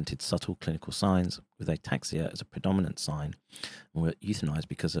moles presented subtle clinical signs, with ataxia as a predominant sign, and were euthanized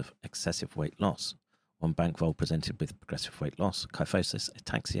because of excessive weight loss. One bank vole presented with progressive weight loss, kyphosis,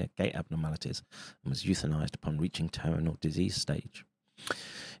 ataxia, gait abnormalities, and was euthanized upon reaching terminal disease stage.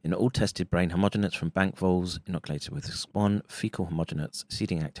 In all tested brain homogenates from bank voles inoculated with SWAN, fecal homogenates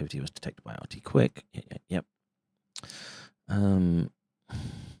seeding activity was detected by RT-QuIC. Yep.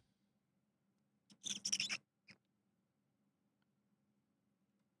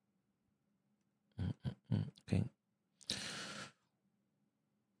 Okay.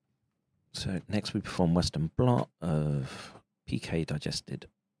 So next we perform Western blot of PK digested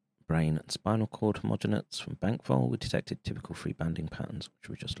brain and spinal cord homogenates from bank vole. We detected typical free banding patterns, which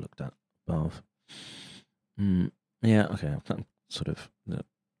we just looked at above. Yeah, okay. I'm sort of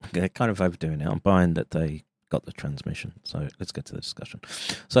they're kind of overdoing it. I'm buying that they got the transmission. So let's get to the discussion.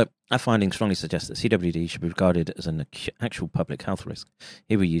 So our findings strongly suggest that CWD should be regarded as an actual public health risk.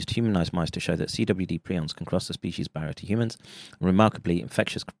 Here we used humanized mice to show that CWD prions can cross the species barrier to humans, and remarkably,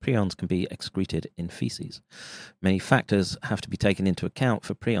 infectious prions can be excreted in feces. Many factors have to be taken into account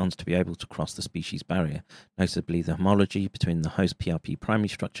for prions to be able to cross the species barrier, notably the homology between the host PRP primary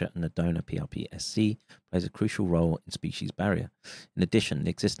structure and the donor PRP-SC plays a crucial role in species barrier. In addition, the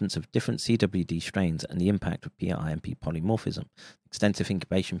existence of different CWD strains and the impact of PRIMP polymorphism, extensive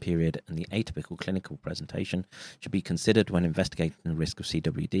incubation period, and the atypical clinical presentation should be considered when investigating the risk of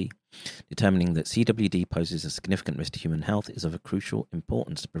CWD. Determining that CWD poses a significant risk to human health is of a crucial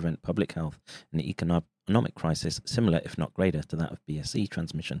importance to prevent public health and the economic crisis similar, if not greater, to that of BSE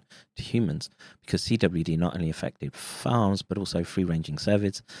transmission to humans, because CWD not only affected farms but also free-ranging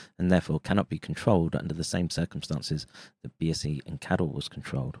cervids, and therefore cannot be controlled under the same circumstances that BSE and cattle was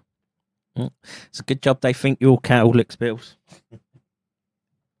controlled. It's a good job they think your cattle licks bills.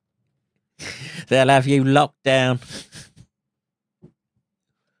 They'll have you locked down.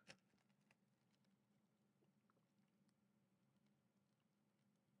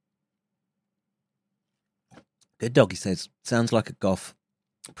 Good dog, he says. Sounds like a goth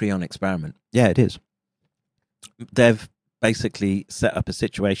prion experiment. Yeah, it is. They've basically set up a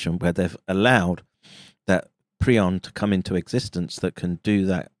situation where they've allowed that prion to come into existence that can do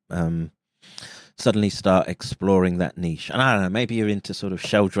that, suddenly start exploring that niche. And I don't know, maybe you're into sort of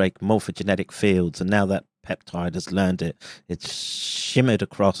sheldrake morphogenetic fields, and now that peptide has learned it, it's shimmered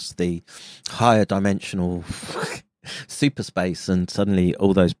across the higher dimensional superspace, and suddenly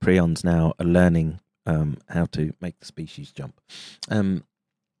all those prions now are learning how to make the species jump. I'm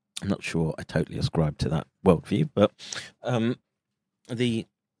not sure I totally ascribe to that worldview, but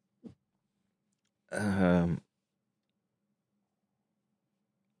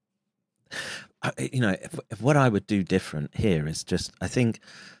if what I would do different here is just, I think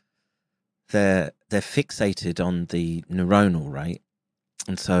they're fixated on the neuronal rate,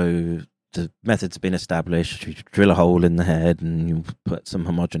 and so the method's been established. You drill a hole in the head and you put some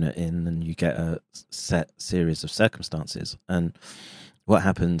homogenate in, and you get a set series of circumstances. And what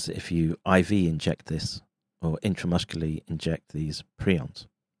happens if you IV inject this or intramuscularly inject these prions?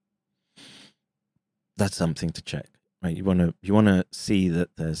 That's something to check, right? You want to see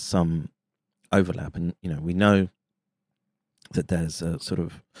that there's some overlap, and we know that there's a sort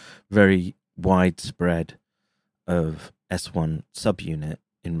of very widespread of S1 subunit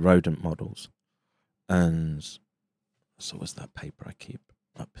in rodent models. And so what's that paper I keep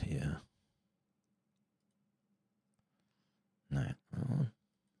up here? No.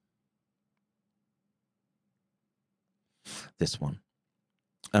 This one.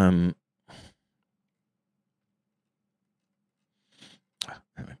 Okay.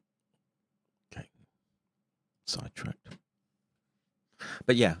 Sidetracked.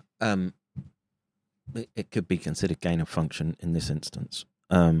 But yeah, it could be considered gain of function in this instance.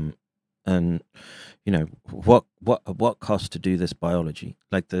 And what cost to do this biology?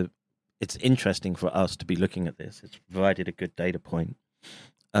 It's interesting for us to be looking at this. It's provided a good data point.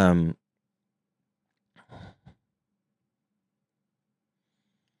 I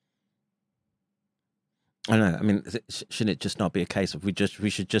don't know. I mean, shouldn't it just not be a case of we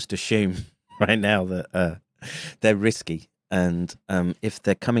should just assume right now that they're risky, and if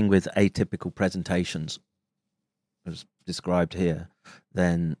they're coming with atypical presentations, as described here,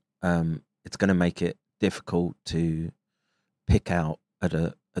 then it's going to make it difficult to pick out at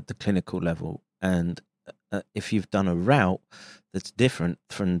the clinical level. And if you've done a route that's different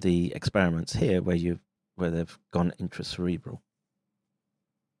from the experiments here, where they've gone intracerebral,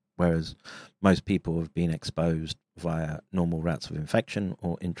 whereas most people have been exposed via normal routes of infection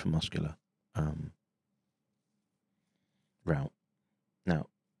or intramuscular route. Now,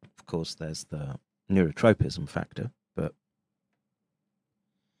 of course, there's the neurotropism factor, but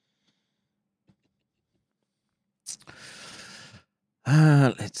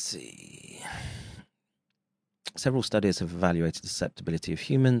let's see. Several studies have evaluated the susceptibility of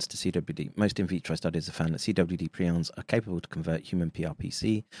humans to CWD. Most in vitro studies have found that CWD prions are capable to convert human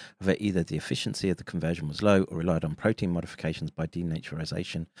PRPC, however, either the efficiency of the conversion was low or relied on protein modifications by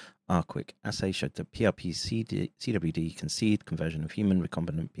denaturization. Our quick assay showed that CWD can seed conversion of human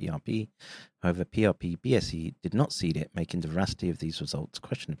recombinant PRP. However, PRP-BSE did not seed it, making the veracity of these results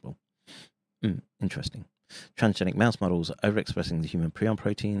questionable. Interesting. Transgenic mouse models overexpressing the human prion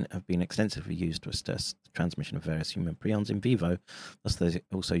protein have been extensively used to assess the transmission of various human prions in vivo. Thus, they're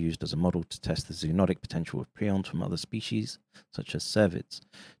also used as a model to test the zoonotic potential of prions from other species, such as cervids.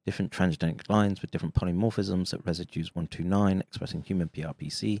 Different transgenic lines with different polymorphisms at residues 129 expressing human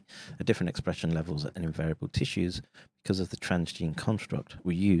PRPC at different expression levels and in variable tissues because of the transgene construct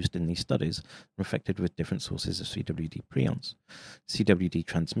were used in these studies and affected with different sources of CWD prions. CWD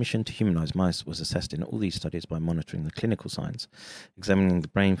transmission to humanized mice was assessed in all these studies by monitoring the clinical signs, examining the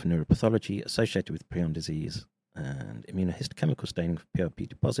brain for neuropathology associated with prion disease and immunohistochemical staining for PRP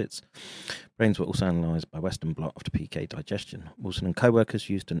deposits. Brains were also analysed by Western blot after PK digestion. Wilson and co-workers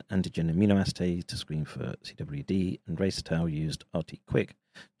used an antigen immunoassay to screen for CWD, and Ray et al. Used RT-Quick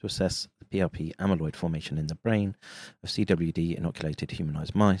to assess the PRP amyloid formation in the brain of CWD-inoculated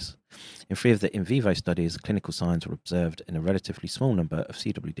humanized mice. In 3 of the in vivo studies, clinical signs were observed in a relatively small number of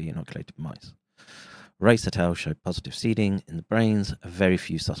CWD-inoculated mice. Ray et al. Showed positive seeding in the brains of very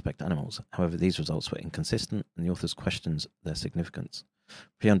few suspect animals. However, these results were inconsistent, and the authors questioned their significance.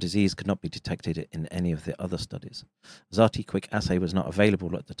 Prion disease could not be detected in any of the other studies. As RT-Quick assay was not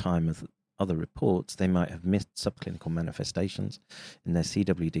available at the time of other reports, they might have missed subclinical manifestations in their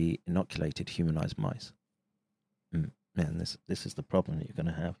CWD-inoculated humanized mice. Man, this is the problem that you're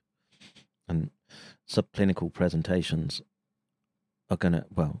going to have. And subclinical presentations are going to,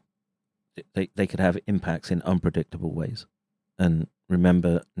 well, they could have impacts in unpredictable ways. And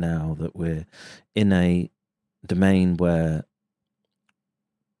remember now that we're in a domain where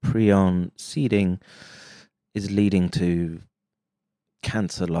prion seeding is leading to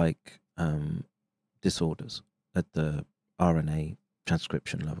cancer-like disorders at the RNA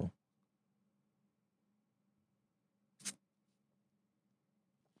transcription level.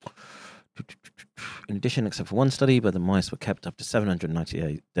 In addition, except for one study where the mice were kept up to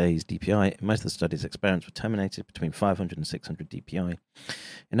 798 days DPI, in most of the studies, experiments were terminated between 500 and 600 DPI.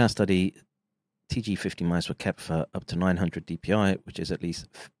 In our study, TG50 mice were kept for up to 900 DPI, which is at least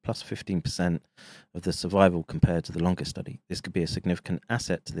plus 15% of the survival compared to the longest study. This could be a significant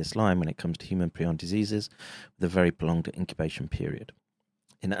asset to this line when it comes to human prion diseases with a very prolonged incubation period.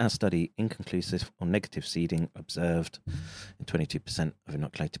 In our study, inconclusive or negative seeding observed in 22% of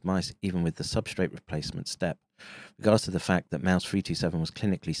inoculated mice, even with the substrate replacement step. Regards to the fact that mouse 327 was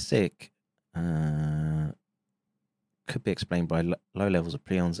clinically sick, could be explained by low levels of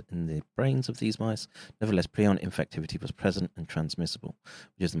prions in the brains of these mice. Nevertheless, prion infectivity was present and transmissible,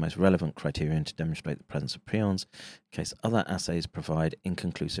 which is the most relevant criterion to demonstrate the presence of prions, in case other assays provide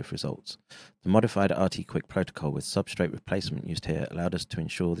inconclusive results. The modified RT-Quick protocol with substrate replacement used here allowed us to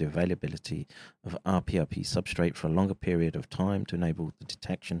ensure the availability of RPRP substrate for a longer period of time to enable the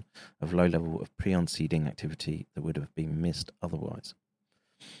detection of low level of prion seeding activity that would have been missed otherwise.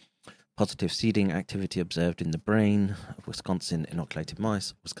 Positive seeding activity observed in the brain of Wisconsin inoculated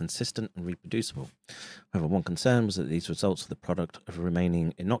mice was consistent and reproducible. However, one concern was that these results are the product of a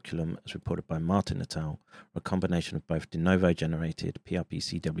remaining inoculum, as reported by Martin et al., or a combination of both de novo generated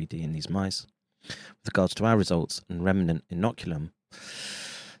PRP-CWD in these mice. With regards to our results and remnant inoculum,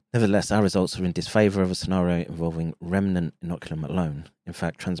 nevertheless, our results are in disfavour of a scenario involving remnant inoculum alone. In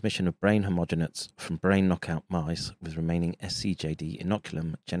fact, transmission of brain homogenates from brain knockout mice with remaining SCJD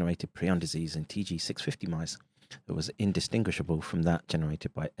inoculum generated prion disease in TG650 mice that was indistinguishable from that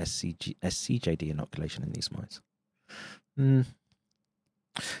generated by SCJD inoculation in these mice. In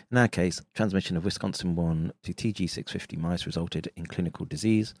our case, transmission of Wisconsin 1 to TG650 mice resulted in clinical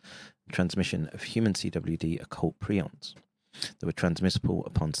disease, and transmission of human CWD occult prions that were transmissible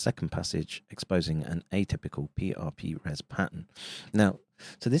upon second passage, exposing an atypical PRP-res pattern. Now,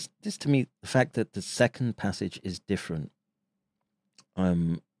 So this to me, the fact that the second passage is different,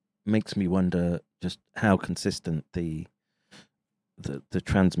 makes me wonder just how consistent the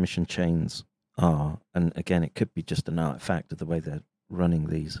transmission chains are. And again, it could be just an artifact of the way they're running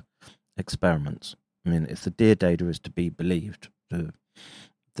these experiments. I mean, if the deer data is to be believed,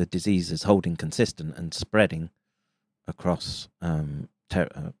 the disease is holding consistent and spreading across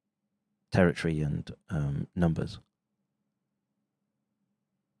territory and numbers.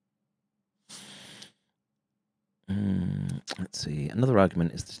 Let's see. Another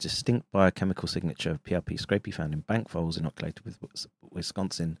argument is the distinct biochemical signature of PRP scrapie found in bank voles inoculated with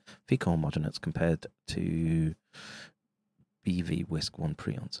Wisconsin fecal homogenates compared to BV WISC1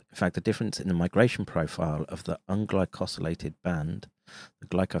 prions. In fact, the difference in the migration profile of the unglycosylated band, the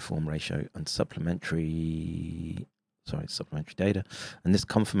glycoform ratio, and supplementary data, and this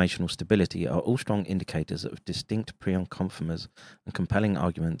conformational stability are all strong indicators of distinct prion conformers and compelling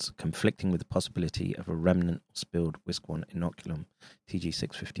arguments conflicting with the possibility of a remnant or spilled WISC1 inoculum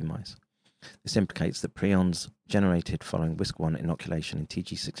TG650 mice. This implicates that prions generated following WISC1 inoculation in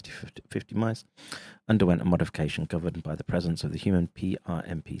TG650 mice underwent a modification governed by the presence of the human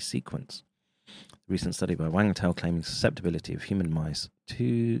PRMP sequence. The recent study by Wang et al. Claiming susceptibility of human mice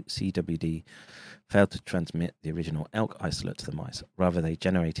to CWD failed to transmit the original elk isolate to the mice. Rather, they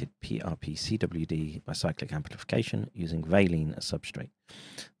generated PRP CWD by cyclic amplification using valine as substrate.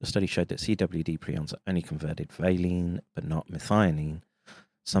 The study showed that CWD prions only converted valine but not methionine,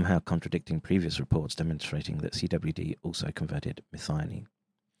 somehow contradicting previous reports demonstrating that CWD also converted methionine.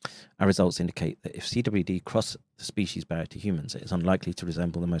 Our results indicate that if CWD crossed the species barrier to humans, it is unlikely to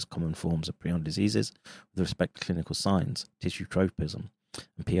resemble the most common forms of prion diseases with respect to clinical signs, tissue tropism,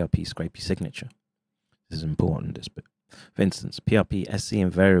 and PRP scrapie signature. This is important, this bit. For instance, PRP-SC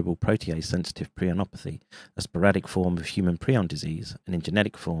invariable protease-sensitive prionopathy, a sporadic form of human prion disease, and in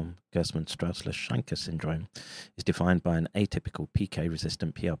genetic form, Gerstmann-Straussler-Scheinker syndrome, is defined by an atypical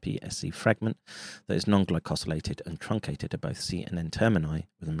PK-resistant PRP-SC fragment that is non-glycosylated and truncated at both C and N termini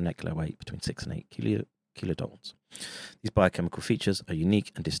with a molecular weight between 6 and 8 kilodaltons. These biochemical features are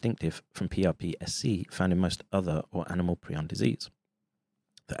unique and distinctive from PRP-SC found in most other or animal prion disease.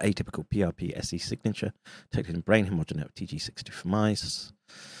 The atypical PRP-SC signature detected in brain homogenate of TG60 for mice,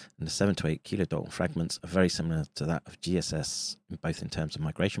 and the 7 to 8 kilodalton fragments are very similar to that of GSS, both in terms of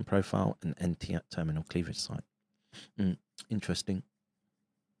migration profile and N-terminal cleavage site. Interesting.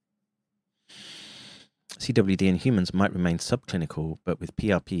 CWD in humans might remain subclinical, but with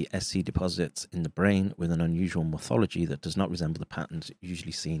PRP-SC deposits in the brain with an unusual morphology that does not resemble the patterns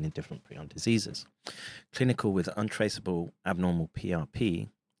usually seen in different prion diseases. Clinical with untraceable abnormal PRP,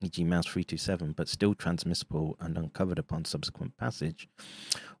 e.g. mouse 327, but still transmissible and uncovered upon subsequent passage,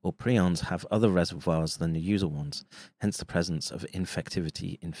 or prions have other reservoirs than the usual ones, hence the presence of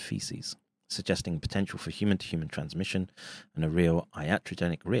infectivity in feces, suggesting potential for human-to-human transmission and a real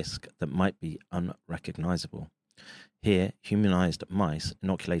iatrogenic risk that might be unrecognizable. Here, humanized mice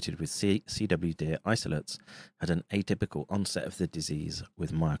inoculated with CWD isolates had an atypical onset of the disease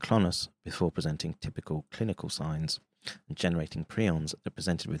with myoclonus before presenting typical clinical signs and generating prions that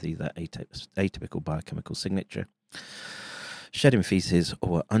presented with either atypical biochemical signature, shed in feces, or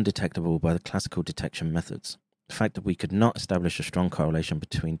were undetectable by the classical detection methods. The fact that we could not establish a strong correlation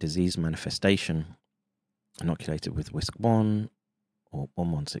between disease manifestation inoculated with WISC1 or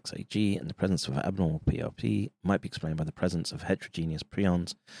 116AG and the presence of abnormal PRP might be explained by the presence of heterogeneous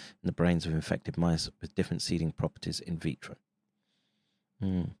prions in the brains of infected mice with different seeding properties in vitro.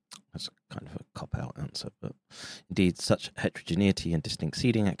 That's kind of a cop-out answer, but indeed such heterogeneity and distinct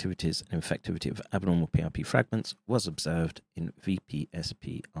seeding activities and infectivity of abnormal PRP fragments was observed in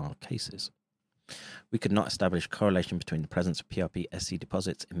VPSPR cases. We could not establish correlation between the presence of PRP-SC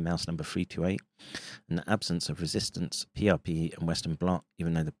deposits in mouse number 328 and the absence of resistance PRP and Western blot,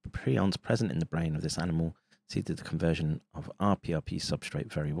 even though the prions present in the brain of this animal seeded the conversion of rPRP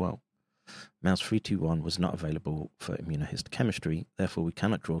substrate very well. Mouse 321 was not available for immunohistochemistry, therefore we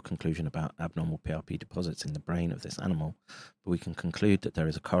cannot draw a conclusion about abnormal PRP deposits in the brain of this animal, but we can conclude that there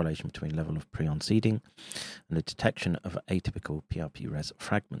is a correlation between level of prion seeding and the detection of atypical PRP-res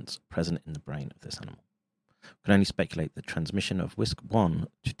fragments present in the brain of this animal. We can only speculate that transmission of WISC1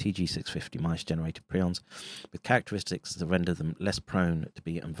 to TG650 mice generated prions with characteristics that render them less prone to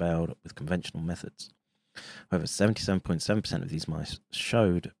be unveiled with conventional methods. However, 77.7% of these mice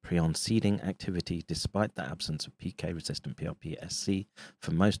showed prion seeding activity despite the absence of PK-resistant PRP-SC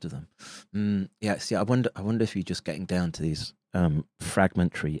for most of them. Yeah, see, I wonder if you're just getting down to these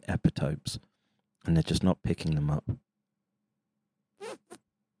fragmentary epitopes and they're just not picking them up.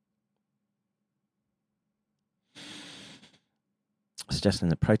 suggesting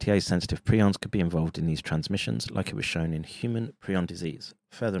that protease-sensitive prions could be involved in these transmissions, like it was shown in human prion disease.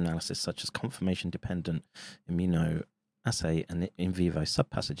 Further analysis, such as confirmation-dependent immunoassay and in vivo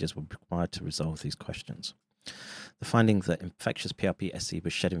subpassages, were required to resolve these questions. The finding that infectious PRP-SC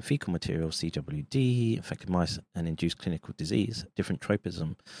was shed in fecal material, CWD, infected mice, and induced clinical disease, different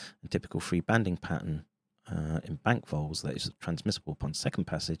tropism, and typical free banding pattern in bank voles that is transmissible upon second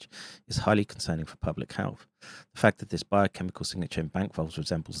passage is highly concerning for public health. The fact that this biochemical signature in bank voles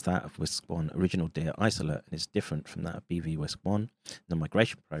resembles that of WISC1 original deer isolate and is different from that of BV WISC1 in the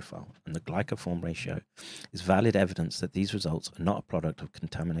migration profile and the glycoform ratio is valid evidence that these results are not a product of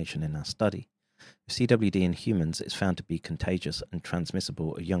contamination in our study. If CWD in humans is found to be contagious and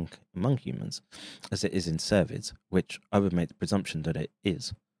transmissible among humans, as it is in cervids, which I would make the presumption that it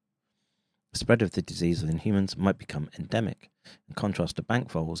is, the spread of the disease within humans might become endemic. In contrast to bank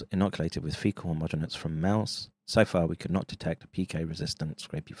voles inoculated with fecal homogenates from mouse, so far we could not detect a PK-resistant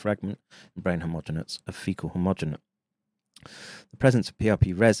scrapie fragment in brain homogenates of fecal homogenate. The presence of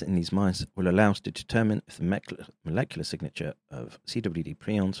PRP-Res in these mice will allow us to determine if the molecular signature of CWD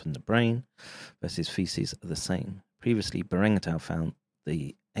prions from the brain versus feces are the same. Previously, Bereng et al. Found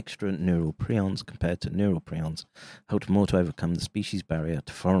the extraneural prions compared to neural prions helped more to overcome the species barrier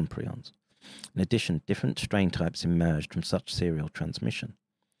to foreign prions. In addition, different strain types emerged from such serial transmission.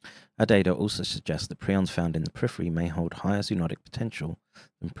 Our data also suggests that prions found in the periphery may hold higher zoonotic potential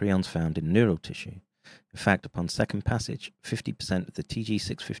than prions found in neural tissue. In fact, upon second passage, 50% of the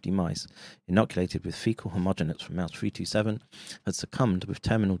TG650 mice inoculated with fecal homogenates from mouse 327 had succumbed with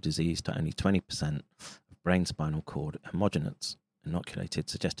terminal disease to only 20% of brain spinal cord homogenates inoculated,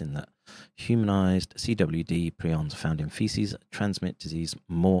 suggesting that humanized CWD prions found in feces transmit disease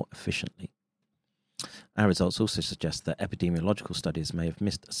more efficiently. Our results also suggest that epidemiological studies may have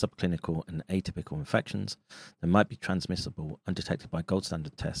missed subclinical and atypical infections that might be transmissible undetected by gold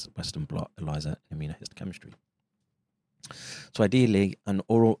standard tests, Western blot, ELISA, and immunohistochemistry. So ideally, an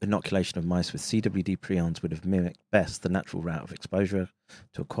oral inoculation of mice with CWD prions would have mimicked best the natural route of exposure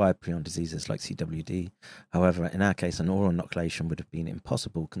to acquired prion diseases like CWD. However, in our case, an oral inoculation would have been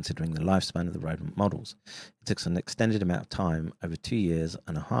impossible considering the lifespan of the rodent models. It took an extended amount of time, over 2.5 years,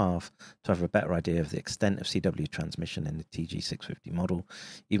 to have a better idea of the extent of CW transmission in the TG650 model,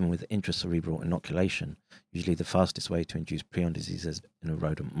 even with intracerebral inoculation, usually the fastest way to induce prion diseases in a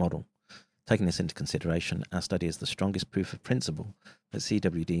rodent model. Taking this into consideration, our study is the strongest proof of principle that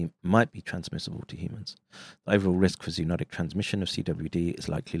CWD might be transmissible to humans. The overall risk for zoonotic transmission of CWD is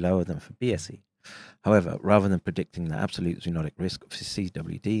likely lower than for BSE. However, rather than predicting the absolute zoonotic risk for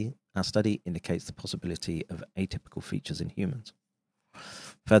CWD, our study indicates the possibility of atypical features in humans.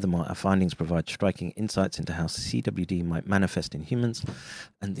 Furthermore, our findings provide striking insights into how CWD might manifest in humans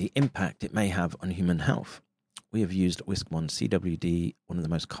and the impact it may have on human health. We have used WISC1 CWD, one of the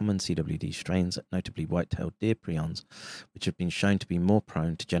most common CWD strains, notably white-tailed deer prions, which have been shown to be more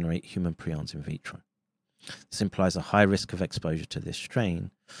prone to generate human prions in vitro. This implies a high risk of exposure to this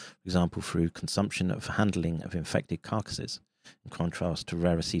strain, for example through consumption of handling of infected carcasses, in contrast to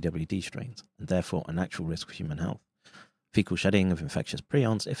rarer CWD strains, and therefore an actual risk for human health. Fecal shedding of infectious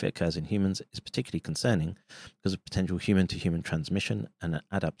prions, if it occurs in humans, is particularly concerning because of potential human-to-human transmission and an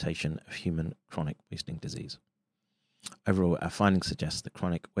adaptation of human chronic wasting disease. Overall, our findings suggest that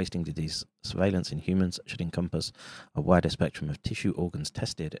chronic wasting disease surveillance in humans should encompass a wider spectrum of tissue organs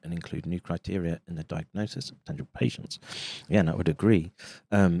tested and include new criteria in the diagnosis of potential patients. Yeah, and I would agree.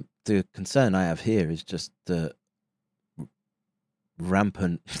 The concern I have here is just the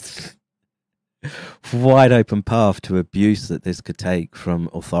rampant, wide open path to abuse that this could take from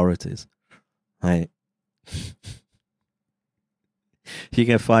authorities. You're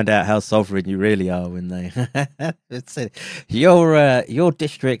going to find out how sovereign you really are when they your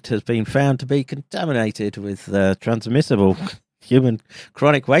district has been found to be contaminated with transmissible human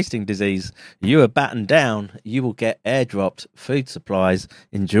chronic wasting disease. You are battened down. You will get airdropped food supplies.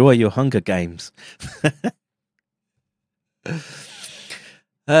 Enjoy your Hunger Games.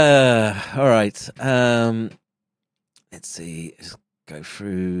 All right. Let's see. Let's go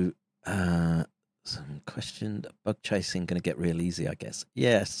through some question. Bug chasing going to get real easy, I guess.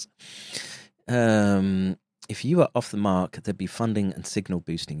 Yes. If you are off the mark, there'd be funding and signal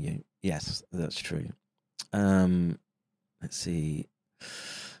boosting you. Yes, that's true. Let's see.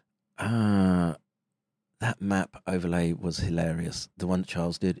 That map overlay was hilarious. The one that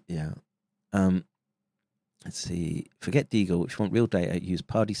Charles did, yeah. Let's see. Forget Deagle. If you want real data, use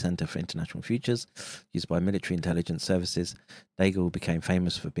Party Center for International Futures, used by military intelligence services. Deagle became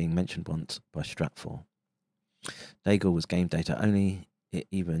famous for being mentioned once by Stratfor. Deagle was game data only. It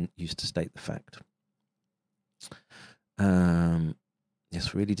even used to state the fact.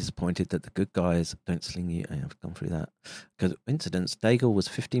 Yes, really disappointed that the good guys don't sling you. I've gone through that. Coincidence, Daigle was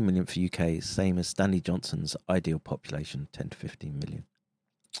 15 million for UK, same as Stanley Johnson's ideal population, 10 to 15 million.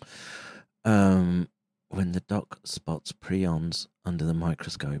 When the doc spots prions under the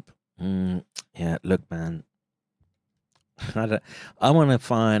microscope. Yeah, look, man. I want to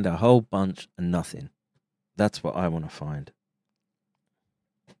find a whole bunch of nothing. That's what I want to find.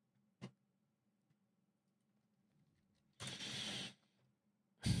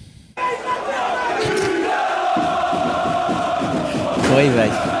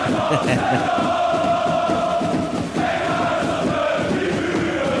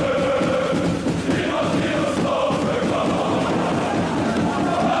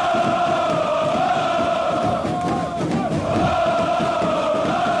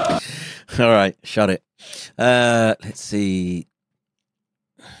 All right, shut it. Let's see.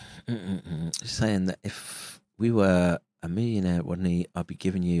 Saying that if we were a millionaire, wouldn't he? I'd be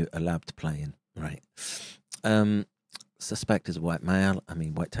giving you a lab to play in. Right. Suspect is a white male. I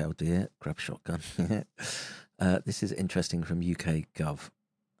mean, white-tailed deer. Grab a shotgun. This is interesting from UK Gov.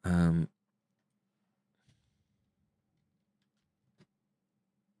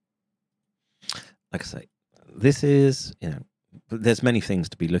 Like I say, this is, there's many things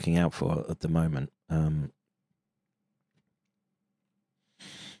to be looking out for at the moment.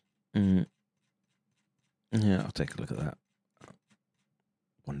 Yeah, I'll take a look at that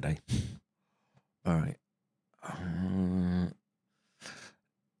one day. All right.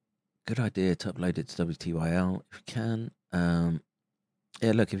 Good idea to upload it to WTYL if you can.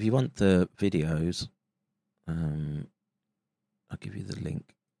 Yeah, look, if you want the videos, I'll give you the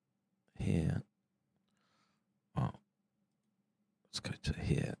link here. Oh, let's go to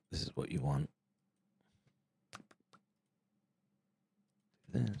here. This is what you want.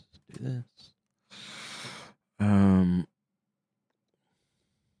 Do this, do this.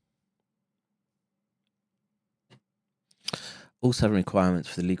 Also requirements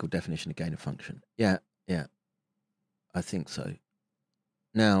for the legal definition of gain of function. Yeah, I think so.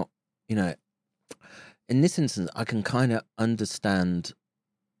 Now, in this instance, I can kind of understand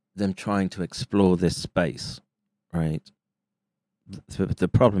them trying to explore this space, right? The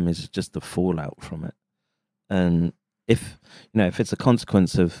problem is just the fallout from it. And if it's a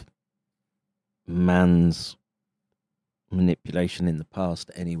consequence of man's manipulation in the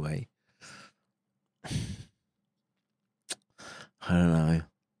past anyway, I don't know.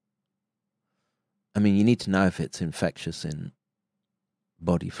 I mean, you need to know if it's infectious in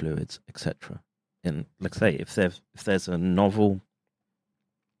body fluids, etc. And like I say, if there's a novel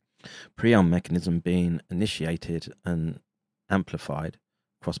prion mechanism being initiated and amplified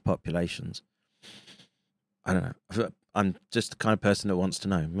across populations, I don't know. I'm just the kind of person that wants to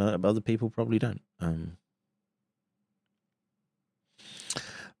know. Other people probably don't.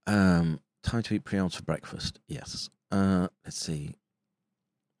 Time to eat prions for breakfast. Yes. Let's see.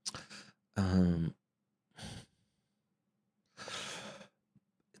 Let's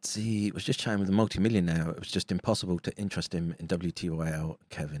see. It was just chatting with a multimillionaire. It was just impossible to interest him in WTYL,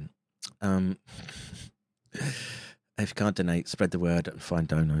 Kevin. If you can't donate, spread the word and find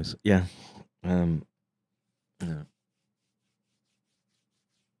donors. Yeah. Yeah.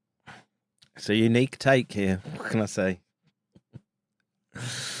 It's a unique take here. What can I say?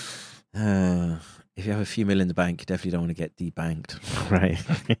 If you have a few mil in the bank, you definitely don't want to get debanked, right?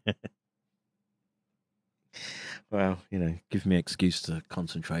 Well, give me an excuse to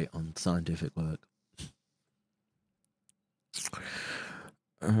concentrate on scientific work.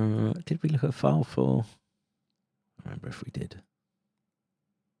 Did we look at file 4? I remember if we did.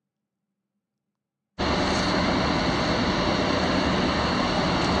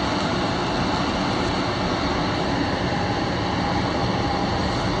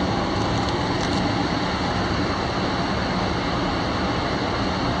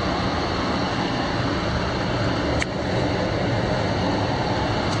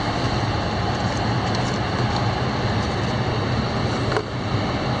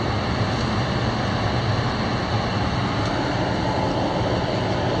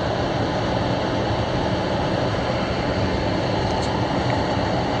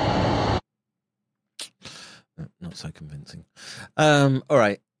 So convincing. All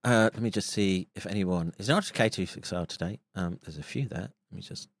right. Let me just see if anyone is not K260 today. There's a few there. Let me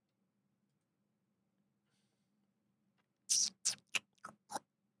just.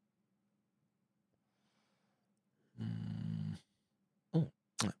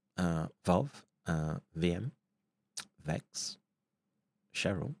 Volv, VM, Vex,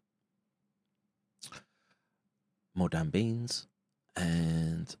 Cheryl, More Damn Beans,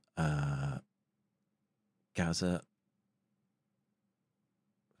 and Gaza.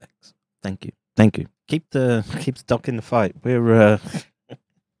 Thank you. Thank you. Keep the stock in the fight. We're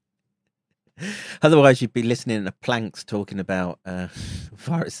otherwise you'd be listening to planks talking about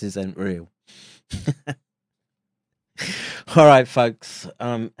viruses ain't real. All right, folks.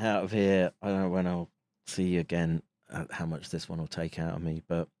 I'm out of here. I don't know when I'll see you again. How much this one will take out of me,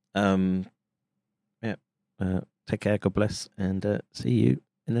 but take care. God bless, and see you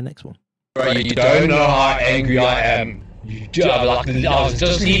in the next one. Right, you don't know how angry I am. You do, like, I was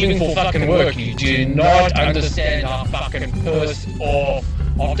just leaving for fucking work. You do not understand how fucking pissed off.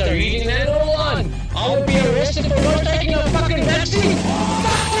 After reading that online, I will be arrested for not taking a fucking vaccine.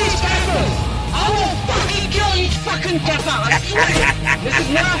 Fuck these cappers! I will fucking kill each fucking capper. This is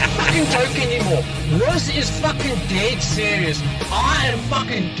not a fucking joke anymore. This is fucking dead serious. I am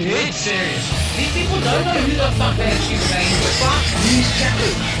fucking dead serious. These people don't know who the fuck they're actually saying. Fuck these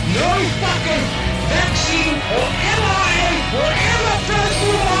cappers. No fucking vaccine or MRA will ever flow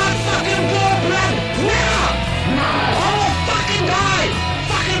through my fucking blood. Never! I will fucking die!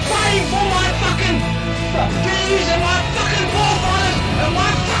 Fucking fighting for my fucking values and my fucking forefathers and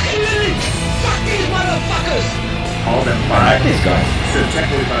my fucking lineage! Fuck these motherfuckers! All them five guys should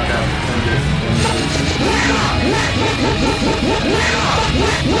technically back out and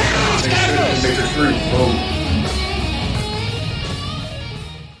make it through. Boom.